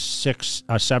to be 6,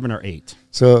 7 or 8.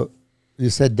 So you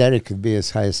said Derek could be as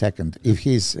high as 2nd. If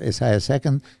he's as high as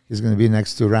 2nd, he's going to be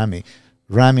next to Rami.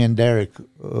 Rami and Derek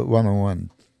one-on-one.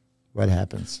 What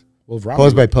happens? Well, Rami,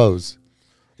 Pose by pose.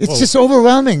 It's just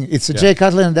overwhelming. It's a Jay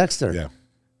Cutler and Dexter, yeah,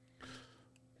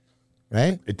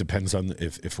 right? it depends on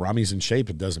if Rami's in shape.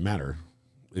 It doesn't matter.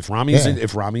 If Rami's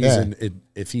Yeah.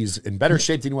 if he's in better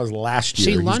shape than he was last year,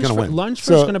 See, he's going to Lunsford, win. Lunsford's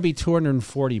So- going to be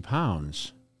 240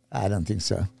 pounds. I don't think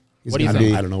so. He's What do you gonna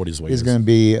think? be- I don't know what his weight He's is. going to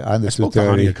be under I spoke to Hani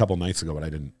 230. a couple nights ago, but I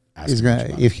didn't ask He's him going much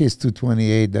to about if he's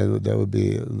 228, that would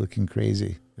be looking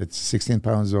crazy. It's 16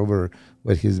 pounds over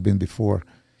what he's been before.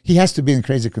 He has to be in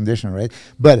crazy condition, right?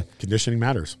 But it. Conditioning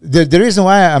matters. the reason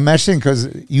why I'm mentioning, because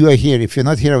you are here. If you're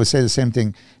not here, I would say the same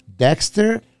thing.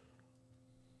 Dexter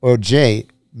or Jay,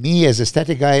 me as a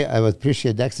static guy, I would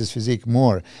appreciate Dexter's physique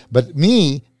more. But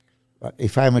me,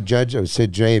 if I'm a judge, I would say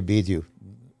Jay beat you.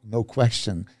 No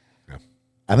question. Yeah.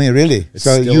 I mean, really. It's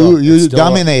So still you it's still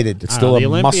dominated. It's I still don't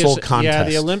know, a the muscle Olympia's- contest. Yeah,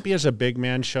 the Olympia's a big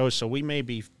man show, so we may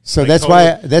be. So like, that's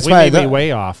why we may the- be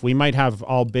way off. We might have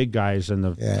all big guys in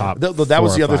the Yeah. top. That was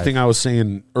 4 the or other 5. thing I was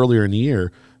saying earlier in the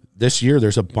year. This year,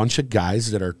 there's a bunch of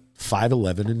guys that are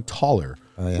 5'11" and taller.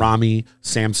 yeah. Rami,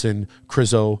 Samson,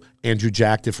 Crizzo, Andrew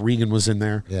Jacked, if Regan was in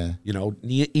there. Yeah. You know,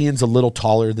 Ian's a little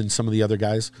taller than some of the other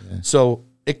guys. So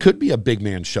it could be a big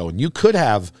man show. And you could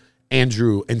have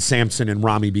Andrew and Samson and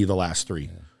Rami be the last 3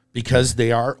 because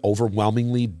they are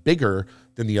overwhelmingly bigger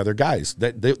than the other guys.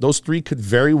 Those 3 could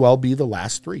very well be the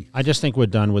last 3. I just think we're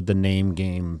done with the name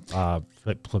game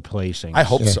placing. I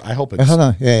hope so. I hope it's. Hold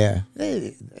on. Yeah.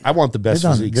 They I want the best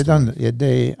don't. physiques. They don't. Yeah,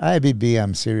 IBB.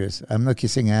 I'm serious. I'm not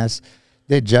kissing ass.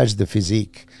 They judge the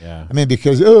physique. Yeah. I mean,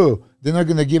 because they're not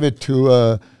going to give it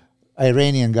to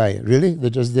Iranian guy. Really? They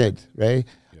just did, right?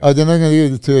 Oh, they're not going to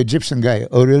give it to Egyptian guy.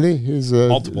 Oh, really? He's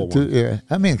Multiple ones. Yeah.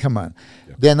 I mean, come on.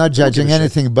 They're not judging give a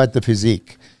shit. anything but the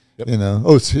physique. Yep. You know.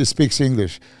 Oh, he speaks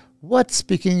English. What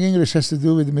speaking English has to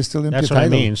do with Mr. Olympia That's what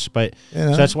title? I mean. But You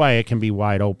know? so that's why it can be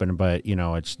wide open. But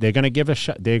they're going to give a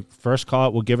shot. They first call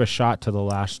it will give a shot to the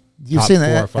last. You've top seen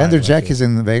 4 or 5, Andrew I Jack think. is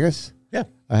in Vegas. Yeah.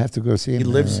 I have to go see him. He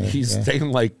lives. He's yeah.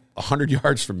 staying like 100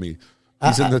 yards from me.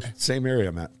 He's in the same area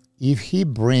I'm at. If he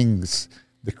brings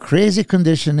the crazy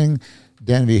conditioning,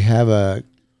 then we have a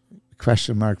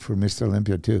question mark for Mr.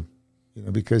 Olympia too. You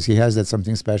know, because he has that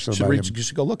something special about him. You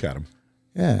should go look at him.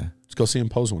 Yeah, Let's go see him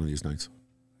pose one of these nights.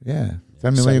 yeah.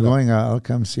 Tell me Set when it you're up. going. I'll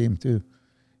come see him too.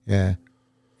 Yeah,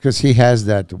 because he has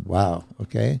that. Wow.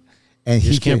 Okay, and You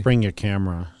he just can't bring your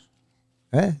camera.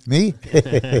 Me.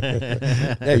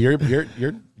 Yeah, you're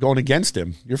going against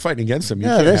him. You're fighting against him. You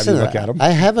No, can't have listen. you look at him. I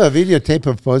have a videotape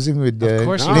of posing with. Of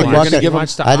course, No, you you're want. gonna He give him-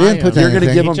 wants to I didn't eye put him. You're going to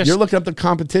anything. give He him. just- You're looking up the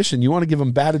competition. You want to give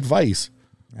him bad advice.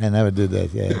 I never do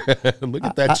that. Yeah, Look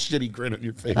at that shitty grin on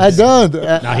your face. I don't.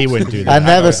 No, he wouldn't do I that.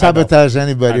 never know. sabotage I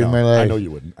anybody know, in my life. I know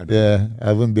you wouldn't. I know. Yeah,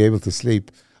 I wouldn't be able to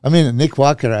sleep. I mean, Nick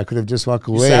Walker, I could have just walked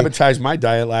You away. sabotaged my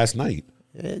diet last night.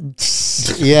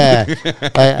 Yeah,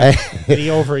 Did he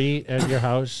overeat at your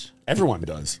house? Everyone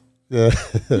does. yeah.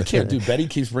 You can't do. Betty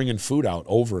keeps bringing food out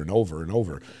over and over and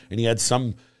over, and he had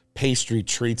some pastry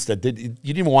treats that you didn't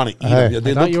even want to eat. Hey. Them.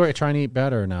 They I thought look- you were trying to eat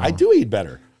better now. I do eat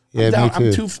better. Yeah, I'm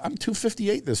me down, too. I'm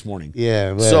 258 this morning.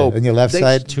 Yeah, well, So on your left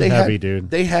side? Too heavy, dude.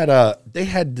 They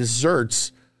had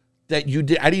desserts that you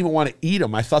did. I didn't even want to eat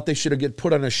them. I thought they should have get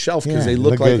put on a shelf because Yeah, they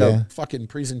look look like good, a yeah. fucking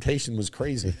presentation was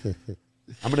crazy.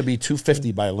 I'm gonna be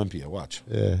 250 by Olympia. Watch.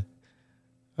 Yeah.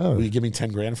 Oh. Will you give me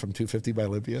 10 grand from 250 by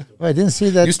Olympia? Oh, I didn't see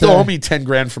that. You still owe me 10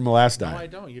 grand from the last No, time. I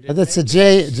don't. You Oh, didn't. that's a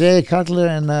Jay Cutler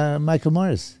and Michael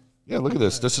Morris. Yeah, look at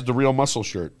this. This is the Real Muscle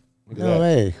shirt. Look at No that.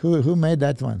 way. Who made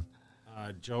that one?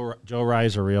 Joe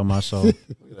Reiser, Real Muscle. Look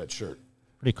at that shirt.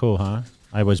 Pretty cool, huh?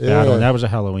 I was Yeah. battling. That was a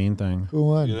Halloween thing. Who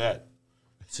Look at won? that.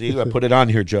 See, I put it on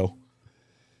here, Joe.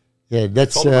 Yeah,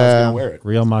 that's. Told him I was going to wear it.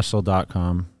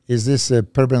 Realmuscle.com. Is this a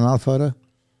Purban photo?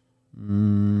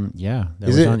 Yeah. That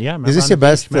Is was it- on, yeah. is remember this on your the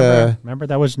beach? best, Remember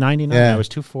that was 99? yeah. That was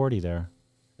 240 there.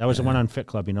 That was the one on Fit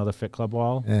Club. You know the Fit Club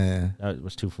wall? Yeah. That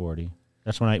was 240.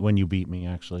 That's when you beat me,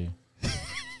 actually.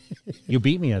 You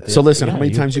beat me at this. So listen, how Yeah,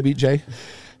 many times you beat Jay?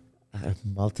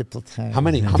 Multiple times. How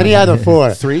many? 3 out of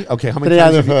 4. 3? Okay, how many 3 out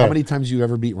times of have you, how 4. many times you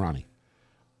ever beat Ronnie?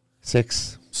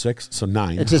 6. 6, so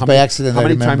 9. It's just How by many- accident, How I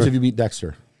many times remember. have you beat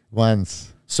Dexter?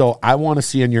 Once. So I want to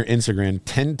see on your Instagram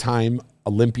 10-time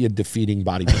Olympia defeating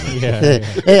bodybuilder. Yeah.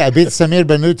 Hey, I beat Samir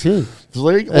Banu too.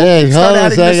 Start Hey, hold on a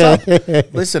adding this second.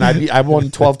 up. Listen, I won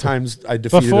 12 times. I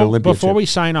defeated an Olympia Before champ. we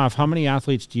sign off, how many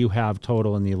athletes do you have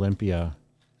total in the Olympia?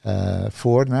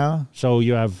 4 now. So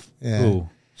you have Yeah. who?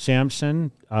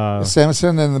 Samson.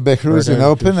 Samson and the Behruz in Berger,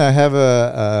 Open. I have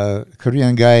a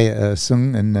Korean guy,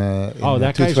 Sung, in Oh,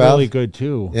 that guy's 212. really good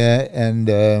too. Yeah,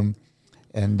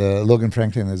 and Logan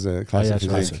Franklin is a classic that's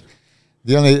physique.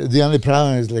 right. The only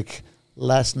problem is, like,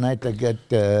 last night I got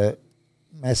a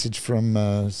message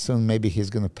from Sung. Maybe he's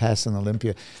going to pass on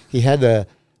Olympia. He had a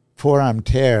forearm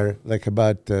tear like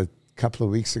about a couple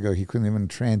of weeks ago. He couldn't even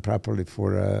train properly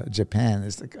for Japan.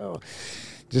 It's like, oh,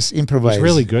 just improvise. He's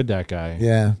really good, that guy.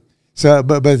 Yeah. So,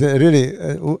 but really,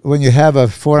 when you have a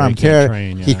forearm He can't tear,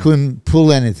 train, he yeah. couldn't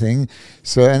pull anything.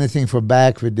 So anything for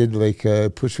back, we did like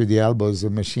push with the elbows, the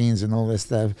machines, and all that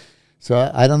stuff.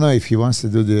 So I don't know if he wants to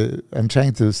do the. I'm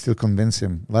trying to still convince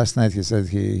him. Last night he said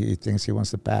he thinks he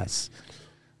wants to pass.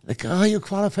 Like, oh, you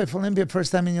qualified for Olympia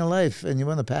first time in your life, and you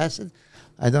want to pass it?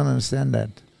 I don't understand that.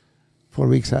 4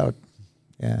 weeks out.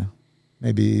 Yeah,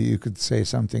 maybe you could say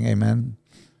something. Amen.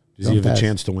 Does he Don't have a pass.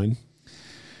 chance to win?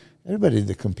 Everybody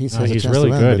that competes No, has a he's chance really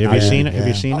to win, good. but Have you I- seen? Have yeah.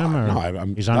 you seen him? Or No,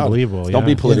 I'm, he's no, unbelievable. Don't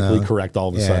be yeah. politically You know, correct all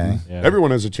of a yeah. sudden. Yeah. Everyone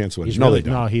has a chance to win. He's No, really,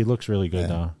 they don't. no, he looks really good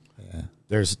though.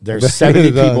 There's But 70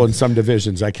 they don't. people in some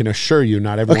divisions. I can assure you,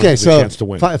 not everyone Okay, has a so chance to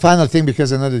win. final thing,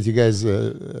 because I know that you guys. Yeah, this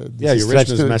is Yarishna's stretched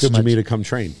too messaging me much. to come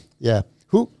train. Yeah.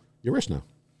 Who? Yarishna.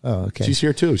 Oh, okay. She's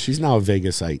here too. She's now a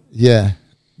Vegasite. Yeah.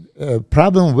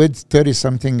 Problem with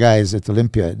 30-something guys at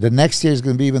Olympia. The next year is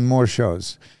going to be even more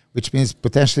shows, which means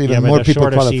potentially even Yeah, but more the people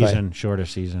shorter qualify. season, shorter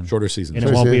season, Shorter season. and it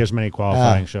Shorter won't be season. as many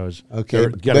qualifying shows. Okay. You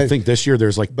got to think this year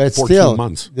there's like 14 But still,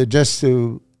 months. just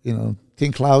to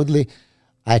think loudly,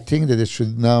 I think that it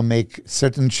should now make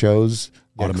certain shows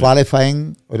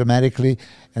qualifying automatically,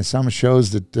 and some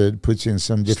shows that puts you in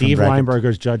some different Steve bracket.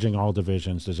 Weinberger's judging all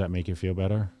divisions. Does that make you feel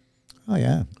better? Oh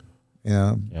yeah,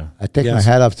 Yeah. I take my Yes.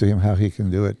 hat off to him how he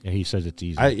can do it. Yeah, he says it's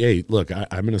easy. Hey, look, I'm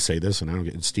going to say this, and I don't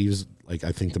get. Steve's like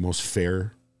I think the most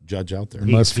fair judge out there.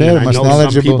 Most fair, I most know some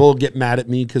knowledgeable. people get mad at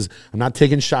me because I'm not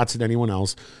taking shots at anyone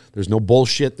else. There's no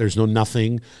bullshit. There's no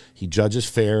nothing. He judges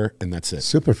fair, and that's it.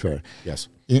 Super fair. Yes.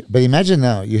 But imagine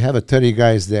now you have 30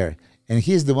 guys there, and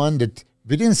he's the one that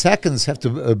within seconds have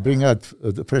to bring out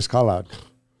the first call out.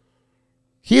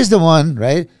 He's the one,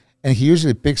 right? And he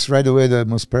usually picks right away the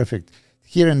most perfect.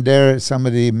 Here and there,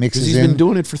 somebody mixes Because he's in. been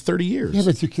doing it for 30 years. Yeah,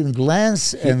 but you can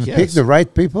glance and yes. pick the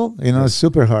right people.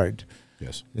 Super hard.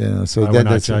 Yes. So why we're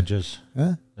not that's judges.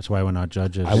 Huh? That's why we're not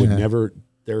judges. I would never.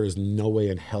 There is no way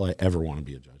in hell I ever want to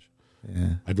be a judge.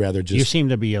 Yeah. I'd rather just. You seem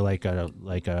to be like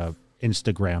a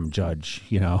Instagram judge.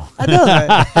 I know.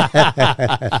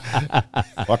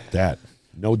 Fuck that.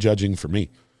 No judging for me.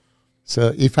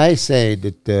 So if I say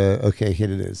that, okay,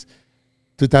 here it is,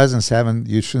 2007,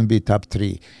 you shouldn't be top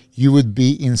 3, you would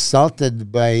be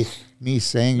insulted by me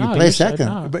saying No, you play you said second.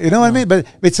 no. But you know what I mean? But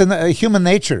it's human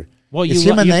nature. Well, it's you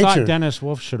human you nature. thought Dennis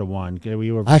Wolf should have won.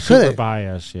 We were I super could've.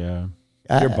 biased. Yeah.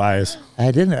 You're biased.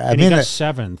 I didn't. I And mean, he got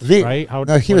 7th, right?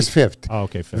 no, he was 5th. Oh,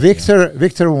 okay, 5th. yeah.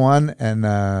 Victor won, and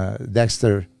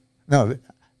Dexter. No,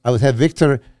 I would have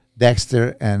Victor,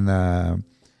 Dexter, and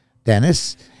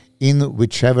Dennis in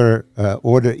whichever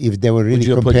order if they were really Would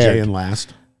you have put compared. Jay in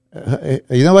last?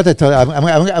 You know what I told? I'm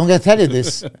going to tell you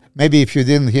this. Maybe if you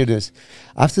didn't hear this,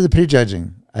 after the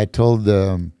prejudging, I told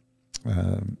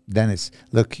Dennis,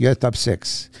 "Look, you're top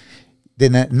 6.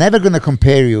 They're never going to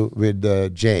compare you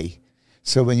with Jay.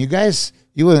 So when you guys,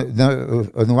 you were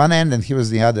on one end and he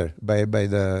was the other by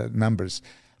the numbers.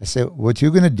 I said, what you're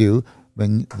going to do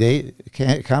when they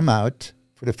come out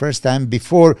for the first time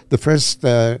before the first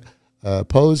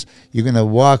pose, you're going to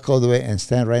walk all the way and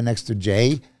stand right next to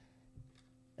Jay."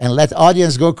 And let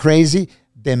audience go crazy,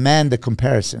 demand the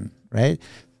comparison. right?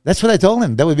 That's what I told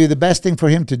him. That would be the best thing for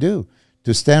him to do,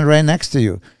 to stand right next to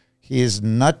you. He is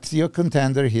not your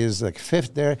contender. He is like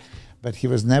fifth there, but he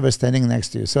was never standing next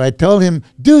to you. So I told him,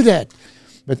 do that.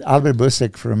 But Albert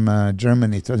Busek from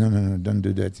Germany told him, no, don't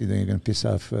do that. You're going to piss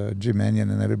off Jim Mannion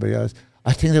and everybody else.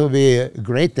 I think that would be a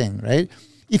great thing, right?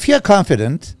 If you're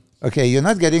confident, okay, you're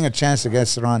not getting a chance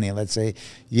against Ronnie, let's say,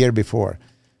 year before.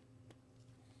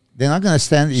 They're not going to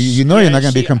stand. You know, you're not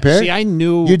going to be compared. See, I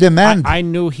knew you demand. I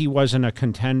knew he wasn't a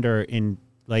contender in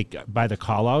by the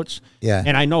call-outs. Yeah.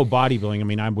 And I know bodybuilding. I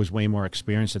mean, I was way more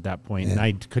experienced at that point, and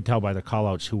I could tell by the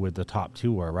call-outs who were the top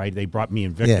two were. Right? They brought me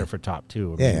and Victor for top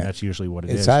two. I mean, that's usually what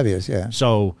it is. It's obvious, yeah.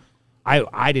 So,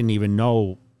 I didn't even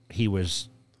know he was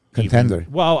contender.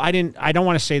 Well, I don't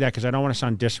want to say that because I don't want to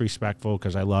sound disrespectful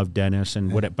because I love Dennis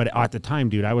and but at the time,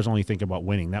 dude, I was only thinking about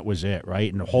winning. That was it,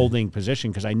 right? And holding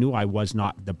position because I knew I was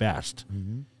not the best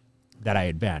that I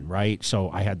had been, right? So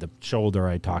I had the shoulder.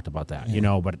 I talked about that, you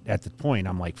know. But at the point,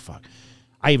 I'm like, fuck.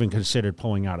 I even considered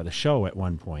pulling out of the show at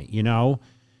one point, you know.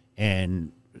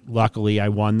 And luckily, I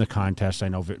won the contest. I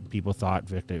know people thought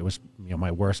Victor, it was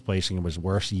my worst placing. It was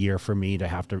worst year for me to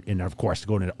have to, and of course to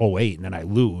go into 08 and then I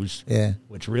lose,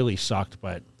 which really sucked.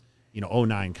 But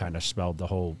 09 kind of spelled the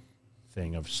whole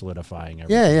thing of solidifying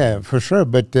everything. Yeah, for sure.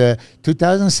 But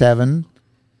 2007,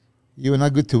 you were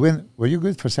not good to win. Were you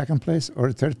good for second place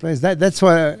or third place? That's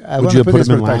why I Would want you to have put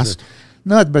him in last?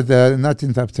 Not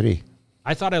in top three.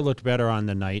 I thought I looked better on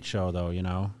the night show, though. You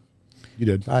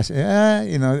did.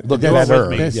 Look,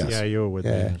 better. Yes. Yeah, you were with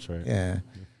me. That's right. Yeah.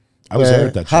 I was there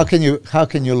at that show. How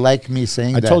can you like me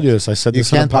saying that? I told you this. I said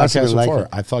this on the podcast like before. it.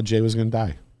 I thought Jay was going to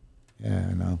die. Yeah,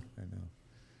 I know.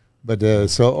 But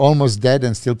so almost dead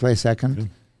and still play second.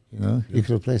 You could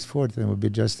have placed fourth and it would be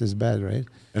just as bad, right?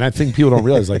 And I think people don't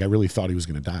realize, I really thought he was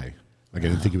going to die. I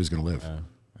didn't think he was going to live.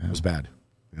 It was bad.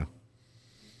 Yeah.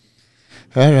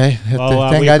 All right. Well,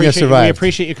 Thank God you survived. We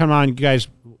appreciate you coming on. You guys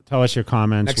tell us your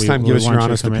comments. Next time, give us your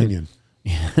honest opinion.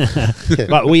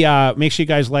 But we make sure you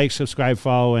guys like, subscribe,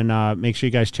 follow, and make sure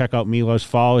you guys check out Milos.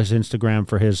 Follow his Instagram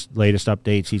for his latest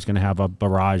updates. He's going to have a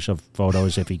barrage of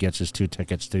photos if he gets his 2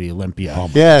 tickets to the Olympia.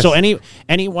 Yes. So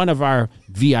any one of our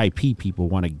VIP people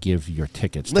want to give your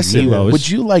tickets to Milos. Would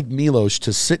you like Milos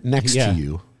to sit next to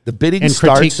you? The bidding and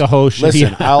starts. Critique the host.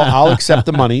 Listen, I'll accept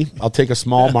the money. I'll take a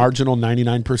small marginal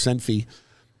 99% fee.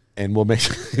 And we'll make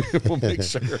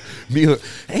sure.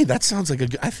 Hey, that sounds like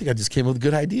I think I just came up with a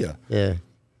good idea. Yeah.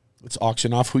 Let's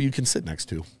auction off who you can sit next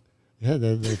to. Yeah,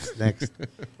 that's next.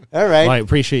 All right. Well, I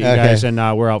appreciate you guys, and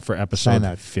we're out for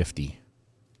episode 50.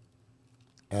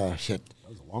 Oh, shit. That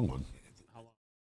was a long one.